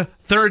Koepka.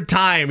 Third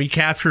time he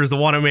captures the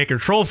Wanamaker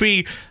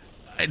Trophy.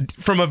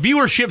 From a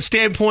viewership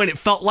standpoint, it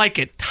felt like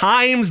at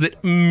times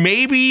that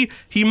maybe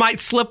he might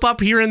slip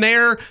up here and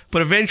there,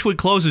 but eventually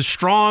closes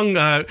strong.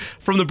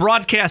 From the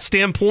broadcast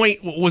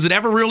standpoint, was it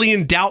ever really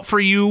in doubt for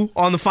you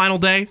on the final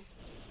day?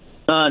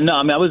 No,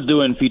 I mean, I was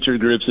doing featured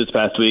groups this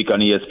past week on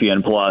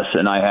ESPN Plus,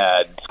 and I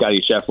had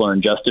Scotty Scheffler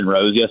and Justin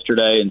Rose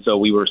yesterday, and so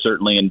we were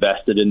certainly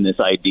invested in this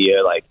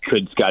idea, like,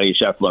 could Scotty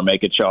Scheffler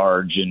make a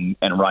charge and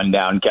run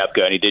down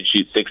Koepka? And he did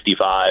shoot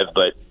 65,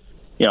 but,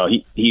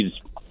 he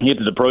hit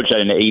his approach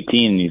shot into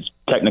 18, and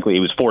he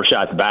was 4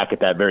 shots back at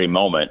that very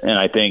moment. And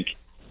I think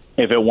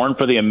if it weren't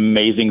for the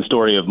amazing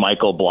story of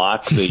Michael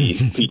Block, the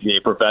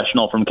PGA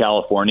professional from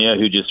California,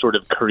 who just sort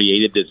of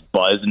created this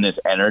buzz and this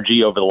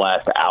energy over the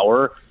last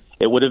hour,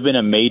 it would have been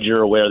a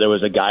major where there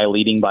was a guy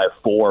leading by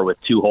 4 with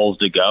 2 holes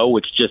to go,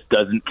 which just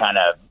doesn't kind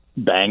of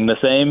bang the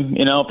same,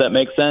 if that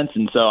makes sense.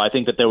 And so I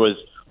think that it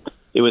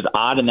was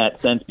odd in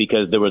that sense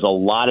because there was a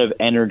lot of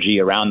energy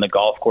around the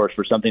golf course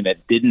for something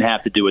that didn't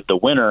have to do with the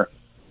winner.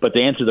 But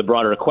to answer the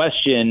broader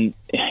question,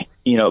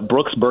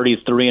 Brooks birdies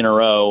 3 in a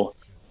row,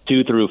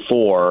 2 through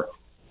 4,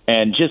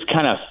 and just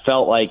kind of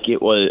felt like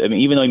it was,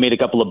 even though he made a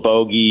couple of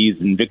bogeys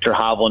and Victor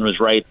Hovland was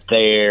right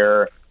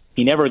there,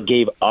 he never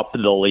gave up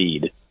the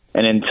lead.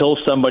 And until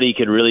somebody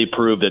could really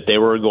prove that they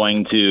were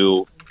going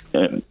to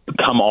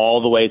come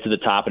all the way to the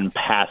top and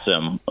pass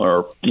him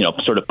or,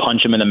 sort of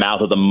punch him in the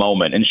mouth at the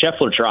moment. And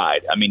Scheffler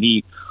tried.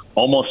 He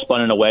almost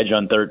spun in a wedge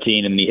on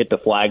 13 and he hit the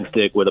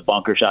flagstick with a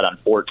bunker shot on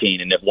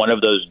 14. And if one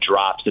of those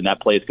drops and that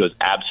place goes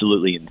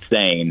absolutely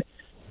insane,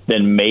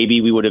 then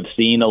maybe we would have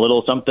seen a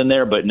little something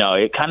there. But no,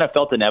 it kind of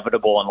felt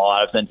inevitable in a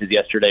lot of senses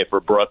yesterday for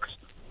Brooks.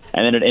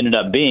 And then it ended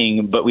up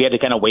being, but we had to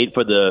kind of wait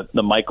for the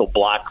Michael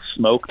Block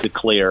smoke to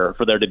clear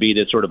for there to be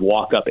this sort of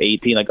walk up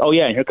 18, like, oh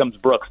yeah, and here comes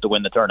Brooks to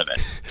win the tournament.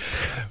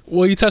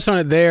 Well, you touched on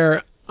it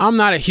there. I'm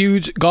not a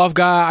huge golf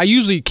guy. I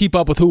usually keep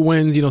up with who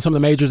wins, some of the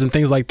majors and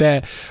things like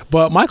that.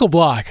 But Michael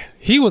Block,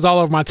 he was all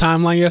over my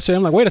timeline yesterday.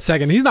 I'm like, wait a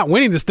second, he's not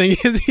winning this thing,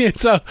 is he? And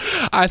so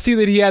I see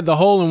that he had the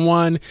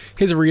hole-in-one,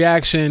 his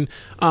reaction.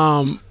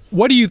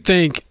 What do you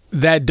think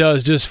that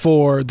does just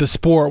for the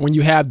sport when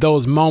you have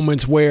those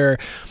moments where,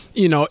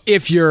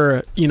 if you're,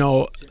 I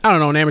don't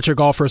know, an amateur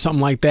golfer or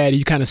something like that,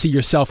 you kind of see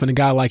yourself in a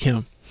guy like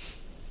him?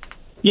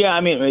 Yeah,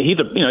 he's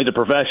a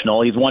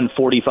professional. He's won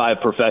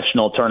 45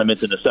 professional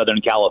tournaments in the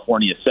Southern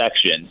California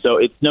section. So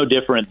it's no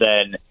different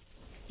than,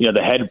 the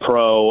head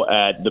pro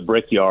at the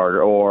Brickyard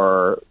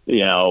or,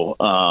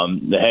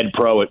 the head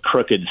pro at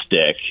Crooked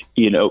Stick,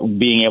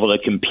 being able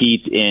to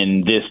compete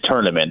in this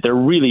tournament. They're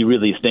really,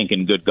 really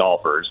stinking good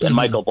golfers. And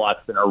Michael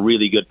Block's been a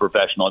really good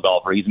professional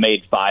golfer. He's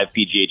made 5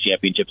 PGA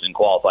championships and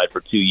qualified for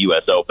 2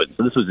 U.S. Opens.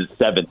 So this was his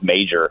 7th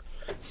major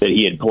that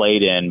he had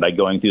played in by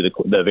going through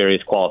the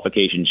various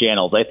qualification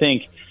channels. I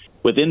think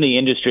within the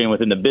industry and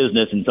within the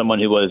business, and someone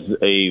who was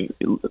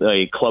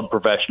a club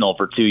professional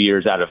for 2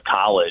 years out of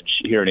college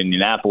here in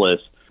Indianapolis,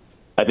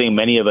 I think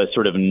many of us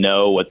sort of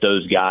know what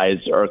those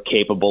guys are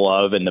capable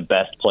of and the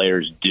best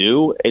players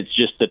do. It's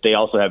just that they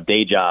also have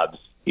day jobs,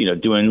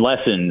 doing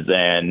lessons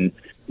and,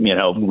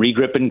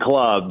 regripping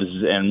clubs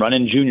and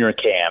running junior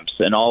camps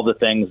and all the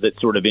things that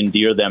sort of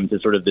endear them to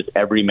sort of this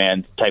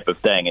everyman type of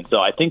thing. And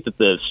so I think that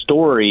the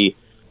story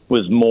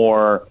was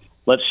more,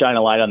 let's shine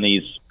a light on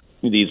these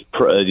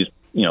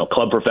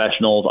club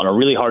professionals on a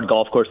really hard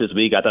golf course this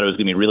week. I thought it was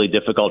going to be really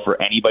difficult for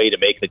anybody to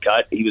make the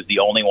cut. He was the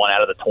only one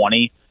out of the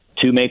 20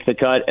 to make the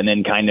cut and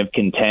then kind of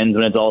contends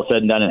when it's all said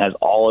and done and has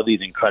all of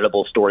these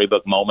incredible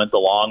storybook moments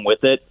along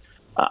with it.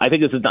 I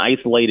think this is an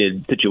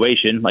isolated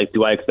situation. Like,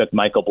 do I expect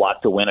Michael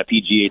Block to win a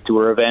PGA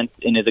Tour event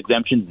in his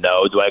exemptions?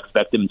 No. Do I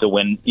expect him to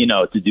win,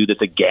 to do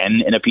this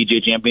again in a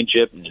PGA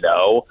Championship?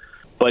 No.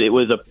 But it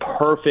was a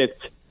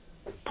perfect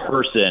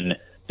person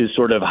to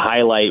sort of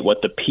highlight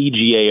what the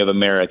PGA of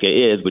America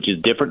is, which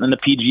is different than the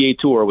PGA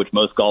Tour, which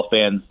most golf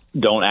fans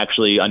don't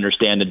actually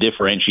understand the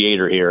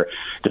differentiator here,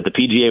 that the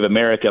PGA of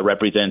America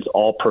represents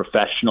all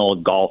professional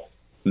golf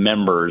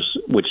members,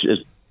 which is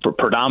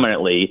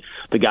predominantly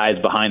the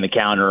guys behind the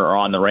counter or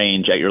on the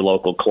range at your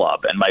local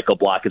club. And Michael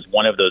Block is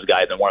one of those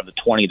guys and one of the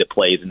 20 that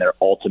plays in their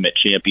ultimate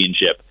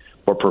championship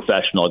for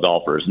professional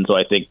golfers. And so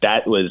I think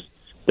that was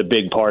the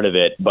big part of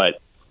it.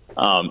 But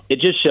it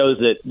just shows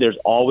that there's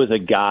always a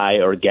guy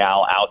or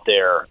gal out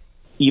there,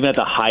 even at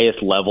the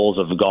highest levels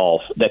of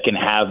golf, that can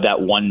have that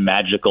one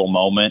magical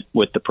moment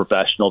with the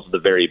professionals of the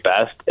very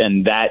best.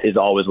 And that is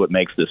always what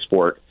makes this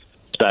sport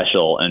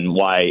special and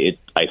why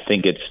I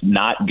think it's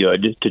not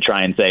good to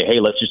try and say, hey,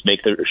 let's just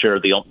make sure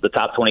the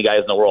top 20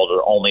 guys in the world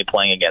are only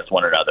playing against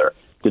one another.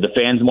 Do the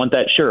fans want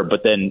that? Sure.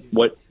 But then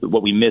what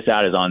we miss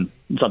out is on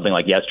something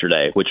like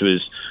yesterday, which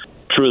was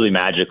truly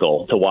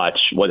magical to watch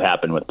what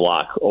happened with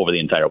Block over the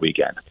entire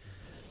weekend.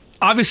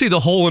 Obviously, the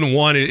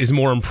hole-in-one is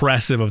more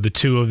impressive of the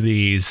two of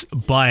these,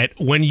 but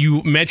when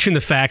you mention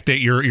the fact that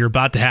you're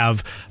about to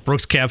have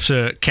Brooks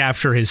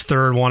capture his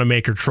third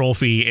Wanamaker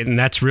trophy, and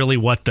that's really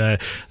what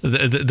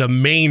the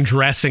main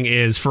dressing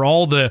is for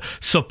all the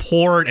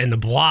support and the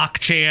block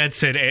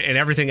chants and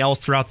everything else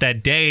throughout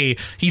that day,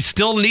 he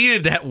still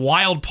needed that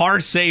wild par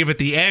save at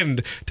the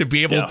end to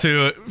be able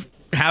to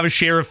have a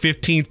share of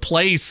 15th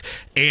place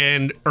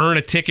and earn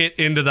a ticket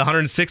into the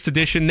 106th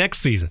edition next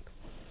season.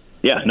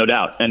 Yeah, no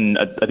doubt. And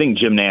I think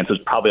Jim Nantz was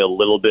probably a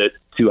little bit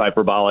too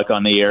hyperbolic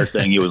on the air,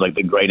 saying he was like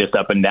the greatest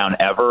up and down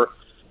ever.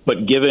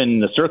 But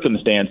given the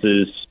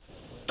circumstances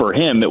for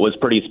him, it was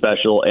pretty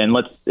special. And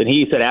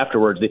he said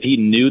afterwards, if he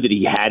knew that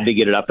he had to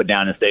get it up and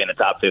down and stay in the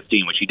top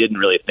 15, which he didn't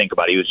really think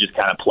about, he was just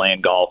kind of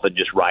playing golf and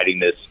just riding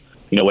this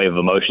wave of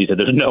emotion. He said,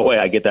 there's no way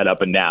I get that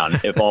up and down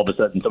if all of a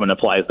sudden someone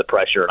applies the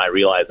pressure and I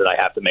realize that I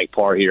have to make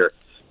par here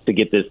to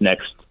get this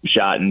next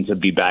shot and to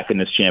be back in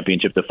this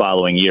championship the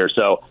following year.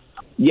 So,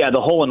 yeah,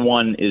 the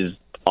hole-in-one is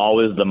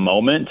always the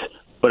moment,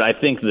 but I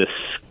think the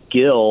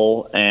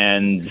skill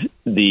and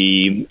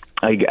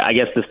I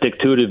guess the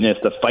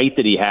stick-to-itiveness, the fight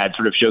that he had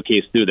sort of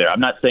showcased through there.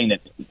 I'm not saying that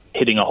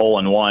hitting a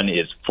hole-in-one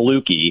is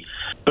fluky,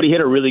 but he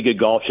hit a really good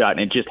golf shot, and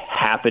it just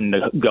happened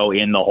to go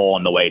in the hole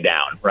on the way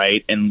down,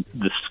 right? And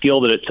the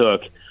skill that it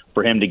took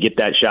for him to get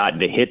that shot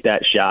and to hit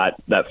that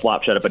shot, that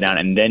flop shot up and down,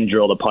 and then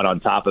drill the putt on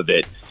top of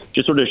it,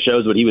 just sort of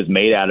shows what he was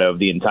made out of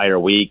the entire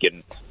week.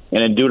 And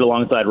then do it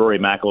alongside Rory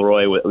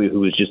McIlroy, who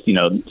was just,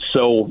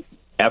 so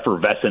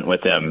effervescent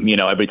with him,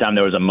 every time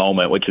there was a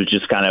moment, which was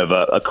just kind of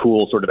a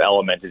cool sort of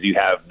element, as you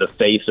have the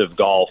face of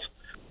golf,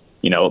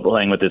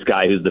 playing with this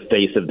guy who's the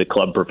face of the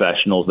club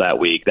professionals that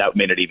week. That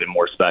made it even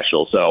more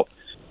special. So,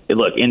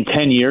 look, in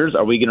 10 years,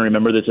 are we going to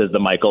remember this as the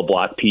Michael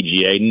Block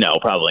PGA? No,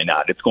 probably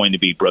not. It's going to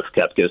be Brooks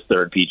Koepka's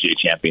third PGA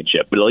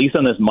championship. But at least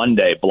on this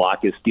Monday,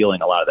 Block is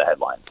stealing a lot of the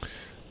headlines.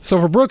 So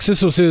for Brooks,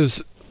 this was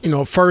his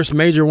first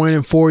major win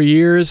in 4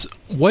 years.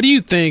 What do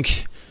you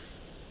think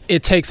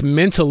it takes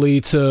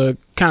mentally to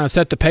kind of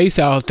set the pace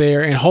out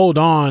there and hold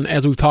on,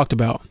 as we've talked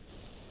about?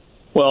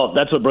 Well,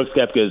 that's what Brooks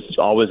Koepka's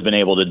always been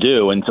able to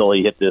do until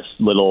he hit this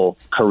little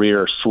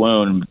career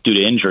swoon due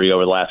to injury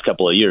over the last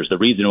couple of years. The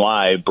reason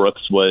why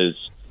Brooks was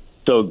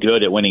so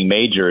good at winning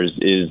majors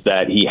is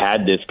that he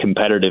had this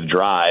competitive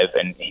drive,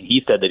 and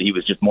he said that he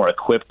was just more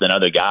equipped than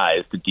other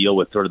guys to deal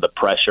with sort of the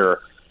pressure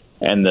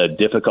and the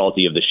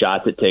difficulty of the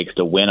shots it takes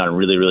to win on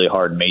really, really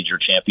hard major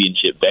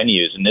championship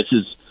venues. And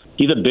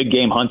he's a big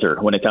game hunter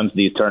when it comes to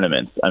these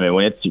tournaments. I mean,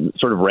 when it's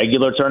sort of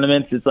regular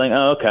tournaments, it's like,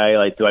 oh, okay,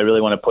 like, do I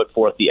really want to put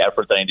forth the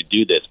effort that I need to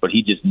do this? But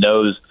he just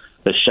knows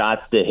the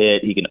shots to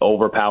hit. He can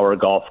overpower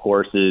golf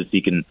courses.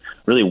 He can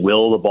really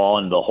will the ball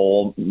into the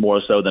hole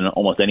more so than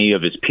almost any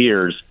of his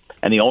peers.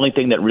 And the only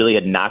thing that really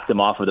had knocked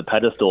him off of the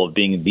pedestal of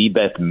being the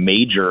best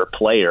major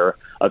player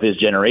of his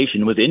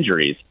generation was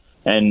injuries.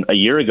 And a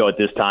year ago at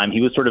this time,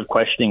 he was sort of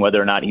questioning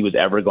whether or not he was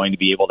ever going to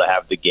be able to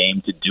have the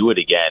game to do it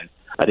again.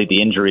 I think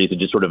the injuries had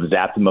just sort of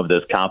zapped him of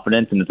this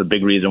confidence, and it's a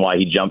big reason why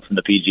he jumped from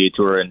the PGA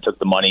Tour and took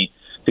the money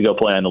to go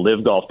play on the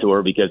Live Golf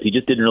Tour, because he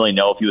just didn't really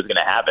know if he was going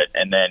to have it.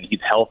 And then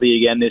he's healthy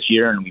again this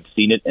year, and we've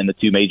seen it in the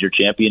two major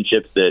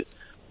championships that,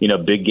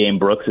 Big Game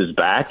Brooks is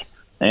back.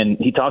 And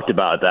he talked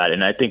about that,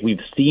 and I think we've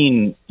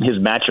seen his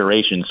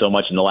maturation so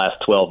much in the last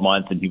 12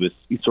 months, and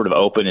he's sort of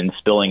open and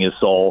spilling his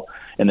soul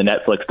in the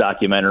Netflix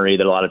documentary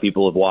that a lot of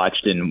people have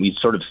watched, and we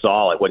sort of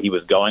saw like what he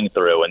was going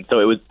through. And so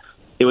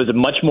it was a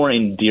much more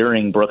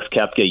endearing Brooks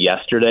Koepka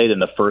yesterday than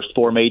the first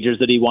four majors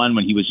that he won,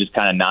 when he was just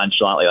kind of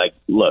nonchalantly like,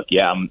 look,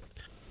 yeah,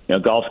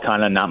 golf's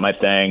kind of not my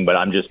thing, but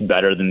I'm just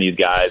better than these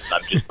guys.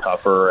 I'm just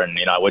tougher. And,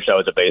 I wish I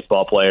was a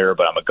baseball player,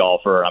 but I'm a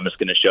golfer. I'm just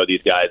going to show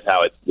these guys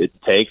how it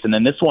takes. And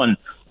then this one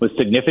was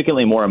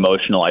significantly more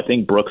emotional. I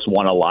think Brooks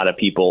won a lot of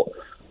people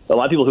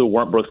who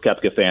weren't Brooks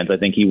Koepka fans. I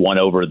think he won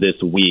over this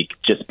week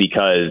just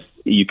because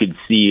you could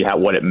see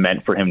what it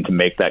meant for him to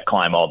make that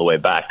climb all the way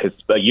back. Because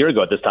a year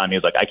ago at this time, he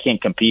was like, I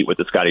can't compete with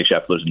the Scotty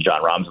Schefflers and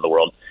Jon Rahms of the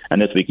world.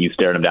 And this week, you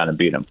stared him down and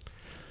beat him.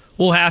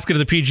 Will Haskett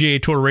of the PGA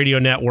Tour Radio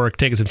Network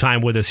taking some time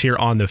with us here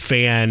on The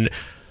Fan.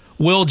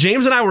 Will,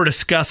 James and I were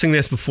discussing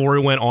this before we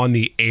went on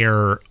the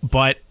air,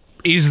 but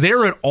is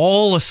there at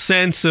all a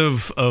sense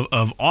of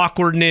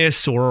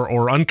awkwardness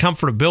or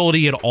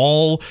uncomfortability at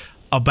all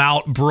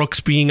about Brooks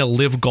being a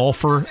live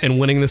golfer and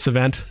winning this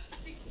event?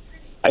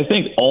 I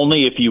think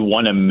only if you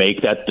want to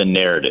make that the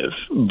narrative.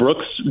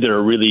 Brooks did a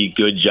really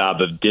good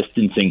job of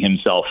distancing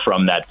himself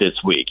from that this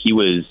week. He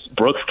was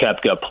Brooks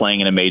Koepka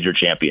playing in a major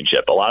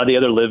championship. A lot of the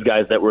other live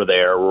guys that were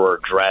there were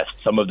dressed,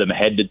 some of them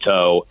head to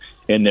toe,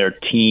 in their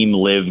team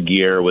live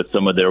gear with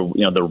some of their,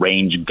 the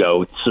range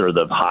goats or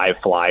the high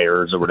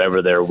flyers or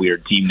whatever their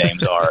weird team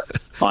names are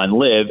on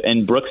live.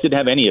 And Brooks didn't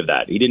have any of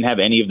that. He didn't have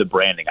any of the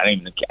branding. I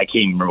can't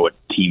even remember what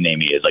team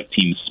name he is, like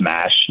Team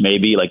Smash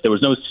maybe. Like there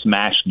was no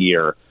Smash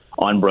gear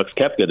on Brooks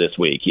Koepka this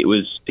week.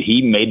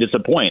 He made this a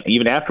point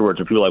even afterwards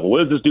where people were like, well, what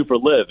does this do for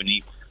live? And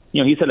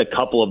he said a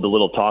couple of the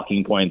little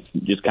talking points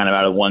just kind of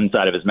out of one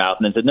side of his mouth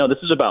and then said, no, this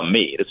is about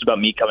me. This is about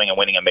me coming and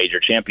winning a major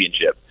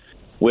championship,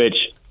 which,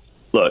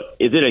 look,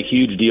 is it a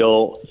huge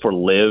deal for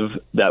Liv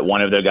that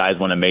one of their guys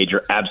won a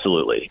major?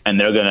 Absolutely. And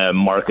they're going to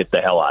market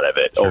the hell out of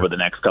it over the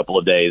next couple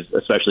of days,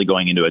 especially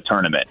going into a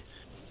tournament.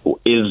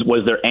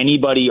 Was there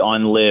anybody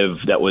on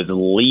Liv that was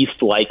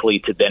least likely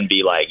to then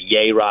be like,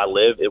 yay, rah,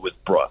 Liv? It was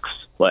Brooks.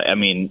 I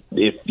mean,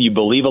 if you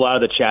believe a lot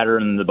of the chatter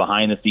and the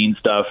behind-the-scenes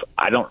stuff,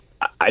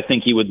 I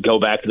think he would go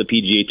back to the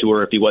PGA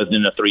Tour if he wasn't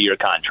in a 3-year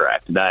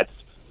contract. That's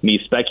me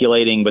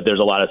speculating, but there's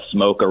a lot of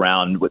smoke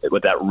around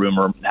what that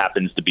rumor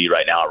happens to be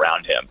right now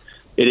around him.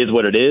 It is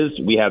what it is.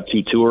 We have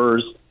 2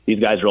 tours.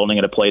 These guys are only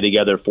going to play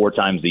together 4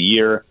 times a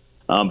year.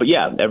 But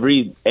yeah,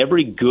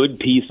 every good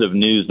piece of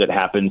news that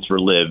happens for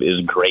Liv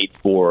is great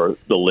for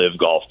the Liv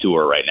Golf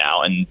Tour right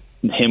now. And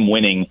him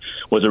winning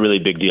was a really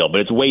big deal.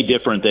 But it's way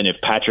different than if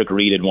Patrick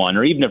Reed had won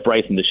or even if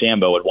Bryson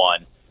DeChambeau had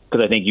won,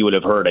 because I think you would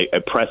have heard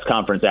a press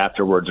conference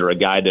afterwards or a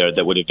guy there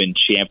that would have been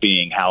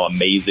championing how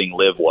amazing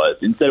Liv was.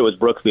 Instead, it was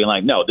Brooks being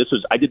like, no,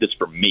 I did this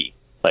for me.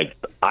 Like,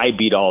 I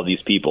beat all of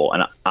these people,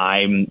 and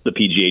I'm the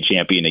PGA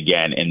champion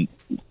again, and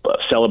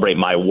celebrate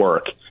my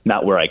work,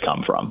 not where I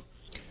come from.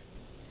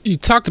 You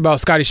talked about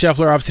Scotty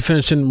Scheffler obviously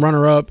finishing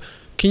runner-up.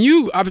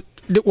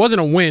 It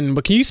wasn't a win,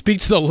 but can you speak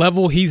to the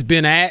level he's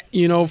been at,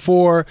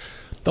 for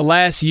the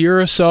last year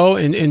or so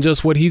and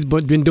just what he's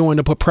been doing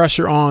to put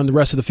pressure on the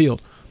rest of the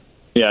field?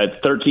 Yeah,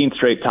 it's 13th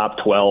straight top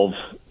 12.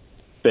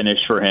 finish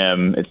for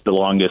him. It's the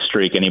longest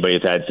streak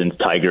anybody's had since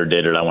Tiger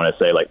did it, I want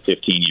to say, like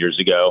 15 years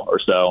ago or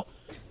so.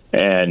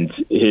 And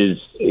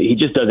he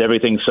just does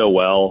everything so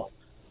well.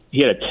 He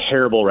had a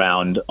terrible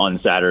round on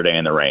Saturday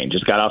in the rain.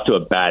 Just got off to a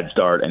bad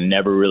start and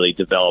never really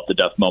developed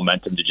enough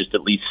momentum to just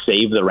at least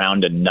save the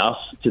round enough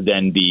to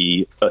then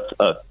be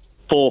a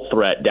full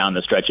threat down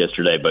the stretch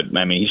yesterday. But,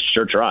 I mean, he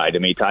sure tried. I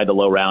mean, he tied the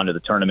low round of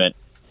the tournament.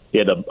 He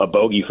had a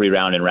bogey-free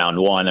round in round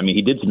one. I mean,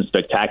 he did some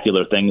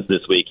spectacular things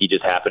this week. He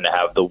just happened to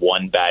have the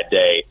one bad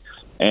day.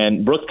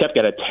 And Brooks Koepka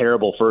had a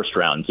terrible first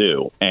round,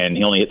 too. And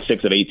he only hit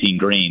 6 of 18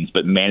 greens,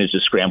 but managed to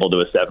scramble to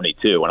a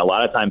 72. And a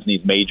lot of times in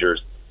these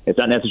majors, it's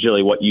not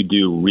necessarily what you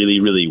do really,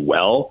 really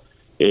well.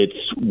 It's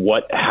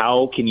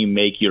how can you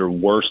make your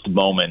worst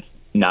moments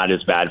not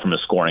as bad from a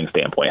scoring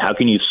standpoint? How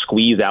can you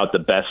squeeze out the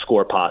best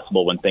score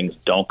possible when things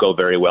don't go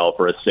very well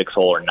for a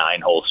 6-hole or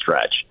 9-hole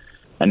stretch?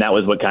 And that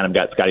was what kind of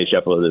got Scottie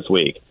Scheffler this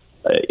week.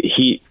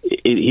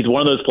 He's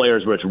one of those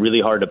players where it's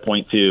really hard to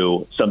point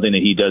to something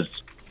that he does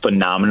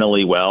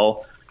phenomenally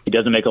well. He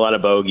doesn't make a lot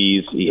of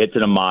bogeys. He hits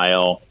it a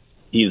mile.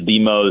 He's the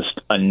most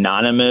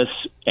anonymous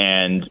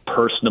and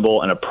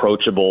personable and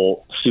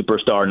approachable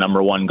superstar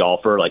number one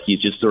golfer. Like, he's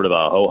just sort of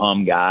a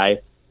ho-hum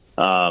guy.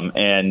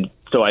 And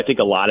so I think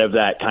a lot of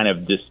that kind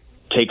of just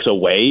takes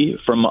away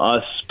from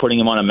us putting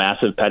him on a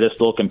massive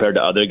pedestal compared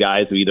to other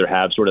guys who either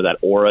have sort of that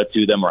aura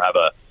to them or have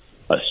a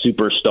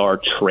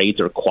superstar trait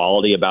or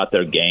quality about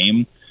their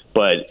game.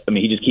 But, I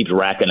mean, he just keeps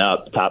racking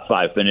up top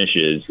 5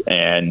 finishes,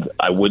 and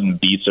I wouldn't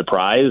be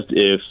surprised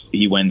if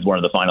he wins one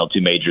of the final 2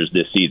 majors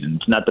this season.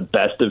 It's not the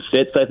best of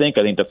fits, I think.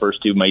 I think the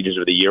first 2 majors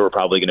of the year were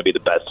probably going to be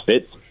the best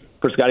fits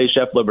for Scottie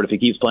Scheffler, but if he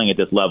keeps playing at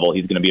this level,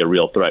 he's going to be a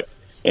real threat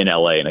in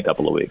L.A. in a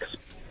couple of weeks.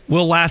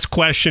 Will, last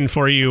question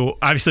for you.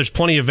 Obviously, there's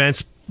plenty of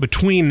events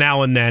between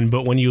now and then,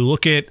 but when you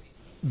look at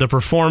the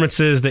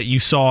performances that you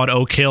saw at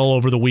Oak Hill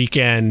over the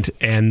weekend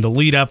and the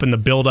lead up and the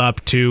build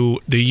up to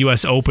the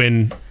U.S.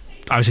 Open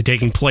obviously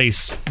taking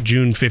place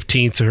June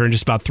 15th, so here in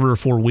just about 3 or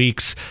 4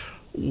 weeks,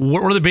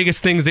 what are the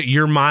biggest things that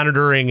you're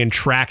monitoring and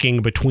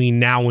tracking between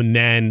now and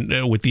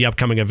then with the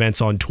upcoming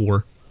events on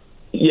tour?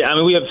 Yeah, I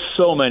mean, we have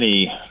so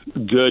many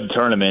good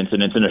tournaments,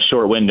 and it's in a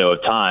short window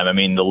of time. I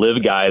mean, the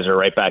LIV guys are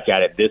right back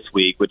at it this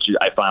week, which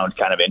I found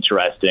kind of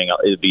interesting.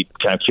 It'd be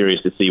kind of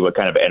curious to see what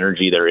kind of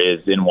energy there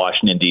is in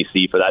Washington,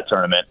 D.C. for that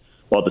tournament,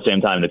 while at the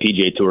same time the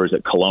PGA Tour is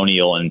at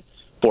Colonial and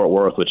Fort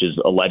Worth, which is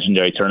a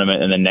legendary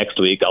tournament. And then next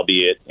week I'll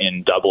be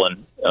in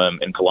Dublin,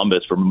 in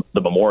Columbus for the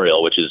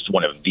Memorial, which is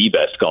one of the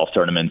best golf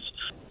tournaments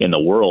in the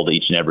world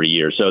each and every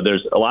year. So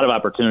there's a lot of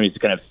opportunities to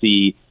kind of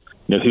see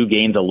who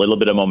gains a little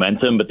bit of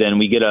momentum. But then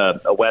we get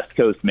a West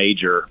Coast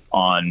major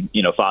on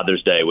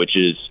Father's Day, which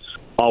is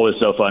always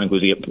so fun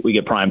because we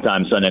get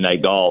primetime Sunday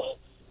night golf.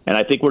 And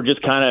I think we're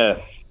just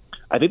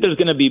I think there's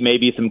going to be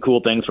maybe some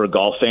cool things for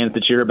golf fans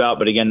to cheer about.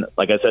 But again,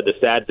 like I said, the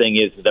sad thing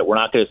is that we're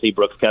not going to see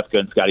Brooks Koepka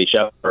and Scottie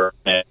Scheffler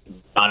and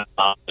John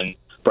Rahm and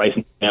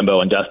Bryson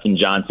DeChambeau and Dustin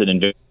Johnson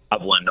and Victor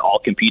Hovland all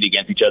compete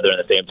against each other in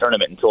the same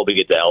tournament until we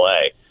get to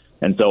L.A.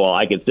 And so while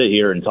I could sit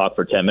here and talk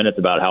for 10 minutes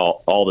about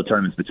how all the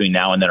tournaments between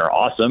now and then are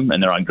awesome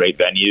and they're on great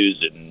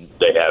venues and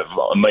they have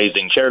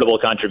amazing charitable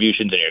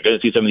contributions and you're going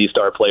to see some of these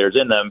star players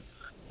in them,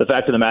 the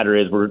fact of the matter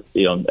is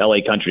LA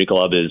Country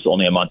Club is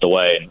only a month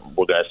away, and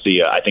we're going to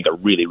see, I think, a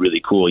really,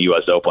 really cool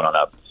U.S. Open on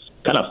a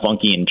kind of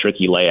funky and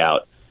tricky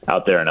layout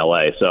out there in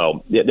LA.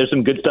 So there's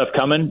some good stuff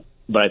coming,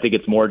 but I think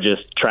it's more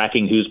just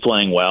tracking who's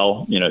playing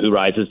well, who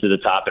rises to the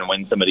top and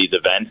wins some of these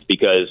events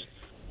because,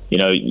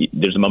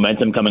 there's a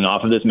momentum coming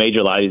off of this major.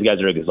 A lot of these guys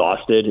are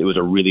exhausted. It was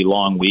a really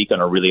long week on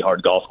a really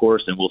hard golf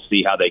course, and we'll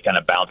see how they kind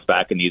of bounce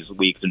back in these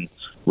weeks and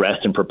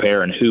rest and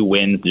prepare and who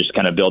wins, just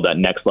kind of build that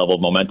next level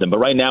of momentum. But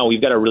right now we've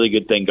got a really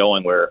good thing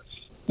going where,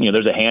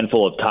 there's a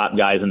handful of top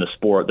guys in the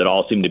sport that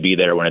all seem to be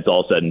there when it's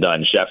all said and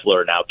done.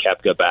 Scheffler, now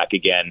Koepka back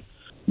again,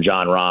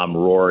 John Rahm,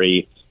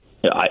 Rory.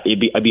 I'd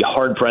be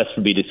hard pressed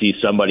for me to see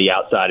somebody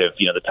outside of,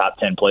 the top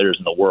 10 players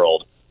in the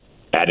world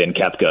add in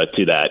Koepka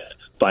to that,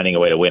 finding a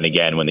way to win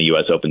again when the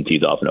U.S. Open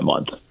tees off in a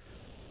month.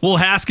 Will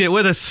Haskett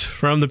with us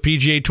from the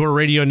PGA Tour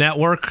Radio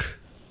Network.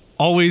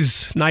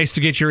 Always nice to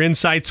get your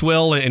insights,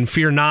 Will, and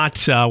fear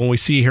not, when we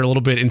see you here a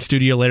little bit in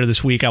studio later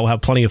this week, I will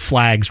have plenty of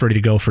flags ready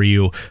to go for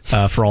you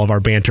for all of our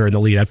banter in the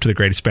lead up to the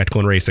greatest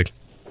spectacle in racing.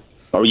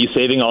 Are you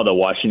saving all the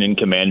Washington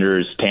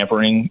Commanders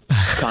tampering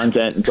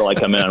content until I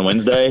come in on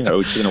Wednesday? Or are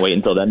we just going to wait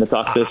until then to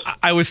talk this?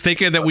 I was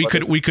thinking that we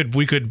could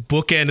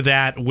bookend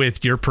that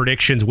with your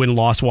predictions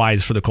win-loss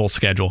wise for the Colts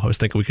schedule. I was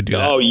thinking we could do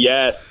that. Oh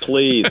yes,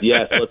 please,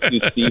 yes. Let's do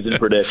season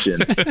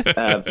predictions.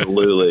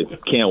 Absolutely,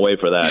 can't wait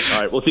for that.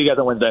 All right, we'll see you guys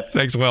on Wednesday.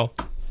 Thanks, Will.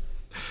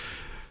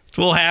 It's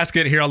Will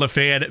Haskett here on the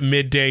Fan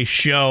Midday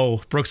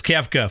Show. Brooks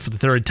Koepka, for the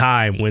 3rd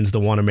time, wins the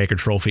Wanamaker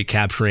Trophy,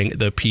 capturing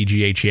the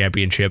PGA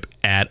Championship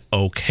at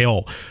Oak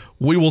Hill.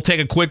 We will take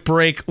a quick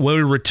break. When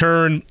we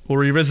return, we'll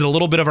revisit a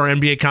little bit of our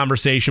NBA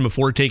conversation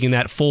before taking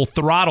that full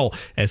throttle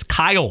as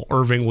Kyle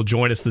Irving will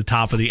join us at the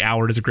top of the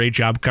hour. Does a great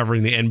job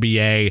covering the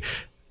NBA.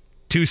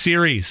 2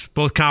 series,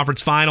 both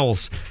conference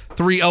finals.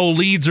 3-0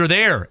 leads are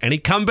there. Any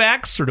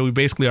comebacks, or do we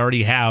basically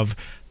already have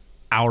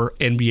our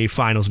NBA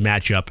Finals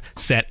matchup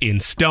set in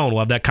stone. We'll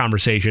have that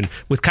conversation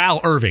with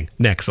Kyle Irving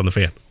next on The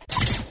Fan.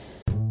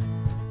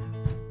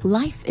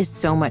 Life is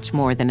so much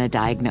more than a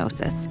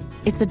diagnosis.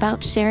 It's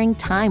about sharing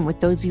time with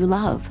those you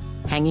love,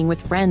 hanging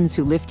with friends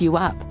who lift you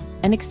up,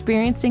 and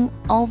experiencing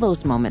all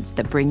those moments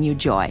that bring you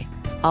joy.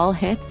 All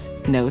hits,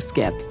 no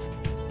skips.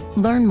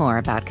 Learn more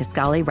about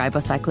Kisqali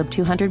Ribociclib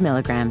 200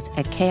 milligrams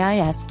at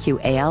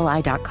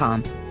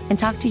KISQALI.com and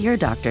talk to your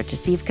doctor to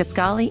see if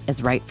Kisqali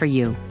is right for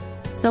you.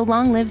 So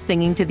long live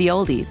singing to the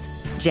oldies,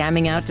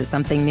 jamming out to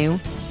something new,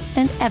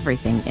 and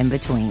everything in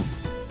between.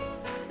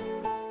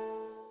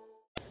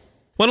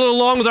 Went a little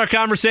long with our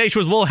conversation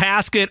with Will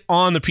Haskett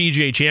on the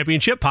PGA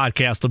Championship.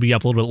 Podcast will be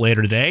up a little bit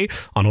later today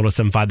on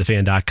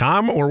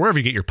 1075thefan.com or wherever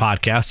you get your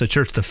podcasts. So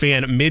search The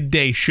Fan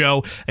Midday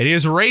Show. It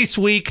is race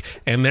week,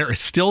 and there is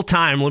still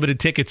time. Limited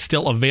tickets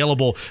still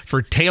available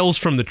for Tales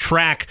from the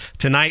Track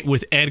tonight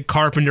with Ed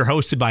Carpenter,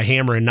 hosted by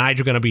Hammer and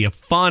Nigel. Going to be a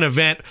fun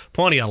event.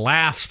 Plenty of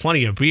laughs,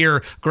 plenty of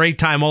beer. Great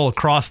time all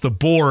across the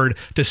board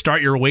to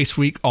start your race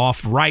week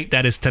off right.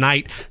 That is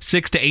tonight,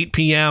 6 to 8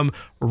 p.m.,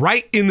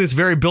 right in this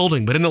very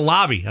building, but in the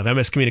lobby of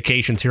MS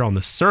Communications here on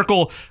the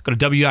Circle. Go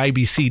to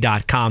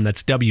WIBC.com.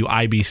 That's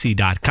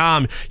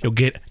WIBC.com. You'll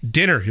get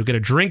dinner. You'll get a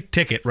drink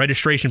ticket,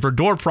 registration for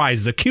door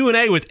prizes, a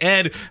Q&A with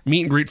Ed,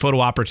 meet and greet photo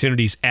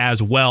opportunities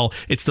as well.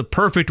 It's the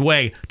perfect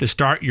way to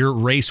start your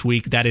race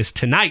week. That is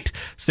tonight,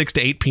 6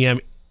 to 8 p.m.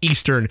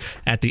 Eastern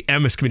at the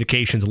MS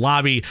Communications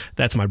lobby.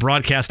 That's my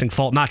broadcasting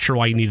fault. Not sure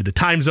why you needed the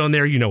time zone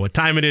there. You know what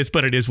time it is,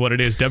 but it is what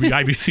it is.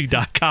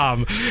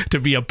 WIBC.com to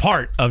be a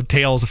part of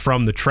Tales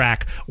from the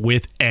Track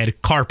with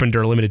Ed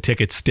Carpenter. Limited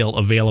tickets still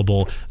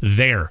available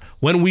there.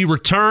 When we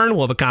return,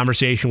 we'll have a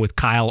conversation with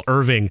Kyle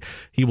Irving.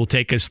 He will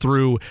take us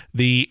through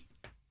the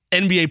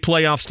NBA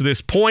playoffs to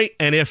this point,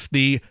 and if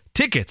the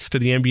tickets to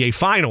the NBA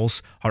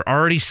Finals are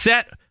already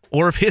set,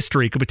 or if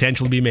history could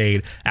potentially be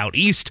made out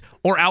east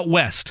or out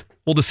west.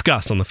 We'll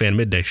discuss on the Fan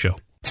Midday Show.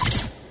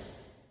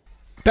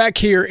 Back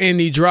here in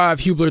the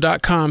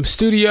DriveHubler.com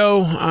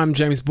studio, I'm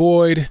James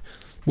Boyd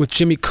with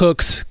Jimmy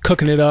Cooks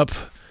cooking it up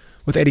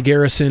with Eddie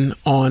Garrison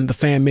on the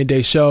Fan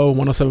Midday Show,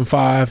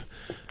 107.5,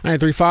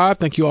 93.5.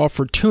 Thank you all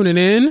for tuning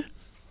in.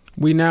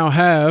 We now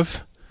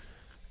have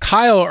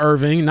Kyle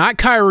Irving, not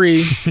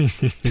Kyrie,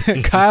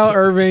 Kyle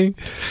Irving,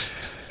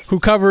 who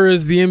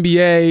covers the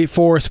NBA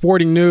for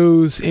Sporting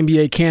News,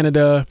 NBA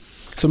Canada.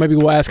 So maybe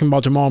we'll ask him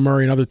about Jamal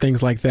Murray and other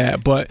things like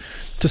that. But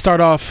to start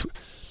off,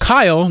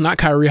 Kyle, not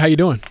Kyrie, how you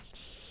doing?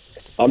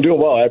 I'm doing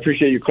well. I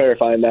appreciate you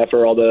clarifying that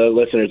for all the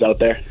listeners out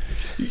there.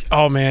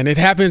 Oh, man, it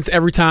happens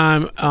every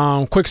time.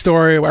 Quick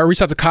story. I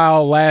reached out to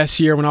Kyle last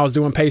year when I was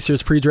doing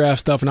Pacers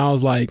pre-draft stuff, and I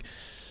was like,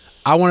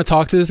 I want to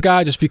talk to this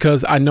guy just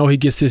because I know he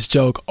gets this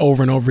joke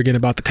over and over again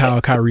about the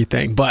Kyrie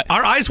thing. But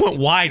our eyes went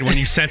wide when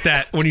you sent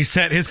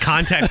his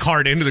contact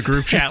card into the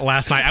group chat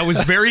last night. I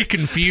was very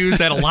confused.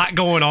 Had a lot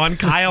going on,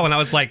 Kyle, and I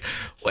was like,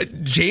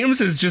 what,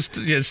 James is just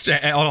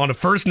on a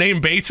first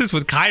name basis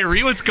with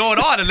Kyrie? What's going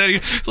on? And then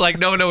he's like,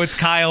 no, it's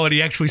Kyle, and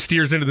he actually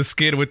steers into the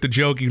skid with the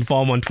joke. You can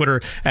follow him on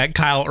Twitter at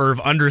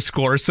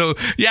KyleIrv_. So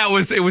yeah,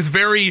 it was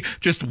very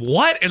just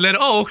what? And then,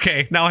 oh,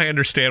 okay, now I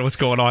understand what's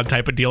going on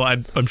type of deal.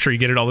 I'm sure you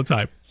get it all the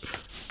time.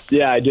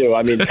 Yeah, I do.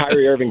 I mean,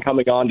 Kyrie Irving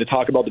coming on to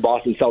talk about the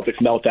Boston Celtics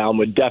meltdown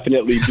would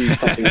definitely be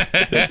something.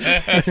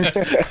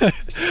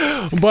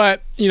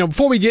 But,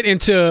 before we get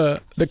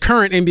into the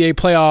current NBA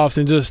playoffs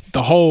and just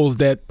the holes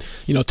that,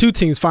 two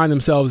teams find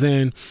themselves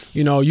in,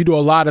 you do a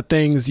lot of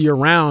things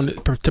year-round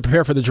to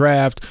prepare for the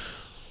draft.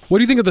 What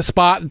do you think of the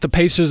spot that the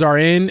Pacers are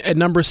in at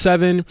number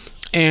 7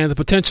 and the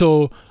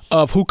potential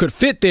of who could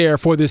fit there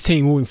for this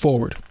team moving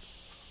forward?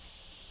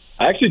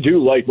 I actually do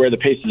like where the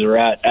Pacers are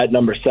at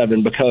number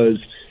 7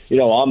 because –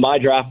 on my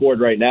draft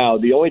board right now,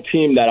 the only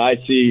team that I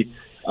see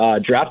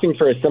drafting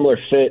for a similar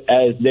fit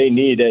as they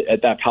need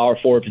at that power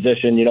forward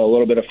position, a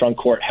little bit of front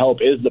court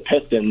help is the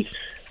Pistons.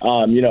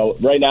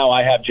 Right now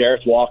I have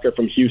Jarris Walker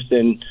from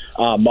Houston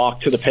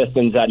mocked to the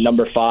Pistons at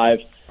number 5.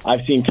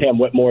 I've seen Cam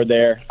Whitmore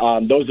there.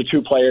 Those are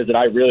two players that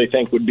I really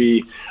think would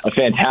be a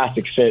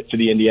fantastic fit for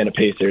the Indiana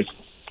Pacers.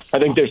 I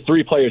think there's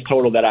 3 players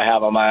total that I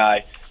have on my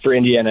eye for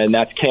Indiana, and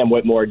that's Cam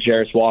Whitmore,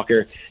 Jarris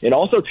Walker, and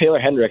also Taylor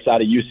Hendricks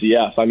out of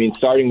UCF. I mean,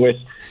 starting with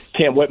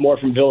Cam Whitmore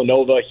from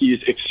Villanova,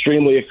 he's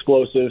extremely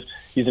explosive.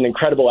 He's an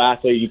incredible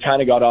athlete. He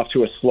kind of got off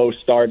to a slow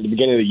start at the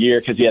beginning of the year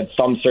because he had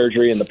thumb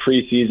surgery in the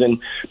preseason.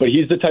 But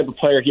he's the type of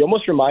player, he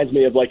almost reminds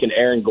me of like an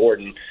Aaron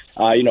Gordon,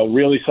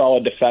 really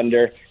solid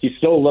defender. He's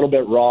still a little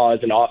bit raw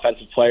as an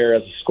offensive player,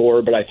 as a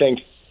scorer, but I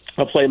think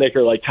a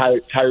playmaker like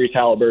Tyrese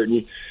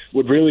Halliburton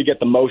would really get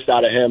the most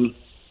out of him.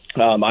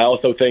 I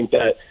also think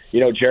that,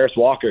 Jarris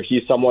Walker,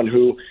 he's someone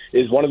who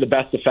is one of the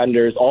best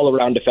defenders,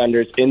 all-around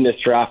defenders in this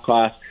draft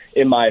class.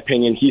 In my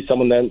opinion, he's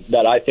someone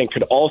that I think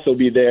could also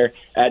be there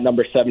at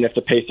number 7 if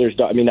the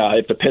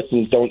if the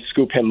Pistons don't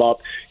scoop him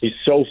up. He's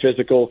so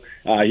physical.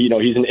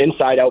 He's an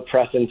inside-out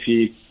presence.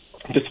 He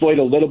displayed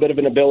a little bit of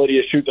an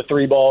ability to shoot the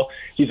three ball.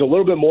 He's a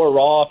little bit more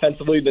raw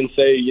offensively than,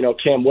 say,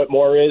 Cam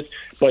Whitmore is,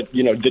 but,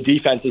 the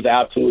defense is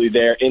absolutely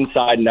there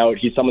inside and out.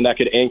 He's someone that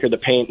could anchor the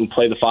paint and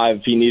play the five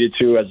if he needed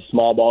to as a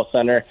small ball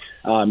center.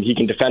 He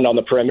can defend on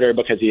the perimeter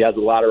because he has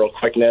the lateral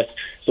quickness.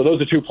 So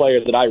those are two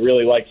players that I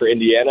really like for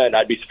Indiana, and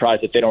I'd be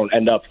surprised if they don't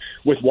end up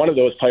with one of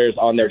those players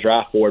on their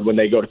draft board when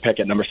they go to pick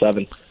at number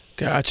 7.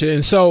 Gotcha.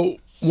 And so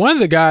one of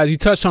the guys, you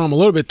touched on him a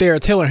little bit there,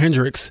 Taylor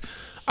Hendricks,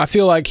 I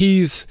feel like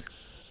he's,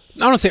 I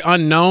don't want to say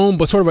unknown,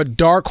 but sort of a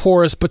dark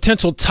horse,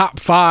 potential top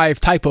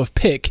 5 type of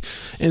pick.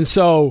 And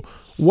so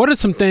what are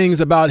some things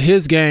about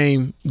his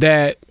game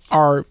that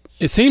are,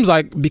 it seems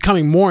like,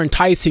 becoming more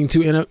enticing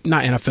to,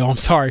 not NFL, I'm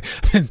sorry.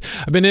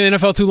 I've been in the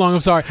NFL too long, I'm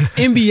sorry.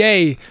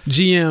 NBA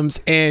GMs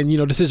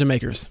and, decision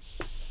makers.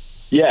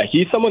 Yeah,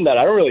 he's someone that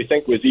I don't really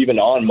think was even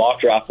on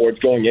mock draft boards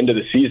going into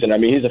the season. I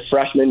mean, he's a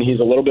freshman. He's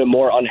a little bit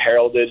more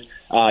unheralded,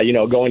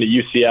 going to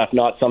UCF,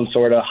 not some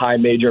sort of high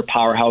major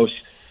powerhouse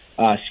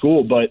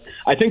school. But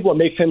I think what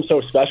makes him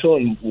so special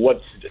and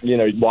what's,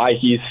 why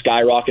he's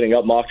skyrocketing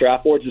up mock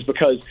draft boards is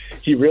because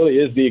he really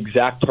is the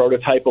exact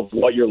prototype of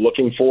what you're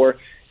looking for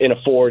in a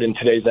forward in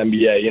today's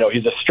NBA.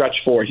 He's a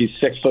stretch forward. He's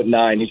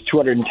 6'9". He's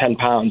 210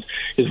 pounds.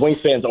 His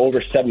wingspan's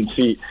over 7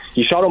 feet.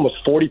 He shot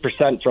almost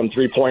 40% from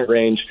 3-point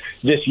range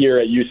this year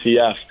at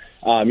UCF.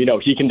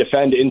 He can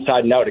defend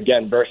inside and out.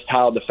 Again,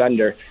 versatile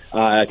defender.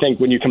 I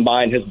think when you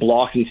combine his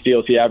blocks and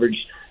steals, he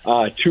averaged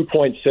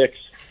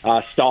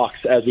 2.6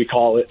 stocks, as we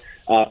call it,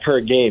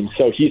 per game.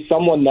 So he's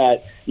someone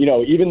that,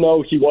 even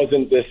though he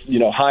wasn't this,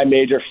 high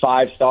major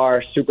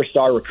 5-star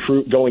superstar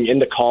recruit going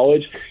into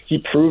college, he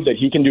proved that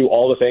he can do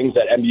all the things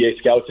that NBA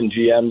scouts and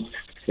GMs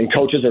and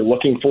coaches are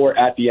looking for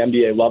at the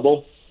NBA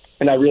level.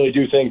 And I really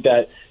do think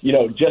that,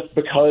 just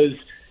because,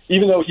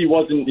 even though he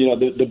wasn't,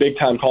 the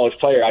big-time college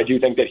player, I do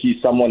think that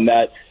he's someone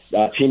that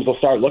teams will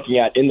start looking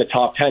at in the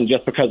top 10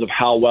 just because of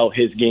how well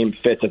his game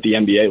fits at the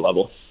NBA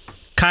level.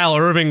 Kyle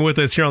Irving with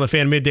us here on the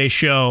Fan Midday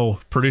Show,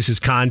 produces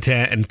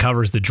content and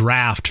covers the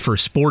draft for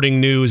Sporting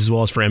News as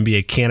well as for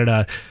NBA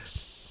Canada,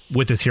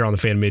 with us here on the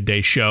Fan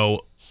Midday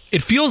Show.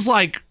 It feels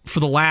like for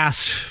the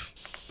last,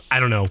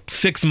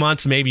 6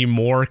 months, maybe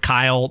more,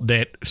 Kyle,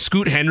 that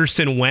Scoot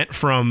Henderson went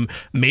from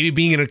maybe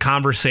being in a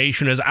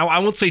conversation as, I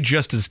won't say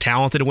just as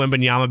talented as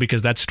Wembanyama,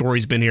 because that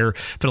story's been here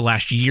for the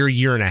last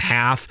year and a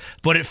half,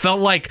 but it felt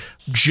like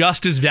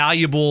just as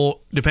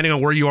valuable, depending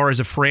on where you are as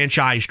a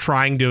franchise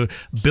trying to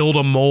build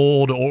a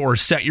mold or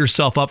set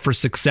yourself up for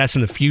success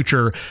in the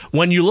future.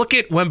 When you look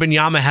at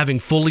Wembanyama having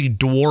fully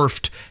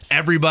dwarfed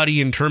everybody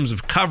in terms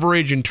of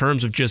coverage, in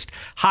terms of just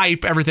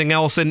hype, everything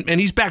else, and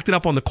he's backed it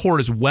up on the court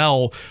as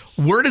well,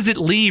 where does it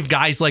leave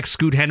guys like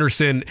Scoot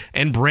Henderson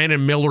and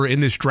Brandon Miller in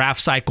this draft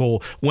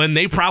cycle when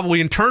they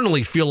probably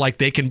internally feel like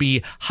they can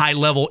be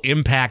high-level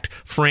impact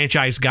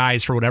franchise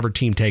guys for whatever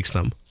team takes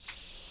them?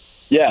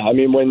 Yeah, I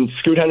mean, when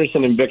Scoot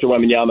Henderson and Victor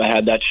Wembanyama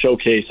had that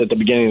showcase at the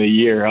beginning of the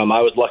year, I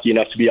was lucky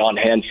enough to be on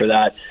hand for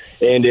that.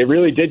 And it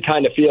really did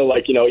kind of feel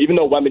like, even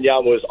though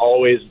Wembanyama was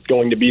always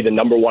going to be the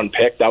number 1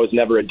 pick, that was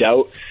never a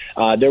doubt,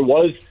 there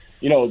was,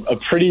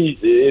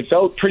 it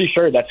felt pretty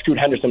sure that Scoot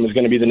Henderson was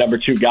going to be the number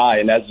 2 guy.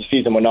 And as the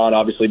season went on,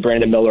 obviously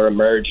Brandon Miller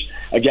emerged.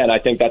 Again, I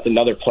think that's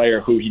another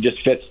player who he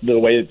just fits the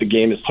way that the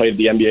game is played at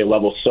the NBA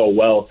level so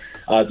well.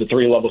 As a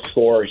 3-level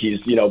scorer, he's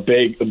a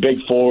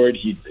big forward.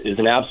 He is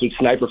an absolute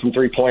sniper from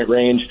 3-point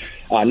range,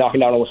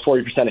 knocking down almost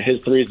 40% of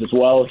his threes as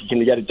well. He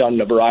can get it done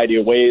in a variety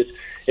of ways.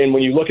 And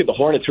when you look at the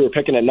Hornets, who are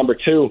picking at number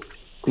 2,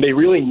 they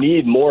really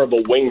need more of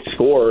a wing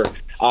scorer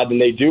than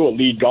they do a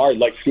lead guard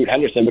like Scoot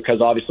Henderson, because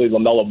obviously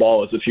LaMelo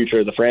Ball is the future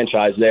of the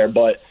franchise there.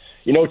 But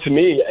to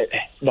me,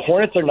 the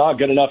Hornets are not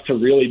good enough to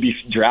really be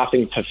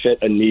drafting to fit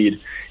a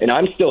need. And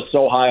I'm still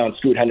so high on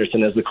Scoot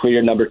Henderson as the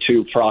clear number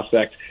 2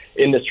 prospect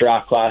in this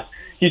draft class.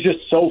 He's just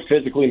so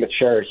physically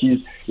mature.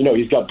 He's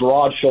got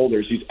broad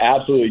shoulders. He's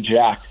absolutely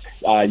jacked.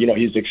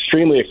 He's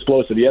extremely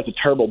explosive. He has a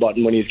turbo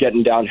button when he's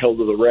getting downhill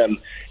to the rim.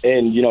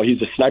 And, he's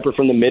a sniper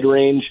from the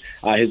mid-range.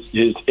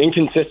 His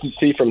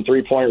inconsistency from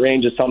 3-point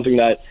range is something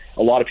that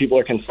a lot of people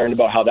are concerned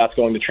about how that's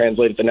going to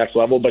translate at the next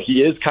level. But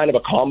he is kind of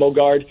a combo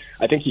guard.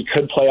 I think he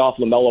could play off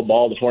LaMelo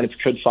Ball. The Hornets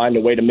could find a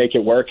way to make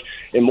it work.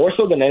 And more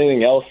so than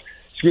anything else,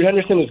 Scoot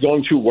Henderson is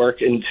going to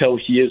work until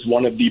he is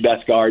one of the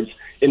best guards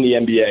in the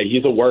NBA.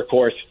 He's a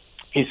workhorse.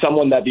 He's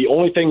someone that the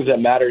only things that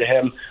matter to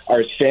him are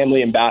his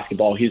family and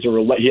basketball. He has a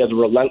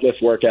relentless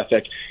work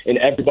ethic, and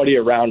everybody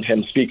around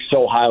him speaks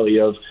so highly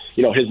of,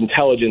 his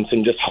intelligence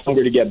and just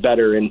hunger to get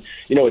better. And,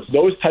 it's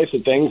those types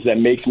of things that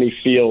makes me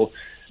feel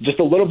just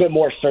a little bit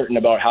more certain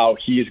about how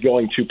he's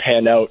going to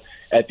pan out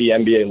at the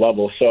NBA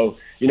level. So,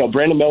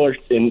 Brandon Miller,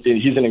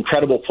 he's an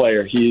incredible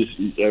player. He's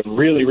a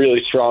really,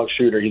 really strong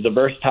shooter. He's a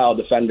versatile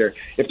defender.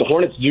 If the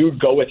Hornets do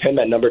go with him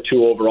at number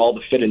 2 overall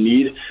to fit a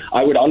need,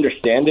 I would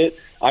understand it.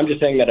 I'm just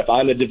saying that if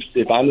I'm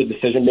the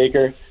decision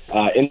maker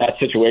in that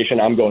situation,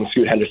 I'm going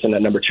Scoot Henderson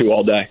at number 2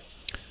 all day.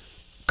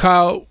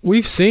 Kyle,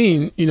 we've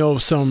seen,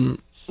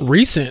 some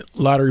recent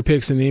lottery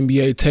picks in the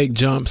NBA take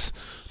jumps.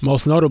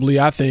 Most notably,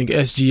 I think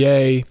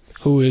SGA,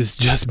 who has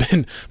just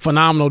been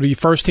phenomenal, the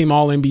first team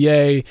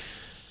All-NBA.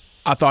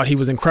 I thought he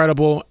was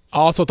incredible. I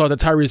also thought that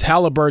Tyrese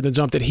Halliburton, the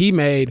jump that he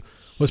made,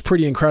 was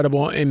pretty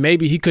incredible, and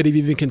maybe he could have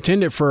even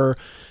contended for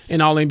an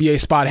All-NBA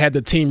spot had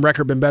the team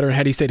record been better and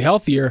had he stayed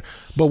healthier.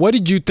 But what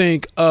did you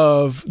think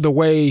of the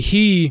way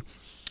he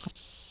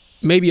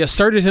maybe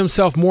asserted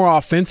himself more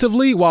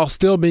offensively while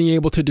still being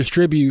able to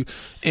distribute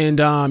and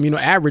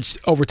average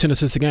over 10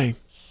 assists a game?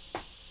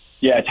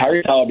 Yeah,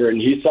 Tyrese Halliburton,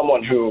 he's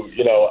someone who,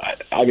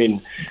 I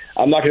mean,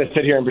 I'm not going to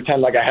sit here and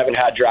pretend like I haven't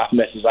had draft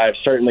misses. I have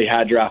certainly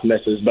had draft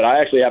misses, but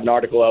I actually have an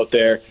article out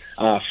there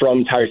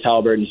from Tyrese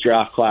Halliburton's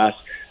draft class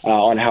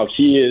on how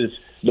he is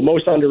the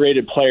most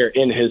underrated player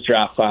in his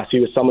draft class. He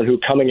was someone who,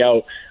 coming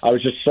out, I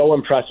was just so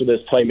impressed with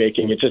his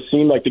playmaking. It just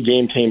seemed like the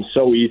game came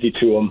so easy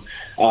to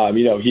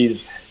him.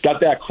 He's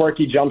got that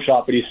quirky jump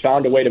shot, but he's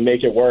found a way to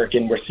make it work,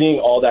 and we're seeing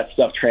all that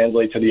stuff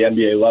translate to the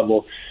NBA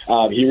level.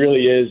 He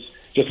really is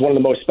just one of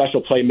the most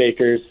special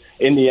playmakers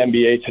in the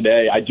NBA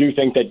today. I do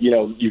think that,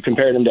 you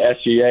compared him to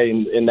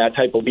SGA in that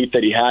type of leap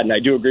that he had, and I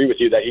do agree with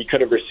you that he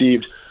could have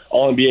received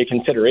All-NBA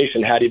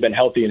consideration had he been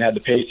healthy and had the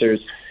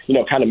Pacers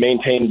kind of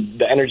maintain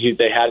the energy that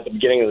they had at the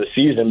beginning of the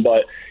season.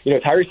 But,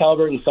 Tyrese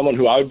Halliburton is someone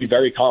who I would be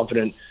very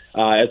confident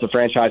as a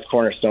franchise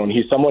cornerstone.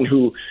 He's someone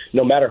who,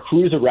 no matter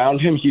who's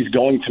around him, he's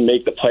going to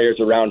make the players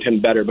around him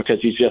better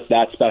because he's just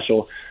that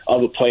special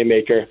of a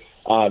playmaker.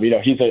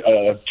 He's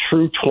a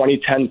true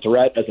 2010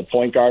 threat as a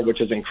point guard, which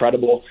is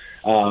incredible.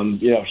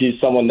 He's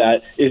someone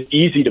that is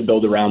easy to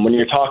build around. When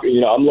you're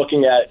talking, I'm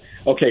looking at,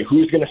 okay,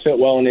 who's going to fit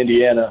well in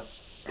Indiana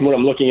when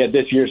I'm looking at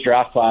this year's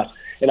draft class,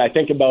 and I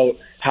think about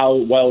how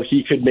well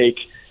he could make,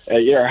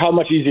 how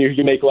much easier he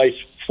can make life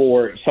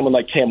for someone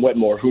like Cam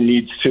Whitmore, who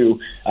needs to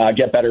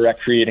get better at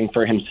creating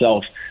for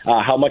himself.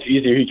 How much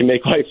easier he can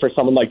make life for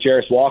someone like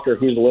Jarris Walker,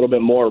 who's a little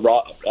bit more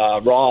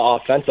raw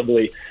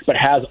offensively, but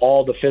has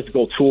all the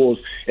physical tools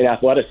and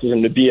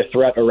athleticism to be a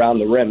threat around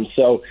the rim.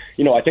 So,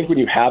 I think when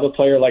you have a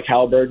player like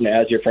Halliburton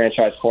as your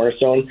franchise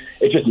cornerstone,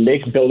 it just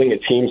makes building a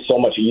team so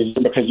much easier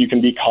because you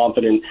can be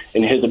confident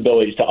in his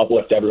abilities to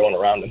uplift everyone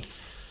around him.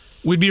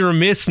 We'd be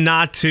remiss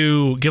not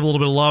to give a little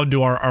bit of love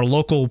to our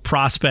local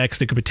prospects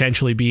that could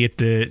potentially be at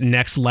the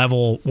next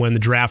level when the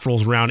draft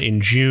rolls around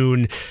in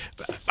June.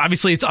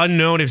 Obviously, it's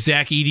unknown if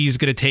Zach Edey is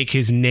going to take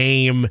his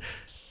name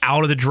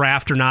out of the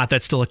draft or not.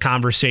 That's still a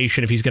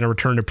conversation if he's going to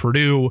return to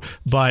Purdue.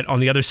 But on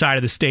the other side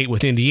of the state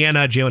with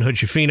Indiana, Jalen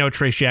Hood-Schifino,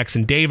 Trayce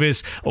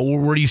Jackson-Davis,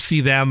 where do you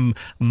see them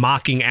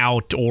mocking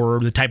out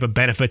or the type of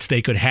benefits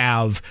they could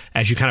have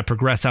as you kind of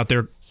progress out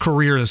their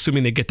careers,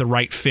 assuming they get the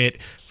right fit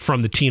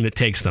from the team that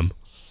takes them?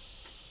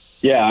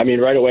 Yeah, I mean,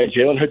 right away,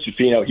 Jalen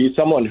Hood-Schifino, he's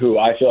someone who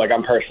I feel like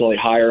I'm personally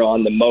higher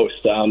on the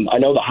most. I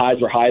know the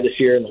highs were high this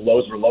year and the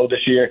lows were low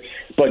this year,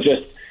 but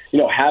just,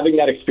 having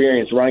that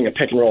experience running a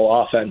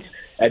pick-and-roll offense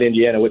at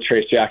Indiana with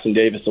Trayce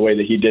Jackson-Davis the way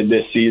that he did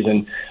this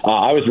season,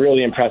 I was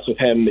really impressed with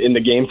him in the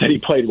games that he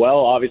played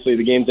well. Obviously,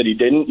 the games that he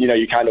didn't,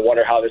 you kind of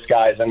wonder how this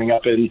guy is ending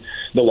up in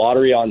the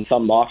lottery on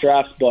some mock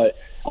drafts, but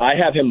I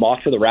have him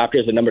mocked for the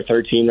Raptors at number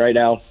 13 right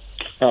now.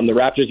 The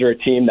Raptors are a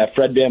team that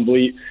Fred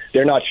VanVleet,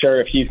 they're not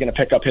sure if he's going to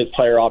pick up his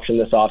player option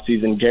this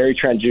offseason. Gary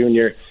Trent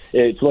Jr.,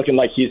 it's looking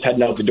like he's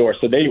heading out the door.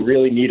 So they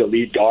really need a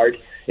lead guard.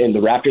 And the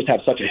Raptors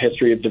have such a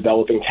history of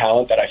developing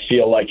talent that I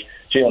feel like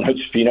Jalen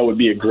Hood-Schifino would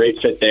be a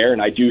great fit there.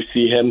 And I do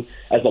see him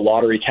as a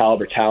lottery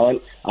caliber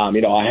talent.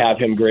 I have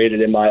him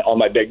graded on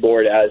my big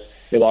board as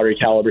a lottery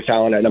caliber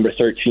talent at number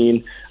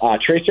 13.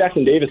 Trayce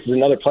Jackson-Davis is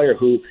another player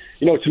who,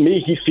 to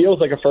me, he feels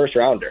like a first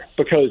rounder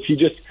because he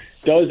just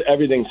does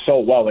everything so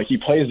well. Like, he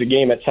plays the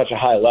game at such a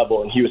high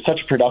level, and he was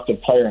such a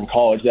productive player in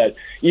college that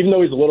even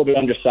though he's a little bit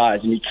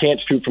undersized and he can't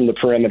shoot from the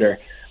perimeter,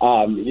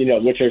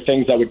 which are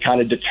things that would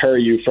kind of deter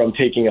you from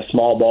taking a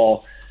small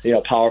ball,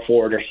 power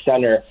forward or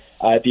center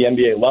at the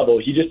NBA level,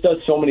 he just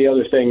does so many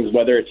other things,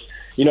 whether it's,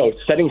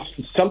 setting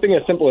something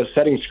as simple as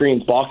setting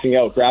screens, boxing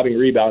out, grabbing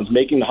rebounds,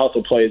 making the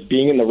hustle plays,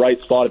 being in the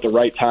right spot at the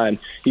right time.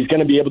 He's going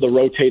to be able to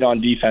rotate on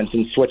defense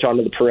and switch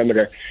onto the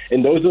perimeter.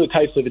 And those are the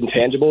types of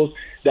intangibles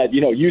that,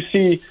 you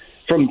see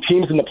from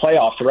teams in the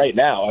playoffs right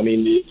now. I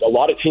mean, a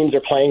lot of teams are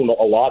playing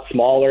a lot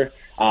smaller.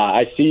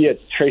 I see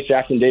Trayce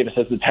Jackson-Davis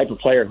as the type of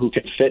player who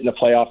could fit in a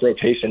playoff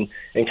rotation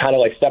and kind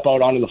of like step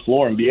out onto the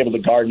floor and be able to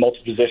guard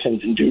multiple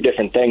positions and do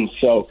different things.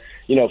 So,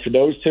 for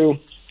those two,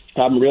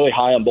 I'm really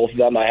high on both of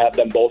them. I have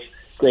them both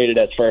graded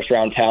as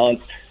first-round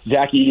talents.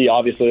 Zach Edey,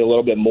 obviously a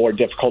little bit more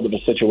difficult of a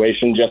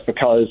situation just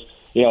because,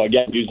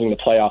 again, using the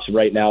playoffs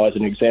right now as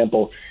an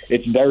example,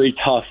 it's very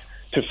tough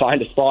to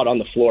find a spot on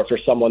the floor for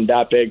someone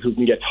that big who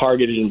can get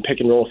targeted in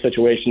pick-and-roll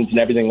situations and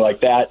everything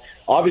like that.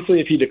 Obviously,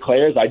 if he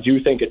declares, I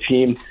do think a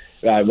team,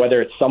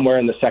 whether it's somewhere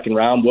in the second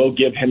round, will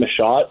give him a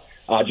shot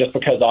just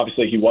because,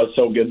 obviously, he was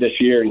so good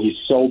this year and he's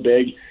so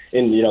big.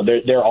 And,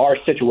 there are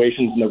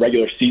situations in the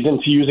regular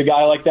season to use a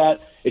guy like that.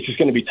 It's just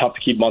going to be tough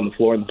to keep him on the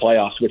floor in the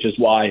playoffs, which is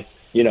why,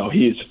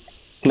 he's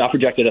not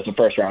projected as a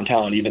first-round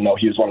talent, even though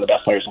he was one of the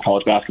best players in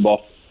college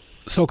basketball.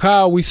 So,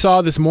 Kyle, we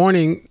saw this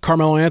morning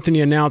Carmelo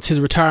Anthony announce his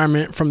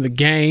retirement from the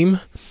game.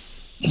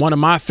 one of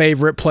my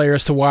favorite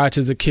players to watch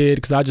as a kid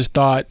because I just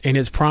thought in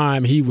his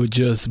prime he would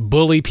just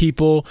bully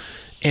people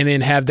and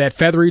then have that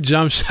feathery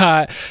jump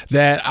shot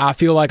that I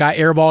feel like I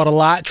airballed a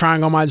lot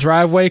trying on my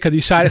driveway because he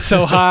shot it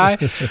so high.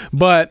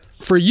 But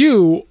for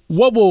you,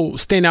 what will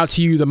stand out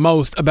to you the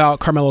most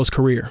about Carmelo's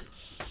career?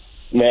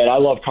 Man, I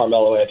love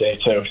Carmelo Anthony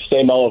too.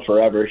 Stay mellow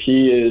forever.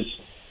 He is,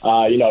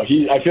 I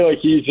feel like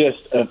he's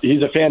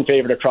a fan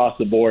favorite across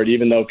the board,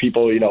 even though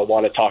people,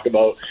 want to talk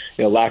about,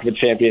 lack of a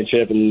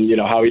championship and,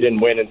 how he didn't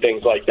win and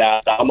things like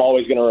that. I'm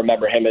always going to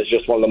remember him as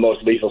just one of the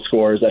most lethal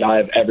scorers that I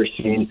have ever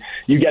seen.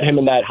 You get him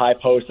in that high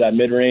post, that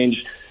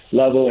mid-range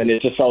level, and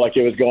it just felt like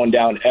it was going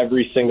down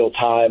every single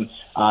time.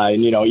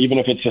 And, even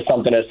if it's just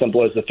something as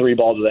simple as the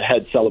 3-ball to the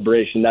head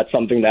celebration, that's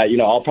something that,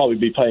 I'll probably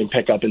be playing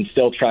pickup and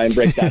still try and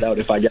break that out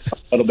if I get a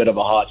little bit of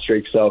a hot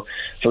streak. So,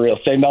 for real,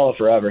 stay mellow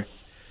forever.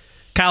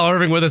 Kyle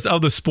Irving with us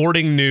of the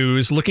sporting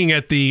news. Looking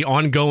at the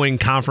ongoing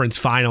conference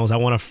finals, I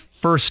want to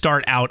first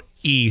start out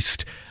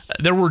east.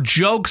 There were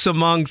jokes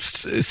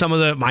amongst some of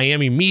the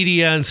Miami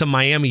media and some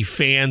Miami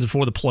fans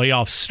before the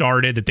playoffs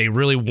started that they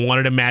really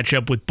wanted a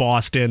matchup with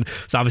Boston.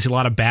 There's obviously a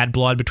lot of bad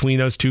blood between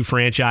those two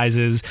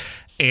franchises.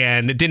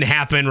 And it didn't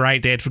happen,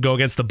 right? They had to go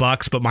against the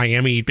Bucks, but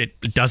Miami,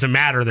 it doesn't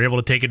matter. They're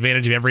able to take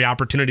advantage of every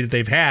opportunity that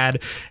they've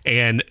had,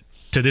 and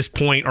to this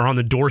point are on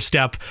the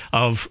doorstep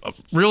of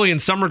really, in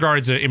some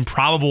regards, an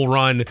improbable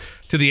run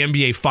to the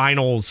NBA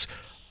Finals.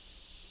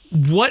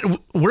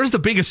 Where's the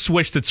biggest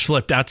switch that's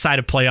flipped outside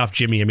of playoff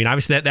Jimmy? I mean,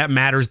 obviously that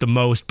matters the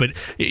most, but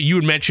you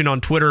had mentioned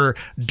on Twitter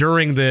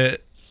during the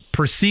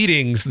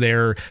proceedings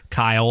there,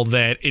 Kyle,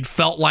 that it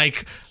felt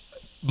like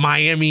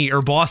Miami,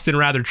 or Boston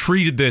rather,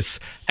 treated this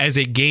as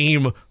a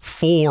game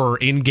 4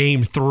 in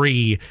game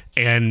 3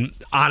 and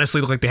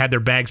honestly looked like they had their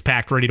bags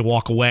packed ready to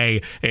walk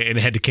away and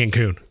head to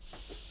Cancun.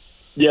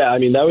 Yeah, I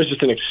mean, that was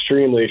just an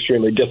extremely,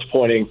 extremely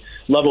disappointing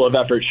level of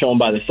effort shown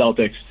by the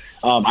Celtics.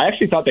 I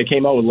actually thought they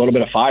came out with a little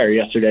bit of fire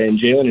yesterday, and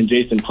Jalen and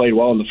Jason played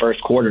well in the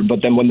first quarter.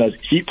 But then when the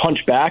Heat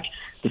punched back,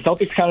 the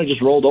Celtics kind of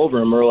just rolled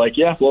over and were like,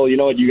 yeah, well, you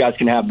know what, you guys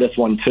can have this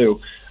one too.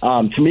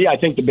 To me, I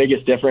think the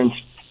biggest difference,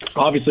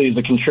 obviously, is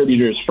the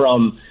contributors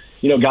from,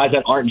 guys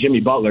that aren't Jimmy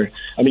Butler.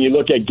 I mean, you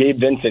look at Gabe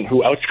Vincent,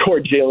 who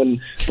outscored Jaylen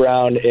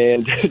Brown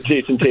and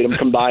Jason Tatum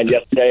combined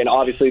yesterday, and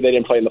obviously they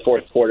didn't play in the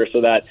fourth quarter,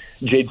 so that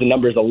jades the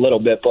numbers a little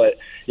bit. But,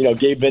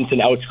 Gabe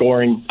Vincent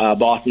outscoring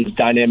Boston's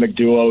dynamic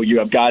duo. You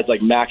have guys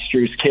like Max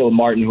Strus, Caleb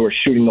Martin, who are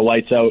shooting the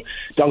lights out.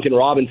 Duncan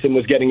Robinson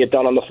was getting it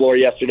done on the floor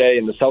yesterday,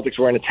 and the Celtics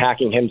weren't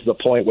attacking him to the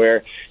point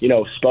where,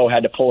 Spo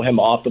had to pull him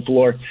off the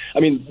floor. I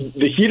mean,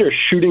 the Heat are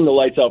shooting the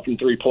lights out from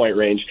three-point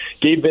range.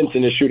 Gabe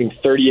Vincent is shooting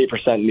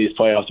 38% in these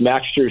playoffs.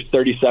 Max Strus,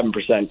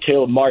 37%.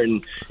 Caleb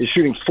Martin is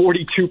shooting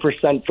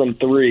 42% from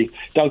three.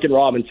 Duncan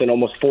Robinson,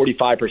 almost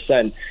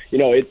 45%.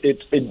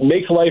 It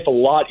makes life a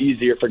lot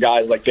easier for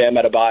guys like Bam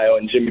Adebayo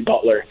and Jimmy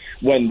Butler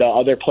when the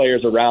other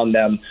players around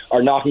them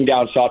are knocking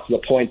down shots to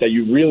the point that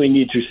you really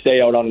need to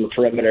stay out on the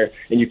perimeter,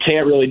 and you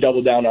can't really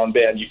double down on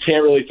Bam. You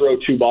can't really throw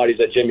two bodies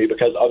at Jimmy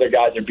because other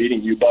guys are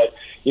beating you. But,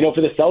 for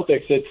the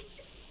Celtics, it's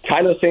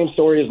kind of the same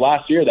story as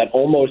last year that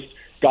almost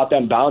got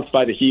them bounced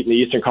by the Heat in the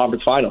Eastern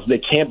Conference Finals. They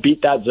can't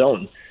beat that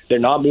zone. They're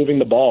not moving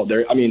the ball.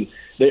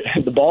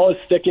 The ball is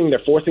sticking. They're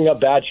forcing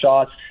up bad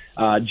shots.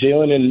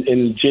 Jalen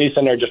and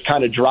Jason are just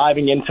kind of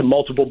driving into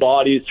multiple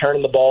bodies,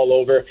 turning the ball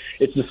over.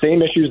 It's the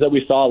same issues that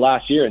we saw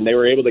last year, and they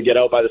were able to get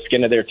out by the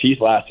skin of their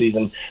teeth last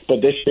season.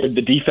 But this year,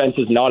 the defense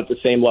is not at the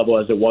same level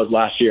as it was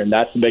last year, and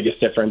that's the biggest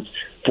difference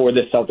for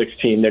this Celtics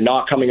team. They're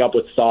not coming up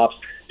with stops.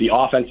 The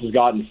offense has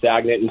gotten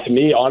stagnant, and to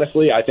me,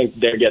 honestly, I think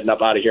they're getting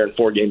up out of here in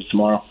 4 games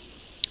tomorrow.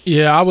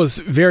 Yeah, I was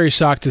very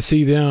shocked to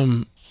see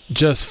them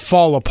just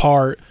fall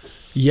apart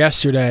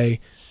yesterday.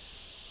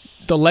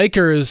 The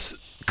Lakers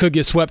could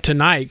get swept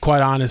tonight,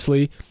 quite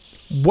honestly.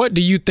 What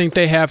do you think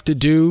they have to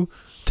do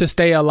to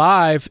stay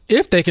alive,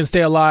 if they can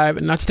stay alive,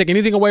 and not to take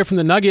anything away from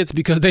the Nuggets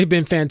because they've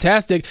been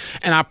fantastic,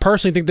 and I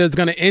personally think that it's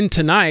going to end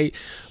tonight.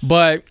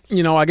 But,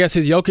 I guess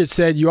as Jokic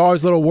said, you're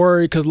always a little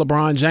worried because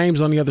LeBron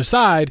James on the other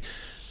side.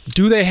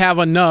 Do they have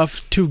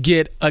enough to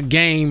get a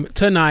game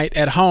tonight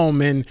at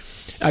home and,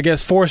 I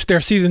guess, force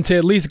their season to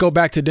at least go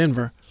back to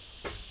Denver?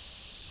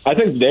 I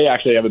think they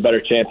actually have a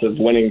better chance of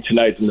winning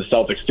tonight than the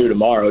Celtics do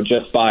tomorrow,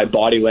 just by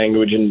body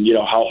language and,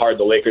 how hard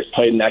the Lakers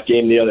played in that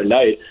game the other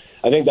night.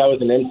 I think that was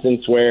an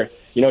instance where,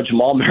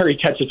 Jamal Murray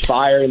catches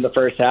fire in the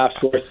first half,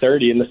 scores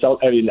 30, and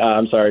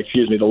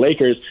the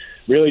Lakers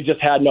really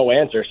just had no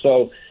answer.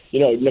 So,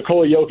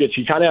 Nikola Jokic,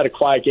 he kind of had a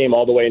quiet game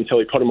all the way until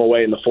he put him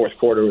away in the fourth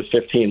quarter with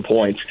 15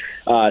 points.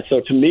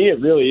 So to me, it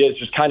really is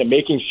just kind of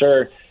making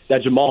sure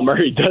that Jamal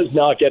Murray does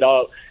not get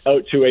out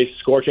to a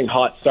scorching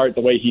hot start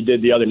the way he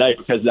did the other night,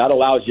 because that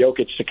allows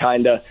Jokic to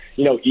kind of,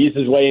 ease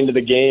his way into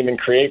the game and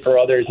create for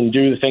others and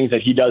do the things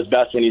that he does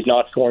best when he's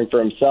not scoring for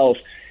himself.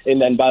 And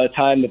then by the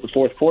time that the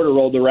fourth quarter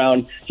rolled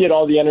around, he had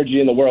all the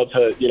energy in the world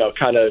to,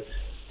 kind of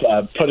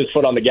put his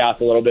foot on the gas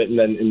a little bit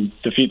and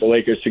defeat the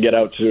Lakers to get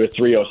out to a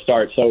 3-0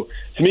 start. So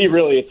to me,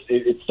 really,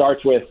 it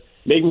starts with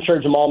making sure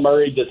Jamal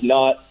Murray does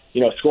not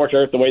scorched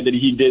earth the way that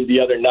he did the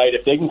other night,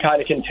 if they can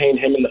kind of contain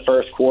him in the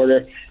first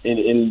quarter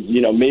and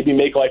maybe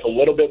make life a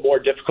little bit more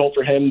difficult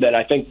for him, then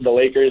I think the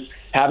Lakers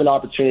have an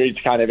opportunity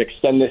to kind of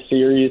extend this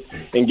series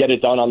and get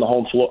it done on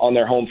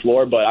their home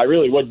floor. But I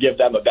really would give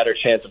them a better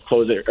chance of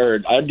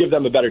I'd give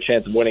them a better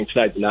chance of winning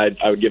tonight than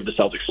I would give the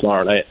Celtics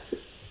tomorrow night.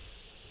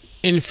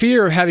 In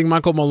fear of having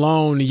Michael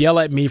Malone yell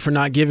at me for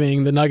not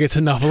giving the Nuggets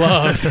enough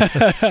love,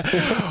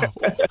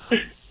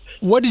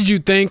 what did you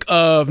think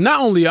of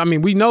not only,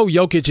 we know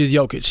Jokic is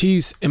Jokic.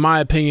 He's, in my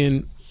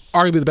opinion,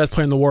 arguably the best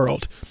player in the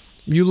world.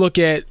 You look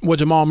at what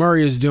Jamal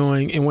Murray is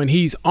doing, and when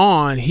he's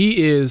on,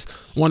 he is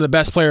one of the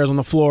best players on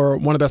the floor,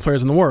 one of the best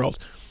players in the world.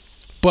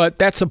 But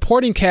that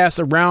supporting cast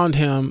around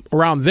them,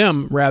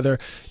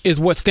 is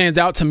what stands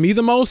out to me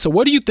the most. So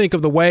what do you think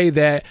of the way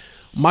that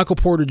Michael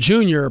Porter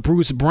Jr.,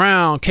 Bruce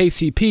Brown,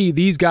 KCP,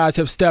 these guys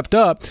have stepped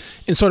up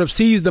and sort of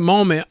seized the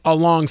moment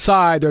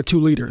alongside their two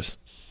leaders?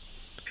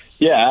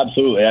 Yeah,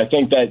 absolutely. I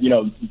think that,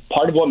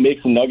 part of what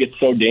makes the Nuggets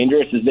so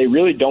dangerous is they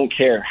really don't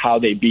care how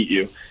they beat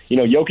you.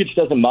 Jokic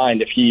doesn't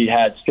mind if he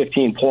has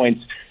 15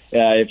 points,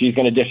 if he's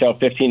going to dish out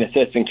 15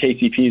 assists, and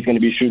KCP is going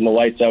to be shooting the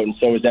lights out, and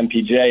so is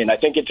MPJ. And I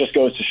think it just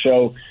goes to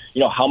show,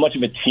 how much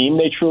of a team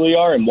they truly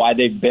are and why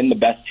they've been the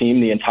best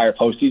team the entire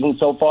postseason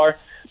so far,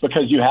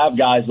 because you have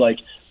guys like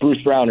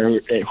Bruce Brown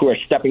who are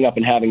stepping up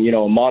and having,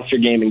 a monster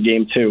game in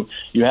game 2.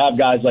 You have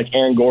guys like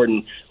Aaron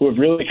Gordon who have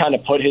really kind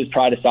of put his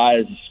pride aside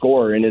as a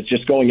scorer and is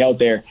just going out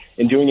there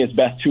and doing his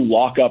best to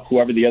lock up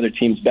whoever the other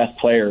team's best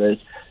player is.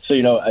 So,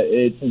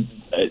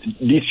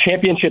 these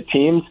championship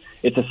teams,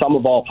 it's a sum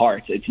of all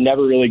parts. It's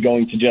never really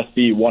going to just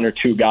be one or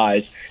two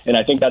guys. And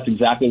I think that's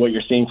exactly what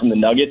you're seeing from the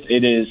Nuggets.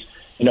 It is,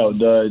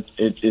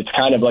 it's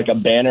kind of like a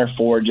banner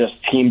for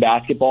just team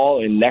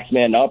basketball and next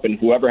man up, and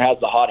whoever has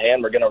the hot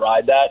hand, we're going to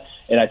ride that.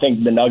 And I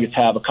think the Nuggets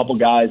have a couple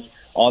guys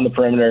on the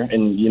perimeter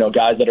and,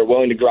 guys that are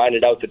willing to grind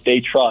it out that they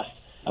trust,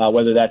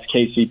 whether that's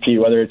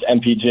KCP, whether it's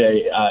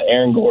MPJ,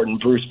 Aaron Gordon,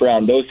 Bruce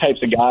Brown. Those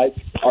types of guys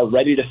are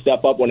ready to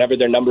step up whenever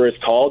their number is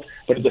called.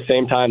 But at the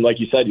same time, like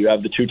you said, you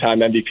have the two-time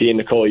MVP in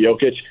Nikola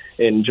Jokic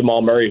and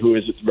Jamal Murray, who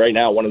is right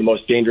now one of the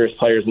most dangerous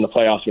players in the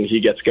playoffs when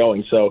he gets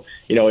going. So,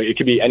 it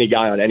could be any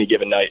guy on any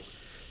given night.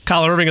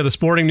 Kyle Irving of the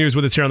Sporting News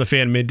with us here on the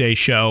Fan Midday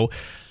Show.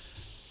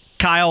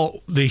 Kyle,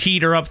 the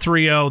Heat are up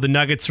 3-0. The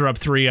Nuggets are up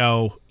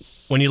 3-0.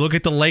 When you look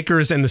at the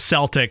Lakers and the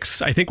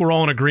Celtics, I think we're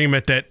all in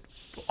agreement that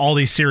all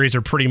these series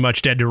are pretty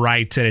much dead to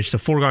rights, and it's a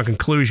foregone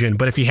conclusion.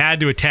 But if you had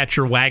to attach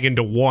your wagon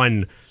to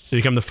one to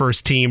become the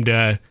first team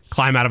to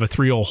climb out of a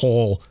 3-0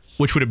 hole,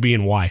 which would it be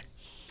and why?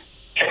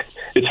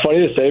 It's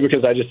funny to say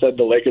because I just said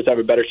the Lakers have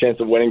a better chance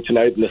of winning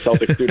tonight than the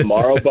Celtics do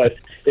tomorrow. But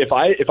if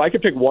I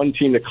could pick one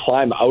team to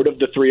climb out of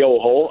the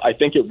 3-0 hole, I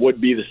think it would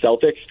be the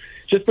Celtics.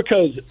 Just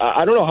because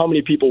I don't know how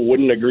many people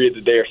wouldn't agree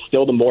that they are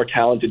still the more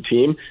talented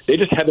team. They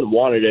just haven't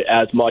wanted it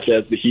as much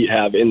as the Heat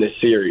have in this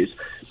series.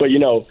 But,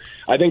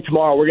 I think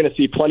tomorrow we're going to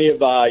see plenty of,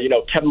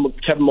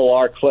 Kevin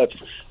Millar clips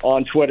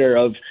on Twitter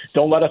of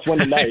don't let us win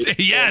tonight.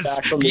 Yes.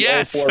 Back from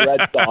the 04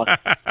 Red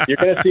Sox. You're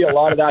going to see a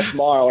lot of that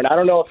tomorrow. And I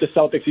don't know if the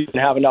Celtics even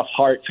have enough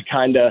heart to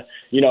kind of,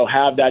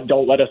 have that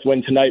don't let us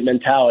win tonight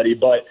mentality.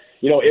 But,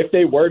 if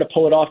they were to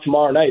pull it off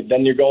tomorrow night,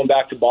 then you're going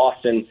back to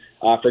Boston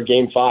for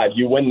Game 5.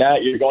 You win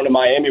that, you're going to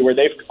Miami, where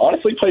they've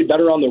honestly played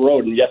better on the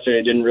road. And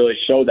yesterday didn't really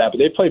show that, but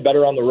they played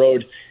better on the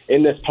road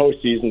in this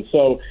postseason.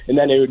 So, and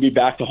then it would be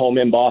back to home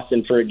in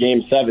Boston for a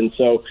Game 7.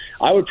 So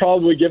I would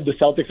probably give the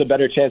Celtics a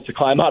better chance to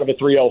climb out of a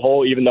 3-0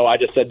 hole, even though I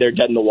just said they're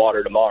dead in the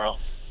water tomorrow.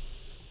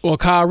 Well,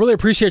 Kyle, I really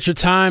appreciate your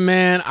time,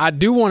 man. I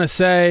do want to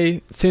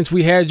say, since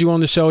we had you on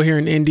the show here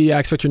in Indy, I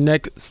expect your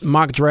next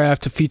mock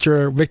draft to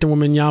feature Victor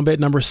Wembanyama at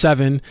number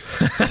 7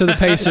 to the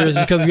Pacers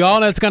because we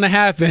all know it's going to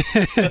happen.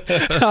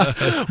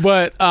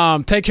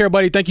 But take care,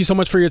 buddy. Thank you so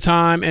much for your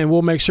time, and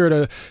we'll make sure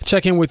to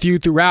check in with you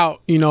throughout,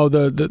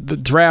 the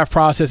draft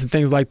process and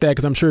things like that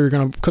because I'm sure you're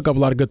going to cook up a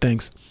lot of good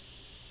things.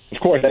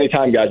 Of course,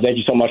 anytime, guys. Thank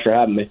you so much for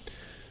having me.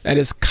 That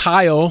is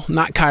Kyle,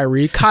 not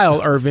Kyrie,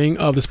 Kyle Irving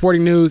of the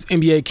Sporting News,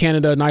 NBA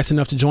Canada, nice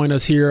enough to join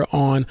us here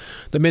on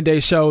the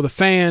Midday Show. The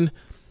Fan,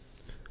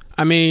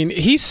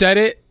 he said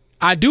it.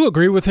 I do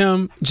agree with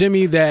him,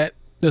 Jimmy, that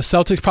the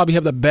Celtics probably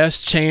have the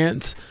best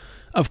chance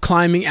of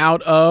climbing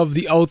out of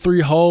the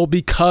 0-3 hole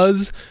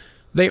because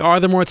they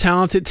are the more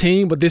talented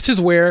team. But this is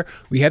where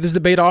we had this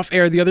debate off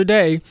air the other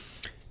day.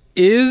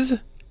 Is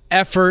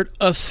effort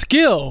a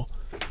skill?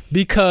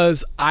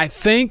 Because I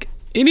think,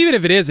 and even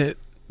if it isn't,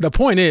 the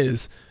point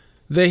is,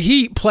 the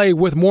Heat play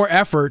with more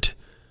effort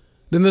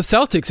than the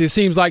Celtics, it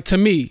seems like to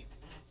me.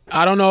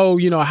 I don't know,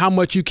 how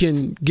much you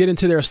can get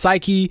into their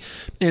psyche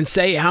and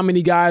say how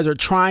many guys are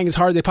trying as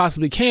hard as they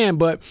possibly can,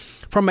 but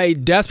from a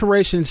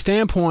desperation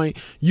standpoint,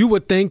 you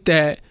would think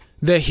that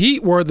the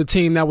Heat were the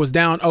team that was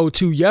down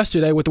 0-2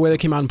 yesterday with the way they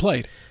came out and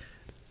played.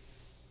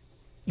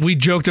 We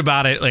joked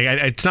about it. Like,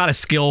 it's not a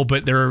skill,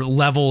 but there are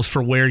levels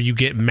for where you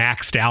get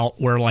maxed out,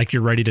 where like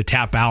you're ready to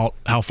tap out,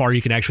 how far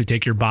you can actually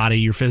take your body,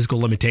 your physical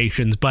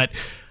limitations. But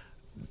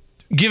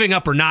giving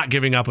up or not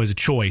giving up is a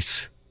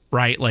choice,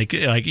 right? Like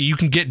you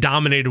can get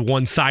dominated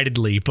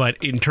one-sidedly, but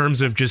in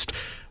terms of just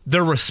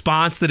the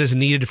response that is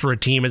needed for a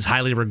team as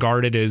highly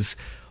regarded as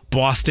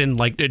Boston?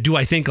 Like, do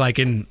I think like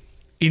in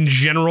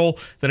general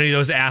that any of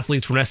those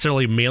athletes were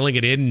necessarily mailing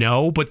it in?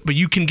 No, but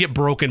you can get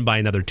broken by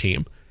another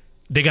team.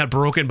 They got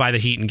broken by the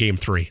Heat in Game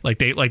 3. They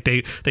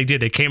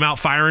did. They came out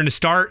firing to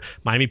start.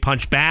 Miami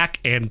punched back,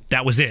 and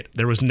that was it.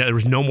 There was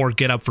no more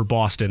get up for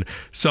Boston.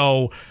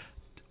 So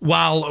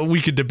while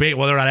we could debate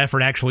whether or not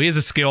effort actually is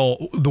a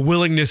skill, the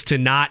willingness to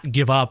not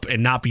give up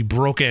and not be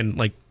broken,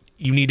 like,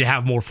 you need to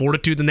have more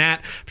fortitude than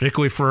that,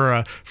 particularly for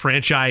a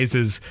franchise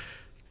as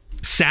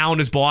sound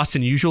as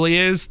Boston usually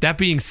is. That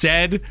being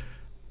said,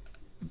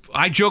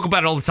 I joke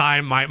about it all the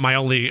time. My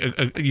only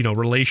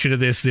relation to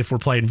this is if we're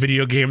playing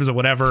video games or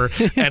whatever,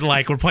 and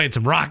like we're playing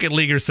some Rocket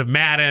League or some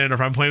Madden, or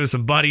if I'm playing with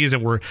some buddies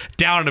and we're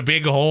down in a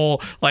big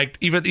hole. Like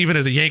even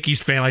as a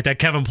Yankees fan, like that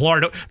Kevin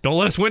Pillar, don't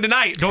let us win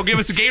tonight. Don't give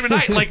us a game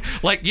tonight.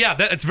 like yeah,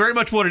 that's very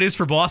much what it is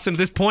for Boston at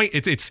this point.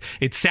 It's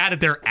sad that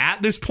they're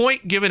at this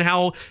point, given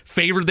how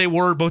favored they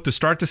were both to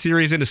start the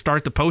series and to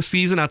start the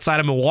postseason outside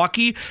of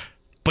Milwaukee.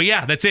 But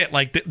yeah, that's it.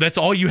 Like that's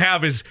all you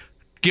have is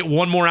get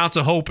one more ounce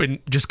of hope and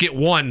just get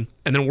one,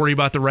 and then worry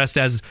about the rest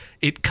as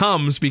it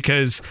comes,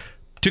 because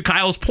to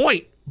Kyle's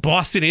point,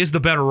 Boston is the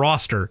better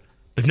roster.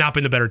 They've not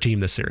been the better team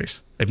this series.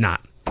 They've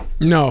not.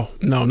 No,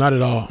 not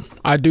at all.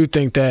 I do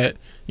think that,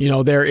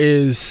 there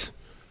is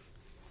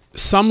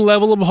some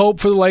level of hope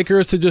for the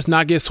Lakers to just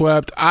not get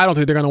swept. I don't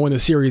think they're going to win the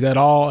series at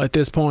all at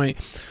this point.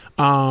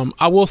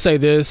 I will say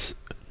this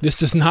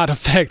does not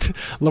affect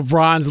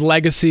LeBron's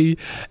legacy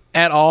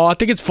at all. I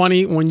think it's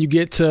funny when you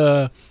get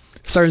to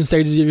certain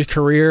stages of your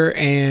career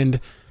and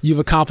you've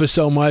accomplished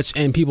so much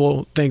and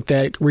people think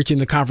that reaching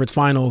the conference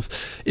finals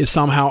is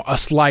somehow a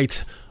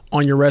slight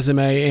on your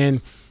resume. And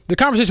the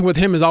conversation with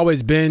him has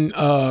always been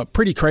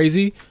pretty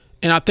crazy.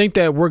 And I think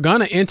that we're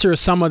going to enter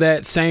some of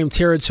that same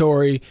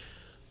territory,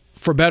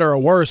 for better or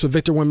worse, with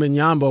Victor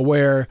Wembanyama,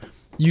 where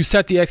you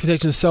set the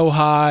expectations so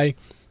high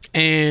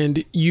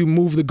and you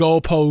move the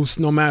goalposts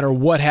no matter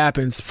what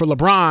happens. For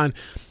LeBron,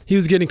 he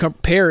was getting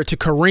compared to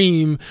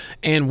Kareem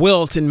and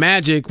Wilt and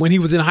Magic when he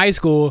was in high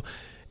school,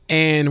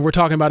 and we're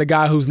talking about a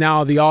guy who's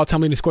now the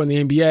all-time leading scorer in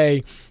the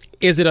NBA.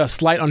 Is it a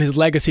slight on his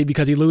legacy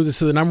because he loses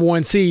to the number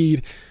 1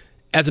 seed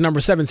as a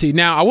number 7 seed?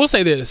 Now, I will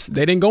say this.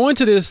 They didn't go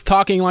into this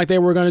talking like they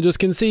were going to just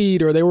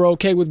concede or they were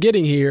okay with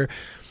getting here.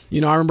 I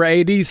remember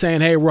AD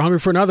saying, hey, we're hungry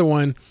for another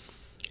one,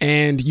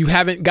 and you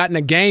haven't gotten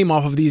a game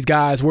off of these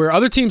guys where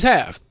other teams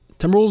have.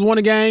 Timberwolves won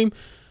a game.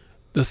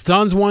 The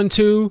Suns won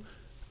 2.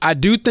 I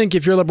do think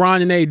if you're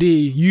LeBron and AD,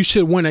 you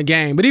should win a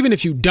game. But even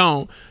if you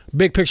don't,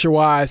 big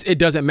picture-wise, it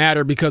doesn't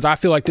matter, because I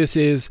feel like this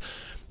is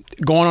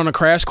going on a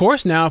crash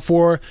course now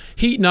for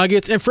Heat,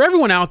 Nuggets, and for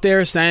everyone out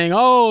there saying,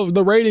 oh,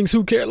 the ratings,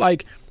 who cares?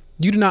 Like,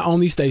 you do not own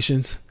these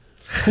stations.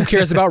 Who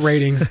cares about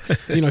ratings?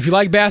 If you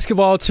like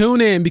basketball,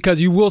 tune in,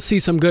 because you will see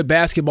some good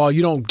basketball.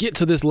 You don't get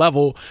to this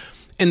level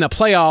in the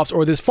playoffs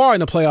or this far in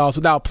the playoffs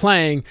without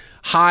playing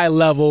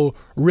high-level,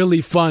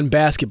 really fun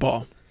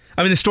basketball.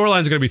 I mean, the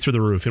storylines are going to be through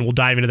the roof, and we'll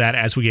dive into that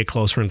as we get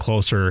closer and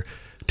closer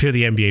to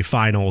the NBA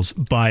Finals.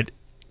 But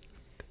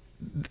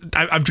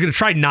I'm going to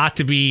try not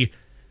to be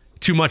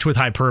too much with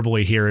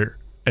hyperbole here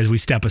as we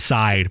step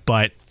aside.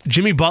 But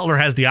Jimmy Butler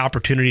has the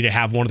opportunity to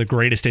have one of the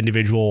greatest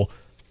individual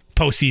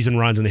postseason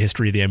runs in the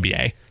history of the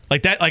NBA.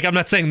 Like that. Like, I'm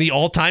not saying the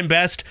all-time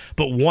best,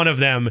 but one of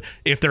them,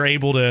 if they're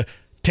able to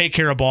take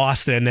care of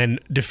Boston and then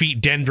defeat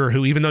Denver,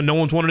 who, even though no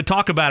one's wanted to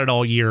talk about it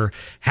all year,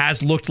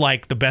 has looked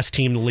like the best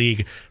team in the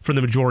league for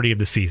the majority of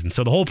the season.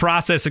 So the whole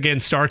process, again,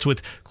 starts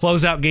with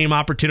closeout game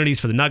opportunities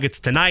for the Nuggets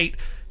tonight.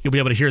 You'll be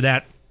able to hear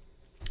that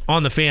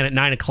on the Fan at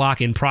 9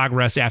 o'clock, in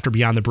progress after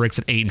Beyond the Bricks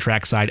at 8 and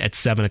Trackside at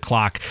 7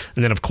 o'clock.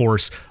 And then, of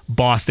course,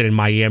 Boston and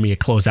Miami, a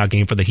closeout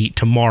game for the Heat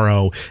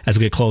tomorrow as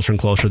we get closer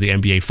and closer to the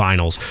NBA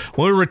Finals.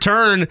 When we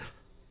return,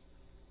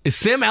 is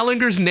Sam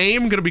Ehlinger's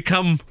name going to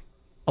become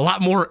a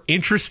lot more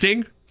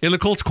interesting in the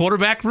Colts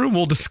quarterback room?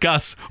 We'll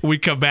discuss when we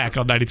come back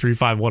on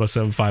 93.5,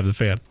 107.5 The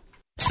Fan.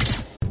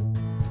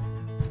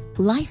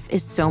 Life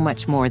is so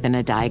much more than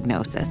a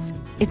diagnosis.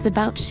 It's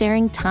about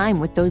sharing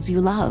time with those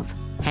you love,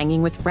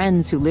 hanging with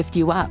friends who lift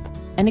you up,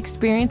 and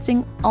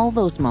experiencing all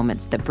those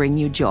moments that bring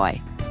you joy.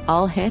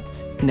 All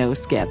hits, no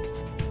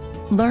skips.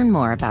 Learn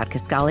more about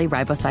Kisqali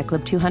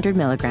Ribociclib 200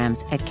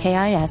 milligrams at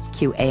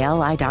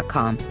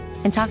KISQALI.com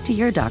and talk to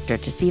your doctor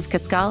to see if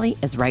Kisqali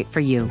is right for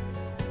you.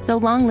 So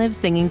long live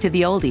singing to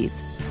the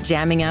oldies,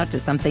 jamming out to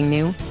something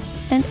new,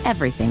 and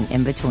everything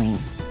in between.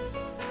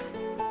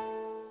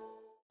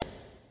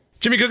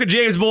 Jimmy Cook and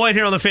James Boyd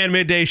here on the Fan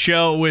Midday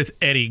Show with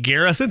Eddie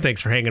Garrison.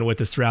 Thanks for hanging with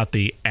us throughout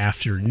the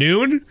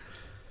afternoon.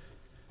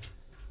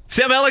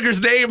 Sam Ehlinger's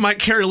name might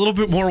carry a little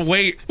bit more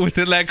weight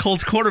within that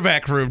Colts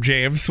quarterback room,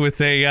 James, with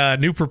a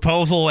new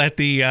proposal at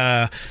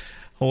the,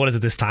 what is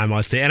it this time?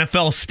 It's the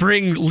NFL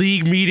Spring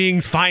League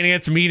meetings,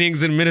 finance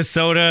meetings in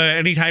Minnesota,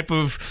 any type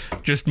of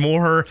just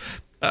more,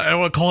 I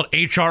don't want to call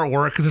it HR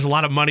work, because there's a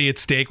lot of money at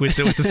stake with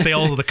the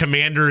sales of the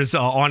Commanders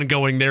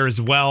ongoing there as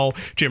well.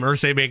 Jim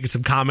Irsay making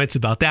some comments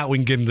about that. We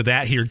can get into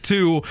that here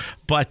too.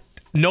 But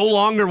no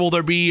longer will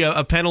there be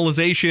a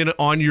penalization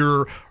on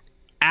your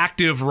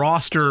active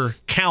roster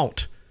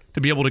count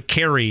to be able to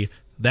carry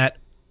that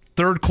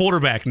third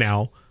quarterback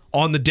now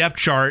on the depth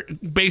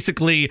chart.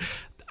 Basically,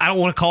 I don't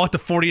want to call it the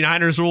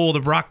 49ers rule, the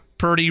Brock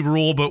Purdy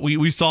rule, but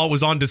we saw it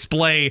was on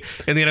display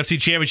in the NFC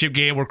Championship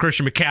game where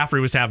Christian McCaffrey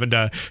was having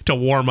to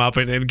warm up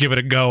and give it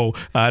a go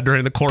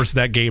during the course of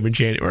that game in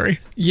January.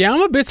 Yeah,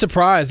 I'm a bit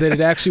surprised that it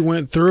actually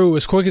went through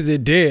as quick as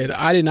it did.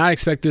 I did not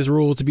expect this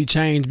rule to be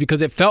changed because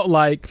it felt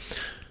like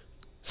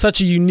such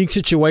a unique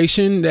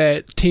situation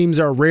that teams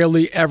are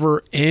rarely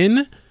ever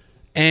in.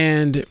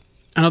 And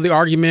I know the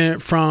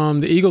argument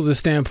from the Eagles'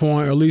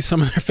 standpoint, or at least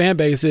some of their fan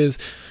base, is,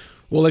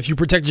 well, if you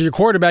protected your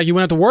quarterback, you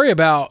wouldn't have to worry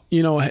about,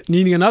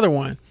 needing another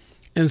one.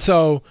 And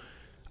so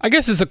I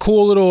guess it's a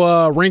cool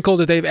little wrinkle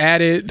that they've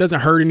added. It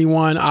doesn't hurt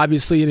anyone,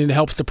 obviously, and it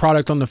helps the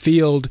product on the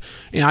field.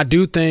 And I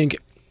do think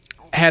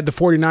had the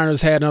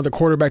 49ers had another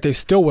quarterback, they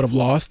still would have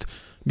lost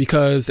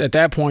because at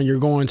that point you're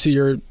going to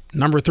your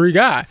number 3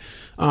 guy.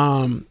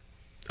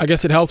 I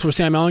guess it helps for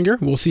Sam Ehlinger.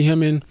 We'll see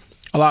him in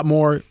a lot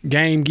more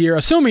game gear,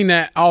 assuming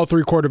that all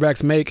 3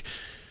 quarterbacks make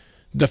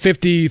the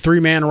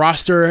 53-man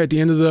roster at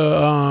the end of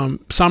the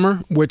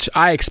summer, which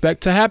I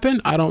expect to happen.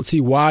 I don't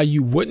see why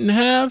you wouldn't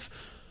have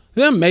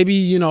them.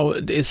 Maybe,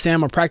 is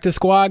Sam a practice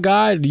squad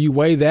guy? Do you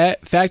weigh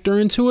that factor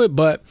into it?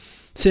 But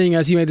seeing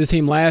as he made the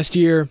team last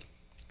year,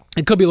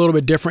 it could be a little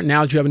bit different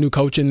now that you have a new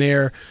coach in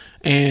there,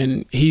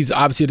 and he's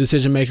obviously a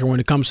decision maker when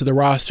it comes to the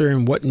roster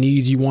and what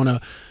needs you want to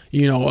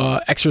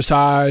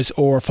exercise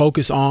or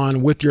focus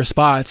on with your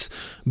spots.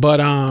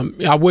 But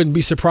I wouldn't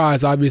be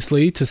surprised,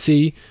 obviously, to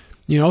see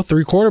 3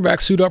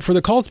 quarterbacks suit up for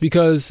the Colts,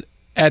 because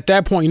at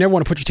that point you never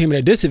want to put your team at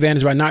a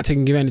disadvantage by not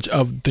taking advantage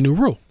of the new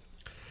rule.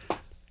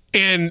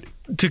 And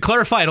to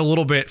clarify it a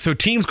little bit, so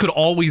teams could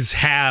always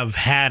have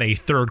had a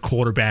third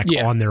quarterback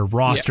on their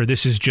roster.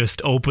 This is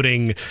just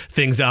opening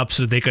things up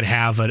so that they could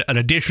have an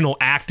additional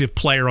active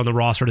player on the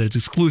roster that's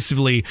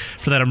exclusively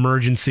for that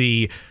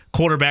emergency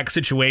quarterback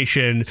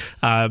situation.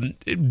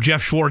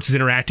 Jeff Schwartz is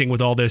interacting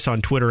with all this on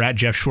Twitter at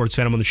Jeff Schwartz.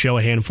 Had him on the show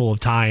a handful of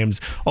times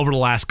over the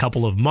last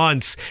couple of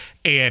months.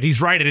 And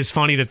he's right. It is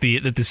funny that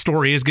the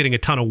story is getting a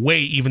ton of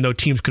weight, even though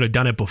teams could have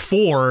done it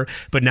before.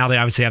 But now they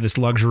obviously have this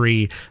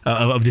luxury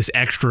of this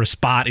extra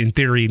spot in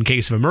theory in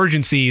case of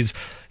emergencies.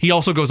 He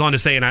also goes on to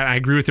say, and I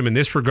agree with him in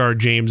this regard,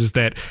 James, is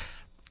that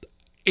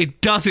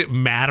it doesn't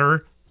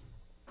matter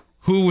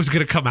who was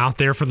going to come out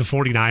there for the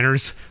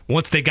 49ers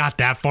once they got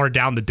that far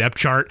down the depth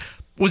chart.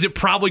 Was it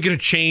probably going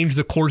to change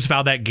the course of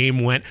how that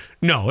game went?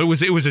 No, it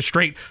was a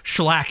straight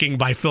shellacking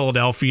by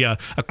Philadelphia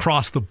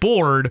across the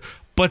board.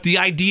 But the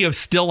idea of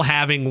still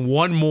having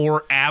one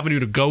more avenue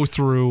to go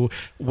through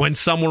when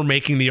some were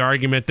making the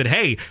argument that,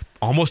 hey,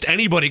 almost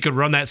anybody could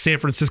run that San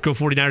Francisco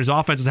 49ers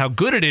offense and how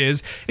good it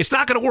is, it's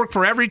not going to work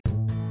for every.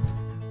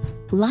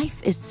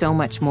 Life is so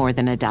much more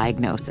than a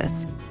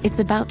diagnosis. It's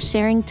about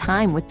sharing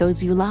time with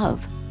those you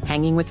love,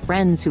 hanging with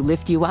friends who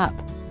lift you up,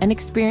 and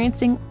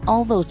experiencing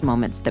all those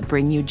moments that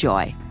bring you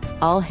joy.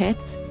 All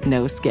hits,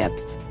 no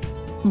skips.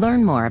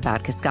 Learn more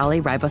about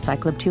Kisqali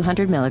Ribociclib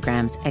 200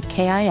 milligrams at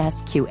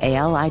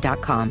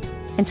KISQALI.com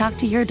and talk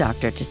to your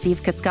doctor to see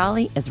if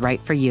Kisqali is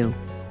right for you.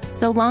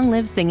 So long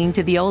live singing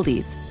to the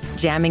oldies,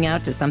 jamming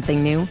out to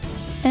something new,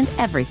 and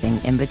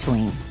everything in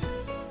between.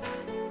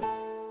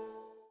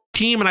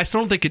 Team, and I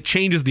still don't think it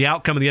changes the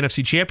outcome of the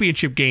NFC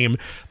Championship game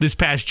this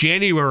past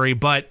January,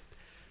 but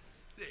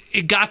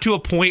it got to a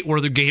point where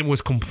the game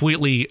was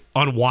completely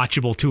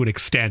unwatchable to an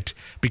extent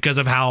because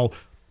of how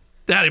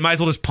they might as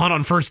well just punt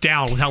on first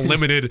down with how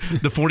limited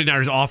the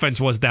 49ers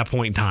offense was at that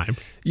point in time.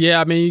 Yeah,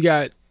 I mean, you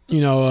got,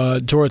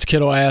 George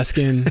Kittle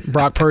asking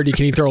Brock Purdy,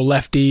 can he throw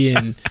lefty?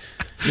 And,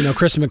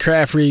 Christian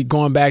McCaffrey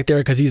going back there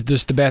because he's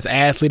just the best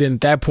athlete. And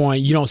at that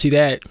point, you don't see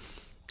that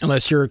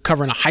unless you're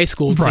covering a high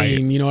school team, right.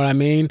 You know what I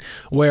mean?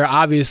 Where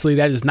obviously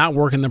that does not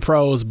work in the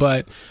pros.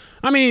 But,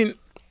 I mean,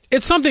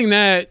 it's something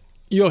that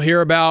you'll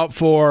hear about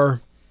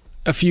for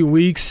a few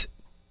weeks,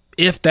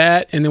 if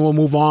that, and then we'll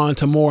move on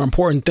to more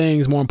important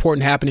things, more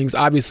important happenings,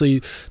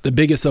 obviously the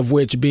biggest of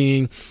which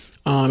being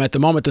at the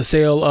moment the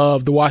sale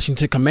of the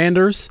Washington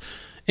Commanders.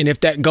 And if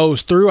that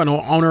goes through, I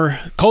know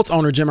Colts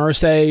owner Jim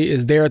Irsay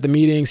is there at the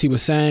meetings. He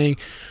was saying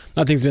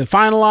nothing's been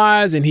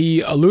finalized, and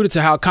he alluded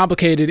to how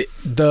complicated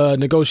the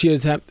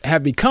negotiations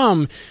have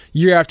become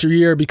year after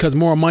year because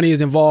more money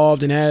is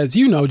involved. And as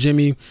you know,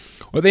 Jimmy,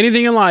 with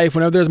anything in life,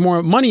 whenever there's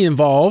more money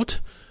involved,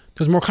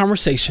 there's more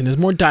conversation, there's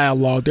more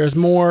dialogue, there's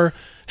more,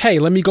 hey,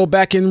 let me go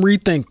back and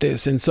rethink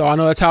this. And so I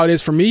know that's how it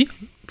is for me.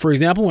 For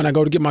example, when I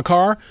go to get my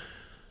car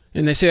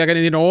and they say I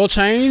need an oil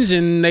change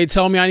and they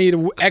tell me I need a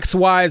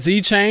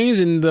XYZ change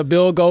and the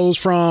bill goes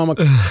from,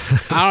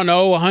 I don't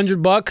know,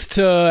 $100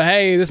 to,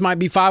 hey, this might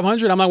be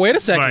 $500. I'm like, wait a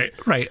second.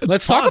 Right.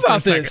 Let's talk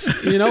about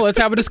this. Let's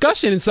have a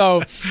discussion. And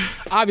so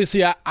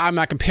obviously I'm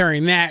not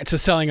comparing that to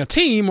selling a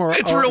team or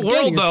it's real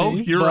world though.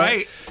 Team, You're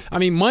right. I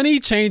mean, money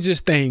changes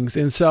things.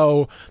 And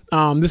so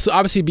this will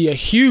obviously be a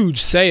huge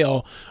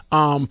sale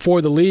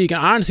for the league.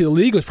 And honestly, the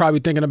league was probably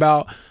thinking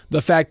about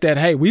the fact that,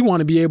 hey, we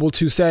want to be able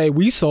to say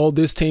we sold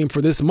this team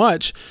for this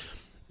much.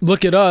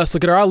 Look at us.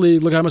 Look at our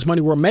league. Look at how much money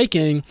we're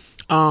making.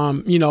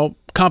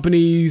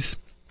 Companies,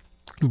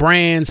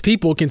 brands,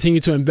 people continue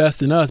to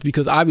invest in us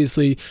because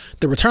obviously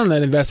the return on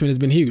that investment has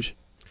been huge.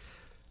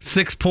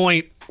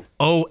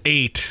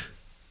 $6.08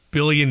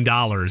 billion.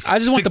 I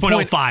just want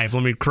 6.05.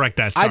 Let me correct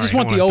that. Sorry. I just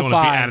want the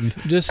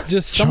 05.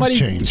 Just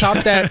somebody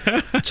chop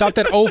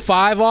that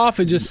 05 off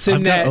and just send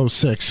I've that got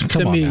 06.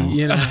 Come to on me. now.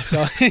 You know,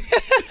 so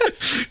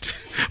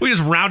we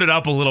just round it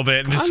up a little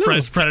bit and just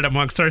spread it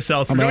amongst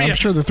ourselves. I mean, I'm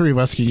sure the three of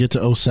us could get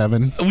to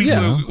 07.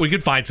 We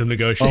could find some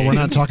negotiations. Oh, we're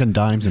not talking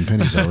dimes and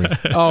pennies, are we?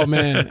 Oh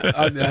man,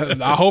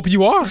 I hope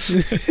you are.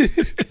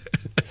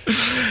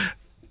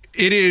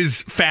 It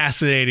is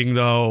fascinating,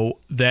 though,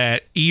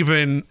 that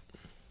even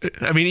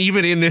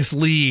in this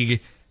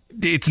league,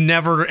 it's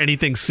never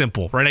anything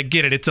simple, right? I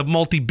get it. It's a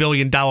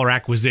multi-billion-dollar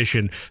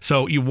acquisition,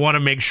 so you want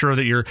to make sure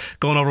that you're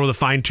going over with a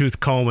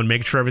fine-tooth comb and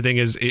make sure everything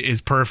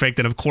is perfect.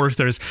 And, of course,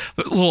 there's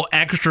a little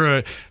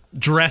extra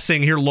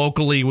dressing here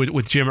locally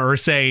with Jim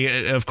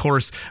Irsay, of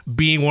course,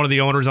 being one of the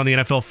owners on the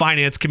NFL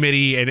Finance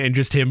Committee and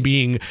just him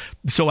being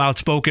so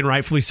outspoken,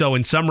 rightfully so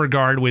in some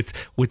regard, with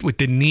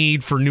the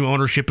need for new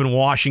ownership in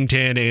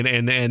Washington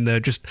and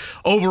the just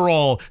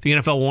overall the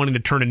NFL wanting to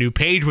turn a new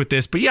page with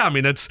this. But yeah, I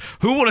mean, that's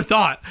who would have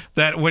thought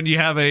that when you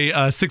have a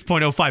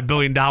 $6.05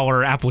 billion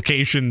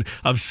application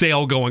of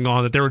sale going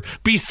on, that there would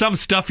be some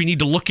stuff you need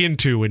to look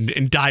into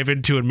and dive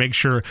into and make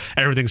sure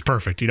everything's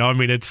perfect. You know, I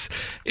mean, it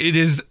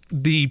is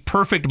the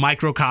perfect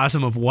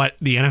microcosm of what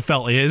the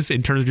NFL is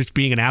in terms of just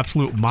being an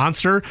absolute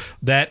monster.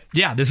 That,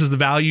 yeah, this is the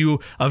value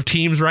of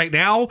teams right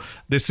now.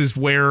 This is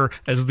where,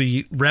 as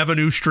the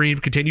revenue stream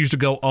continues to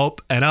go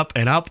up and up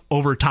and up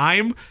over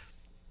time,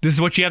 this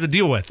is what you have to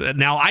deal with.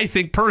 Now, I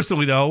think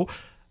personally, though,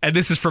 and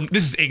this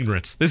is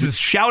ignorance. This is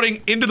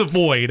shouting into the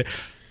void,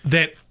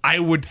 that I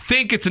would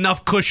think it's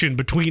enough cushion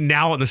between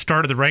now and the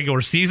start of the regular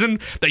season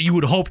that you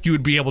would hope you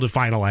would be able to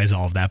finalize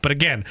all of that. But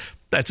again,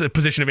 that's a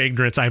position of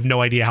ignorance. I have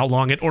no idea how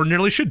long it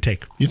ordinarily should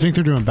take. You think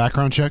they're doing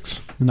background checks,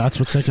 and that's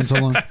what's taking so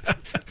long?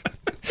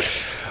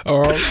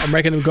 Or I'm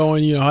making them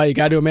going, you know, hey, you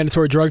got to do a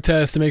mandatory drug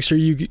test to make sure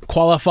you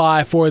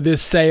qualify for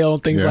this sale,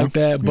 things like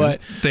that.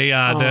 But the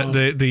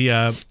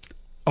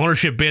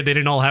ownership bid, they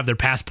didn't all have their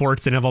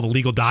passports, they didn't have all the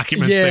legal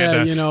documents. Yeah, they had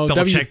to you know,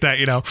 double check that,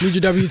 you know. Need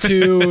your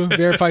W-2,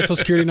 verify social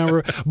security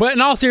number. But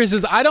in all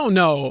seriousness, I don't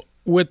know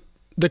with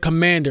the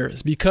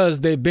Commanders because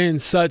they've been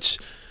such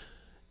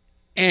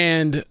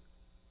a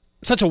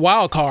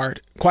wild card,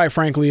 quite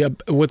frankly,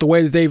 with the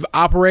way that they've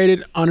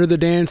operated under the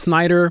Dan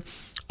Snyder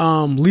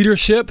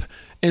leadership.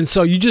 And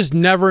so you just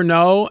never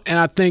know. And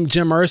I think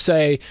Jim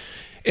Irsay,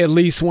 at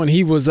least when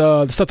he was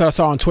the stuff that I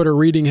saw on Twitter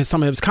reading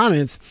some of his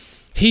comments,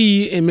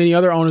 he and many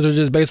other owners are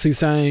just basically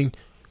saying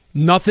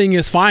nothing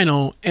is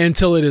final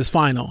until it is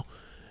final.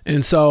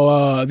 And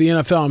so the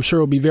NFL, I'm sure,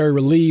 will be very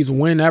relieved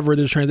whenever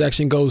this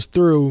transaction goes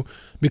through,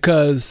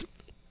 because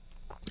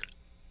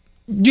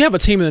you have a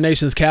team in the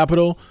nation's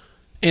capital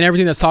and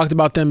everything that's talked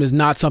about them is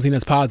not something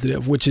that's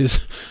positive, which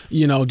is,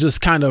 you know, just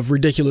kind of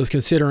ridiculous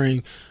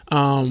considering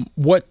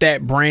what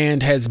that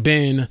brand has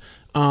been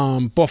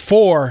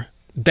before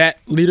that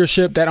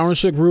leadership, that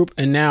ownership group,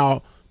 and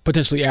now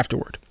potentially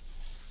afterward.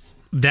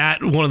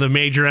 That one of the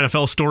major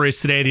NFL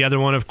stories today. The other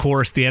one, of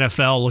course, the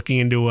NFL looking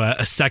into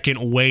a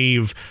second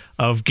wave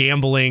of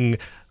gambling,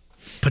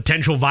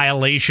 potential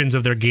violations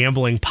of their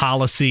gambling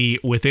policy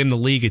within the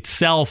league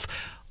itself.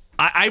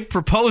 I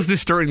proposed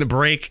this during the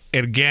break,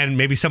 and again,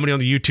 maybe somebody on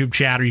the YouTube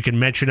chat, or you can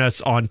mention us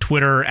on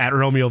Twitter at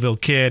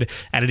RomeoVilleKid,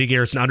 at Eddie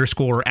Garrison _,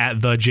 or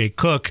at the Jay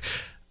Cook.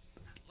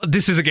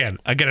 This is, again,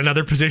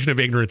 another position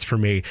of ignorance for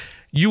me.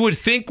 You would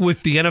think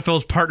with the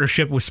NFL's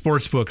partnership with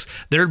sportsbooks,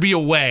 there'd be a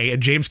way,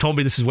 and James told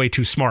me this is way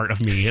too smart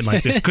of me, and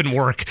like this couldn't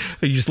work.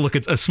 You just look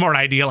at a smart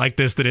idea like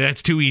this,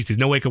 that's too easy. There's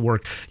no way it could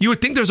work. You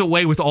would think there's a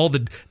way with all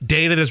the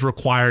data that is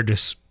required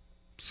to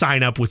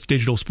sign up with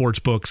digital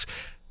sportsbooks,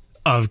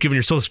 of giving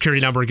your social security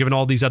number, giving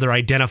all these other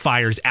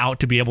identifiers out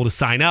to be able to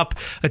sign up,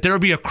 that there would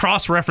be a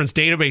cross-reference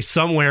database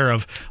somewhere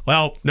of,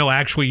 well, no,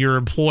 actually you're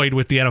employed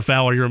with the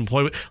NFL, or you're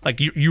employed with, like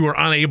you are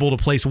unable to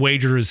place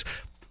wagers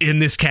in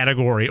this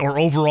category or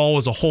overall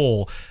as a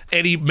whole.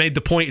 Eddie made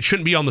the point it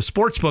shouldn't be on the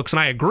sports books, and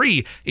I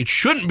agree it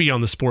shouldn't be on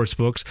the sports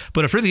books,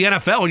 but if you're the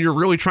NFL and you're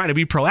really trying to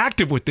be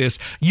proactive with this,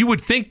 you would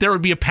think there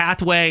would be a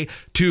pathway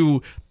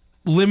to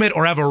limit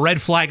or have a red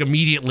flag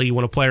immediately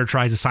when a player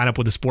tries to sign up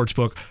with a sports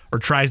book or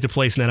tries to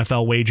place an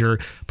NFL wager.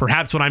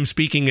 Perhaps what I'm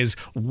speaking is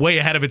way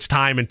ahead of its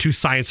time and too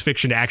science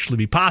fiction to actually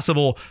be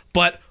possible,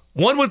 but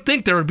one would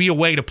think there would be a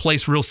way to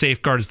place real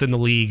safeguards within the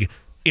league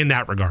in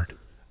that regard.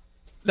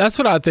 That's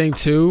what I think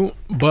too,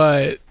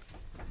 but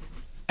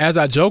as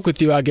I joke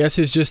with you, I guess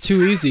it's just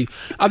too easy.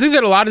 I think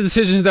that a lot of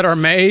decisions that are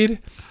made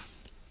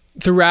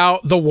throughout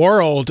the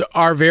world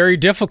are very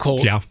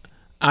difficult. Yeah.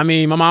 I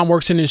mean, my mom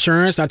works in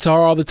insurance, and I tell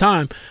her all the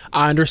time,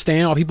 I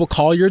understand why people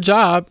call your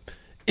job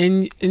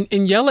and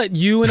yell at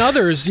you and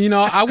others. You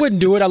know, I wouldn't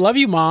do it. I love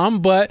you,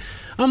 Mom. But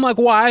I'm like,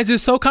 why is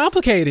this so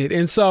complicated?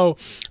 And so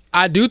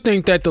I do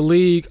think that the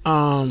league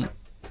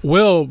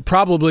will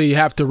probably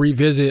have to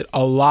revisit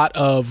a lot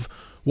of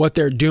what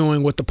they're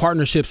doing with the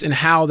partnerships and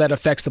how that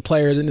affects the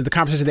players and the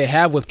conversation they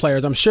have with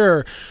players. I'm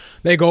sure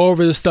they go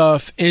over the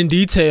stuff in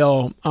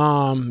detail,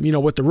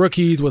 with the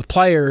rookies, with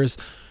players.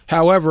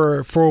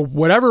 However, for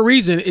whatever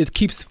reason, it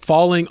keeps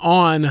falling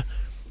on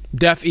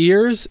deaf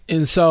ears.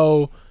 And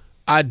so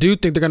I do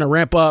think they're going to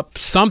ramp up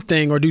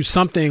something or do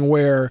something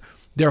where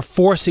they're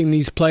forcing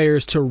these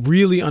players to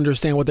really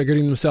understand what they're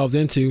getting themselves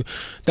into.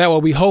 That way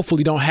we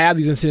hopefully don't have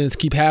these incidents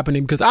keep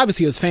happening, because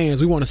obviously as fans,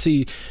 we want to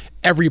see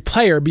every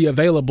player be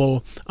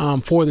available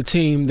for the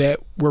team that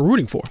we're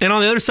rooting for. And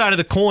on the other side of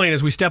the coin,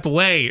 as we step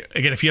away,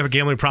 again, if you have a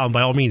gambling problem,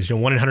 by all means,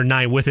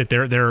 1-800-9 with it.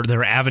 There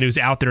are avenues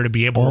out there to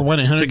be able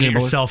to get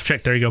yourself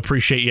checked. There you go.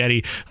 Appreciate you,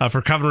 Eddie,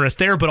 for covering us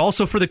there. But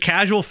also for the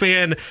casual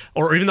fan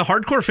or even the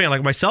hardcore fan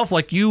like myself,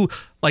 like you,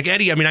 like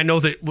Eddie. I mean, I know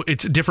that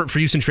it's different for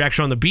you since you're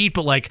actually on the beat,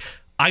 but like,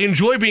 I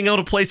enjoy being able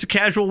to place a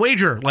casual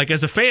wager. Like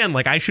as a fan,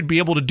 like I should be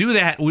able to do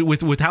that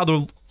with how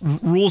the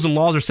rules and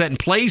laws are set in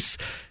place.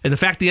 And the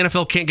fact the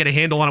NFL can't get a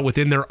handle on it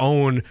within their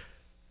own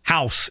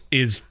house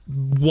is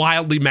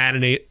wildly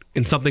maddening,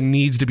 and something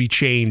needs to be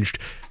changed.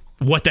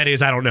 What that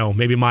is, I don't know.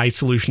 Maybe my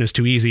solution is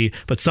too easy,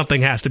 but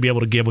something has to be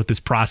able to give with this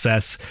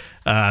process.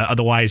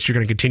 Otherwise, you're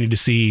going to continue to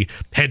see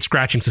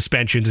head-scratching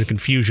suspensions and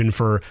confusion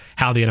for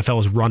how the NFL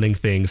is running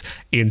things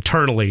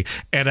internally.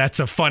 And that's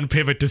a fun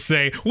pivot to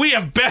say, we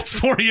have bets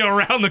for you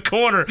around the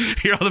corner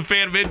here on the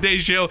Fan Midday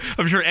Show.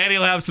 I'm sure Eddie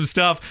will have some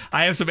stuff.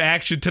 I have some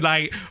action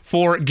tonight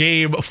for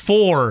Game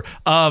 4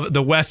 of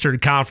the Western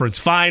Conference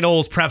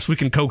Finals. Perhaps we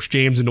can coax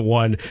James into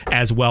one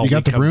as well. You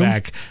got the broom?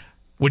 Back.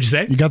 What'd you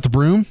say? You got the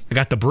broom? I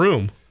got the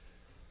broom.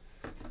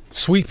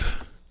 Sweep.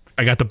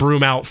 I got the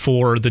broom out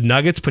for the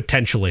Nuggets,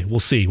 potentially. We'll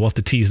see. We'll have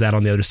to tease that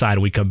on the other side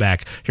when we come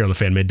back here on the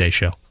Fan Midday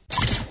Show.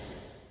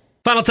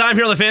 Final time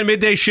here on the Fan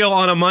Midday Show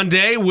on a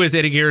Monday with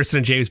Eddie Garrison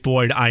and James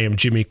Boyd. I am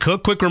Jimmy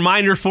Cook. Quick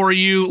reminder for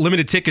you,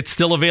 limited tickets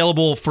still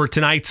available for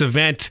tonight's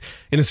event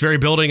in this very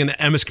building in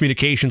the MS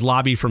Communications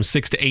lobby from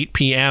 6 to 8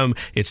 p.m.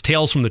 It's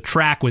Tales from the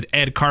Track with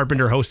Ed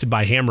Carpenter, hosted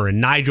by Hammer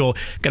and Nigel.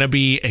 Going to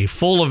be a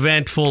full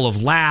event full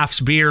of laughs,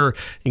 beer.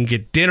 You can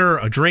get dinner,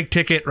 a drink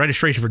ticket,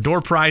 registration for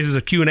door prizes,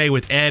 a Q&A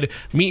with Ed,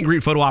 meet and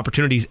greet photo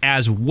opportunities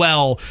as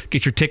well.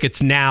 Get your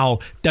tickets now,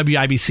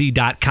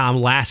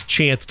 WIBC.com. Last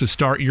chance to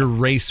start your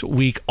race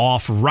week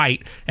off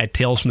right at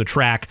Tales from the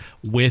Track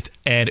with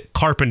Ed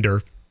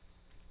Carpenter.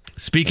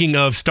 Speaking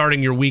of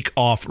starting your week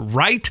off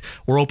right,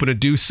 we're open to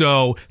do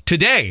so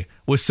today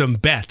with some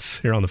bets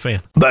here on The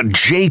Fan. The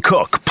Jay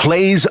Cook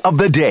Plays of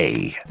the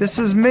Day. This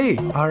is me,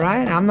 all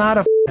right? I'm not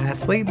a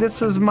athlete.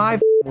 This is my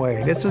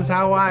way. This is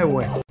how I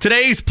win.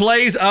 Today's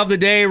plays of the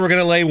day, we're going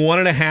to lay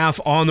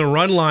 1.5 on the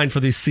run line for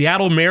the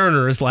Seattle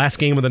Mariners, last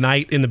game of the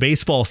night in the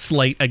baseball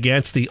slate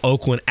against the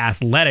Oakland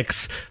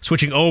Athletics.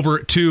 Switching over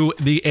to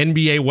the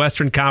NBA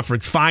Western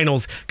Conference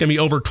Finals, going to be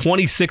over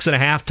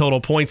 26.5 total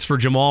points for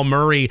Jamal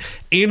Murray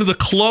in the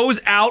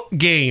closeout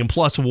game.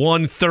 Plus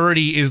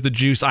 130 is the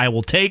juice I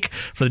will take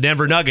for the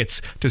Denver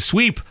Nuggets to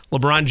sweep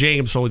LeBron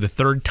James for only the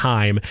third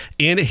time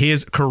in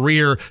his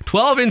career.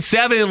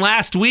 12-7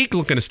 last week,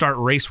 looking to start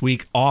race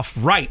week off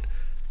right.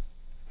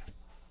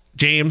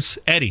 James,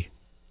 Eddie,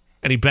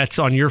 any bets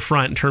on your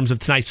front in terms of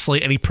tonight's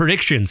slate? Any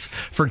predictions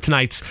for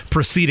tonight's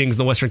proceedings in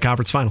the Western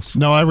Conference Finals?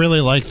 No, I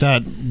really like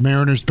that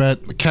Mariners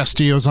bet.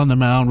 Castillo's on the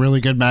mound. Really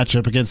good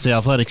matchup against the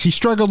Athletics. He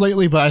struggled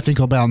lately, but I think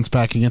he'll bounce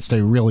back against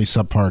a really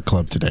subpar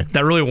club today.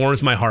 That really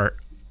warms my heart.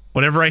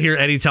 Whenever I hear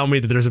Eddie tell me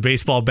that there's a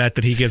baseball bet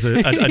that he gives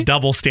a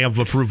double stamp of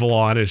approval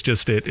on, it's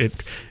just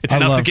it's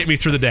enough to get me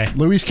through the day.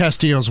 Luis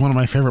Castillo is one of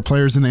my favorite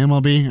players in the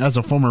MLB as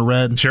a former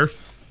Red. Sure.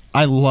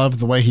 I love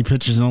the way he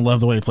pitches and I love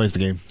the way he plays the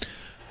game.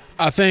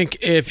 I think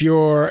if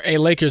you're a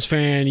Lakers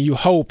fan, you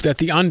hope that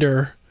the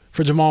under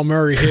for Jamal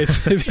Murray hits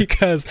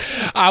because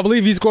I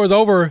believe he scores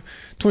over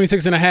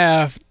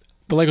 26.5,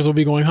 the Lakers will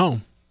be going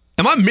home.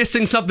 Am I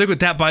missing something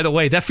with that, by the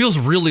way? That feels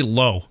really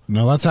low.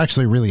 No, that's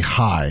actually really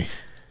high.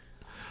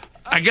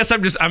 I guess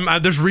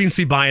there's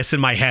recency bias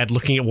in my head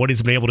looking at what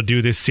he's been able to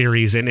do this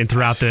series and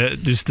throughout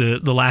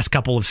the last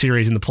couple of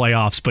series in the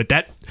playoffs. But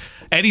that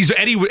Eddie's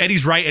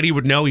right. Eddie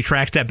would know. He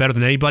tracks that better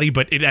than anybody.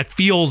 But that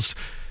feels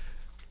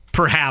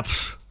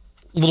perhaps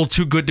a little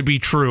too good to be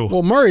true.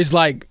 Well, Murray's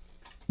like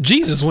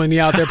Jesus when he's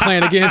out there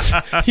playing against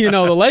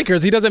the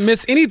Lakers. He doesn't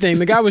miss anything.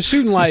 The guy was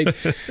shooting like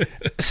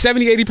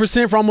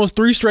 70-80% for almost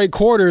 3 straight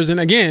quarters. And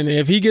again,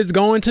 if he gets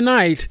going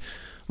tonight,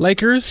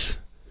 Lakers,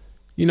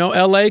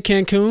 LA,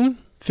 Cancun.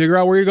 Figure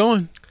out where you're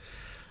going.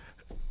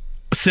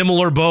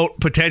 Similar boat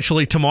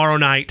potentially tomorrow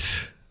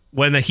night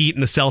when the Heat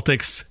and the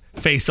Celtics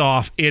face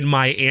off in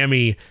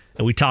Miami.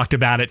 And we talked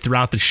about it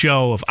throughout the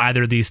show if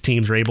either of these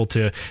teams are able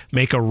to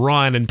make a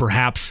run and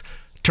perhaps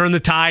turn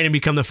the tide and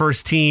become the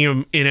first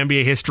team in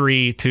NBA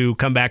history to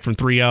come back from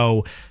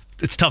 3-0.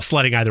 It's tough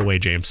sledding either way,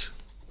 James.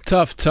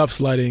 Tough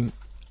sledding.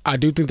 I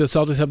do think the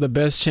Celtics have the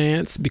best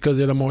chance because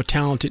they're the more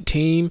talented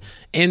team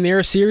in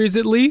their series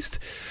at least.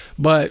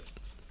 But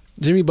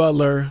Jimmy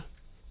Butler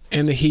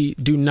and the Heat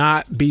do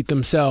not beat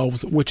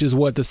themselves, which is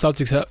what the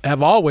Celtics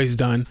have always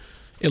done,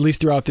 at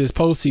least throughout this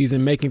postseason,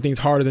 making things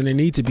harder than they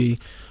need to be.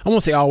 I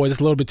won't say always,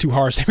 it's a little bit too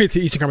harsh. They made it to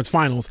the Eastern Conference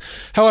Finals.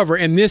 However,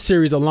 in this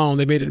series alone,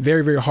 they made it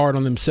very, very hard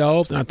on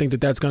themselves, and I think that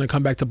that's going to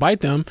come back to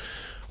bite them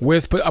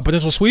with a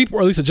potential sweep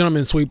or at least a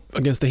gentleman's sweep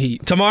against the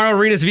Heat. Tomorrow,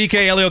 Arenas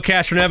VK, Elio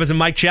Castroneves, and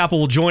Mike Chappell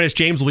will join us.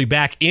 James will be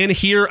back in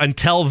here.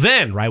 Until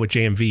then, Right with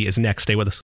JMV is next. Stay with us.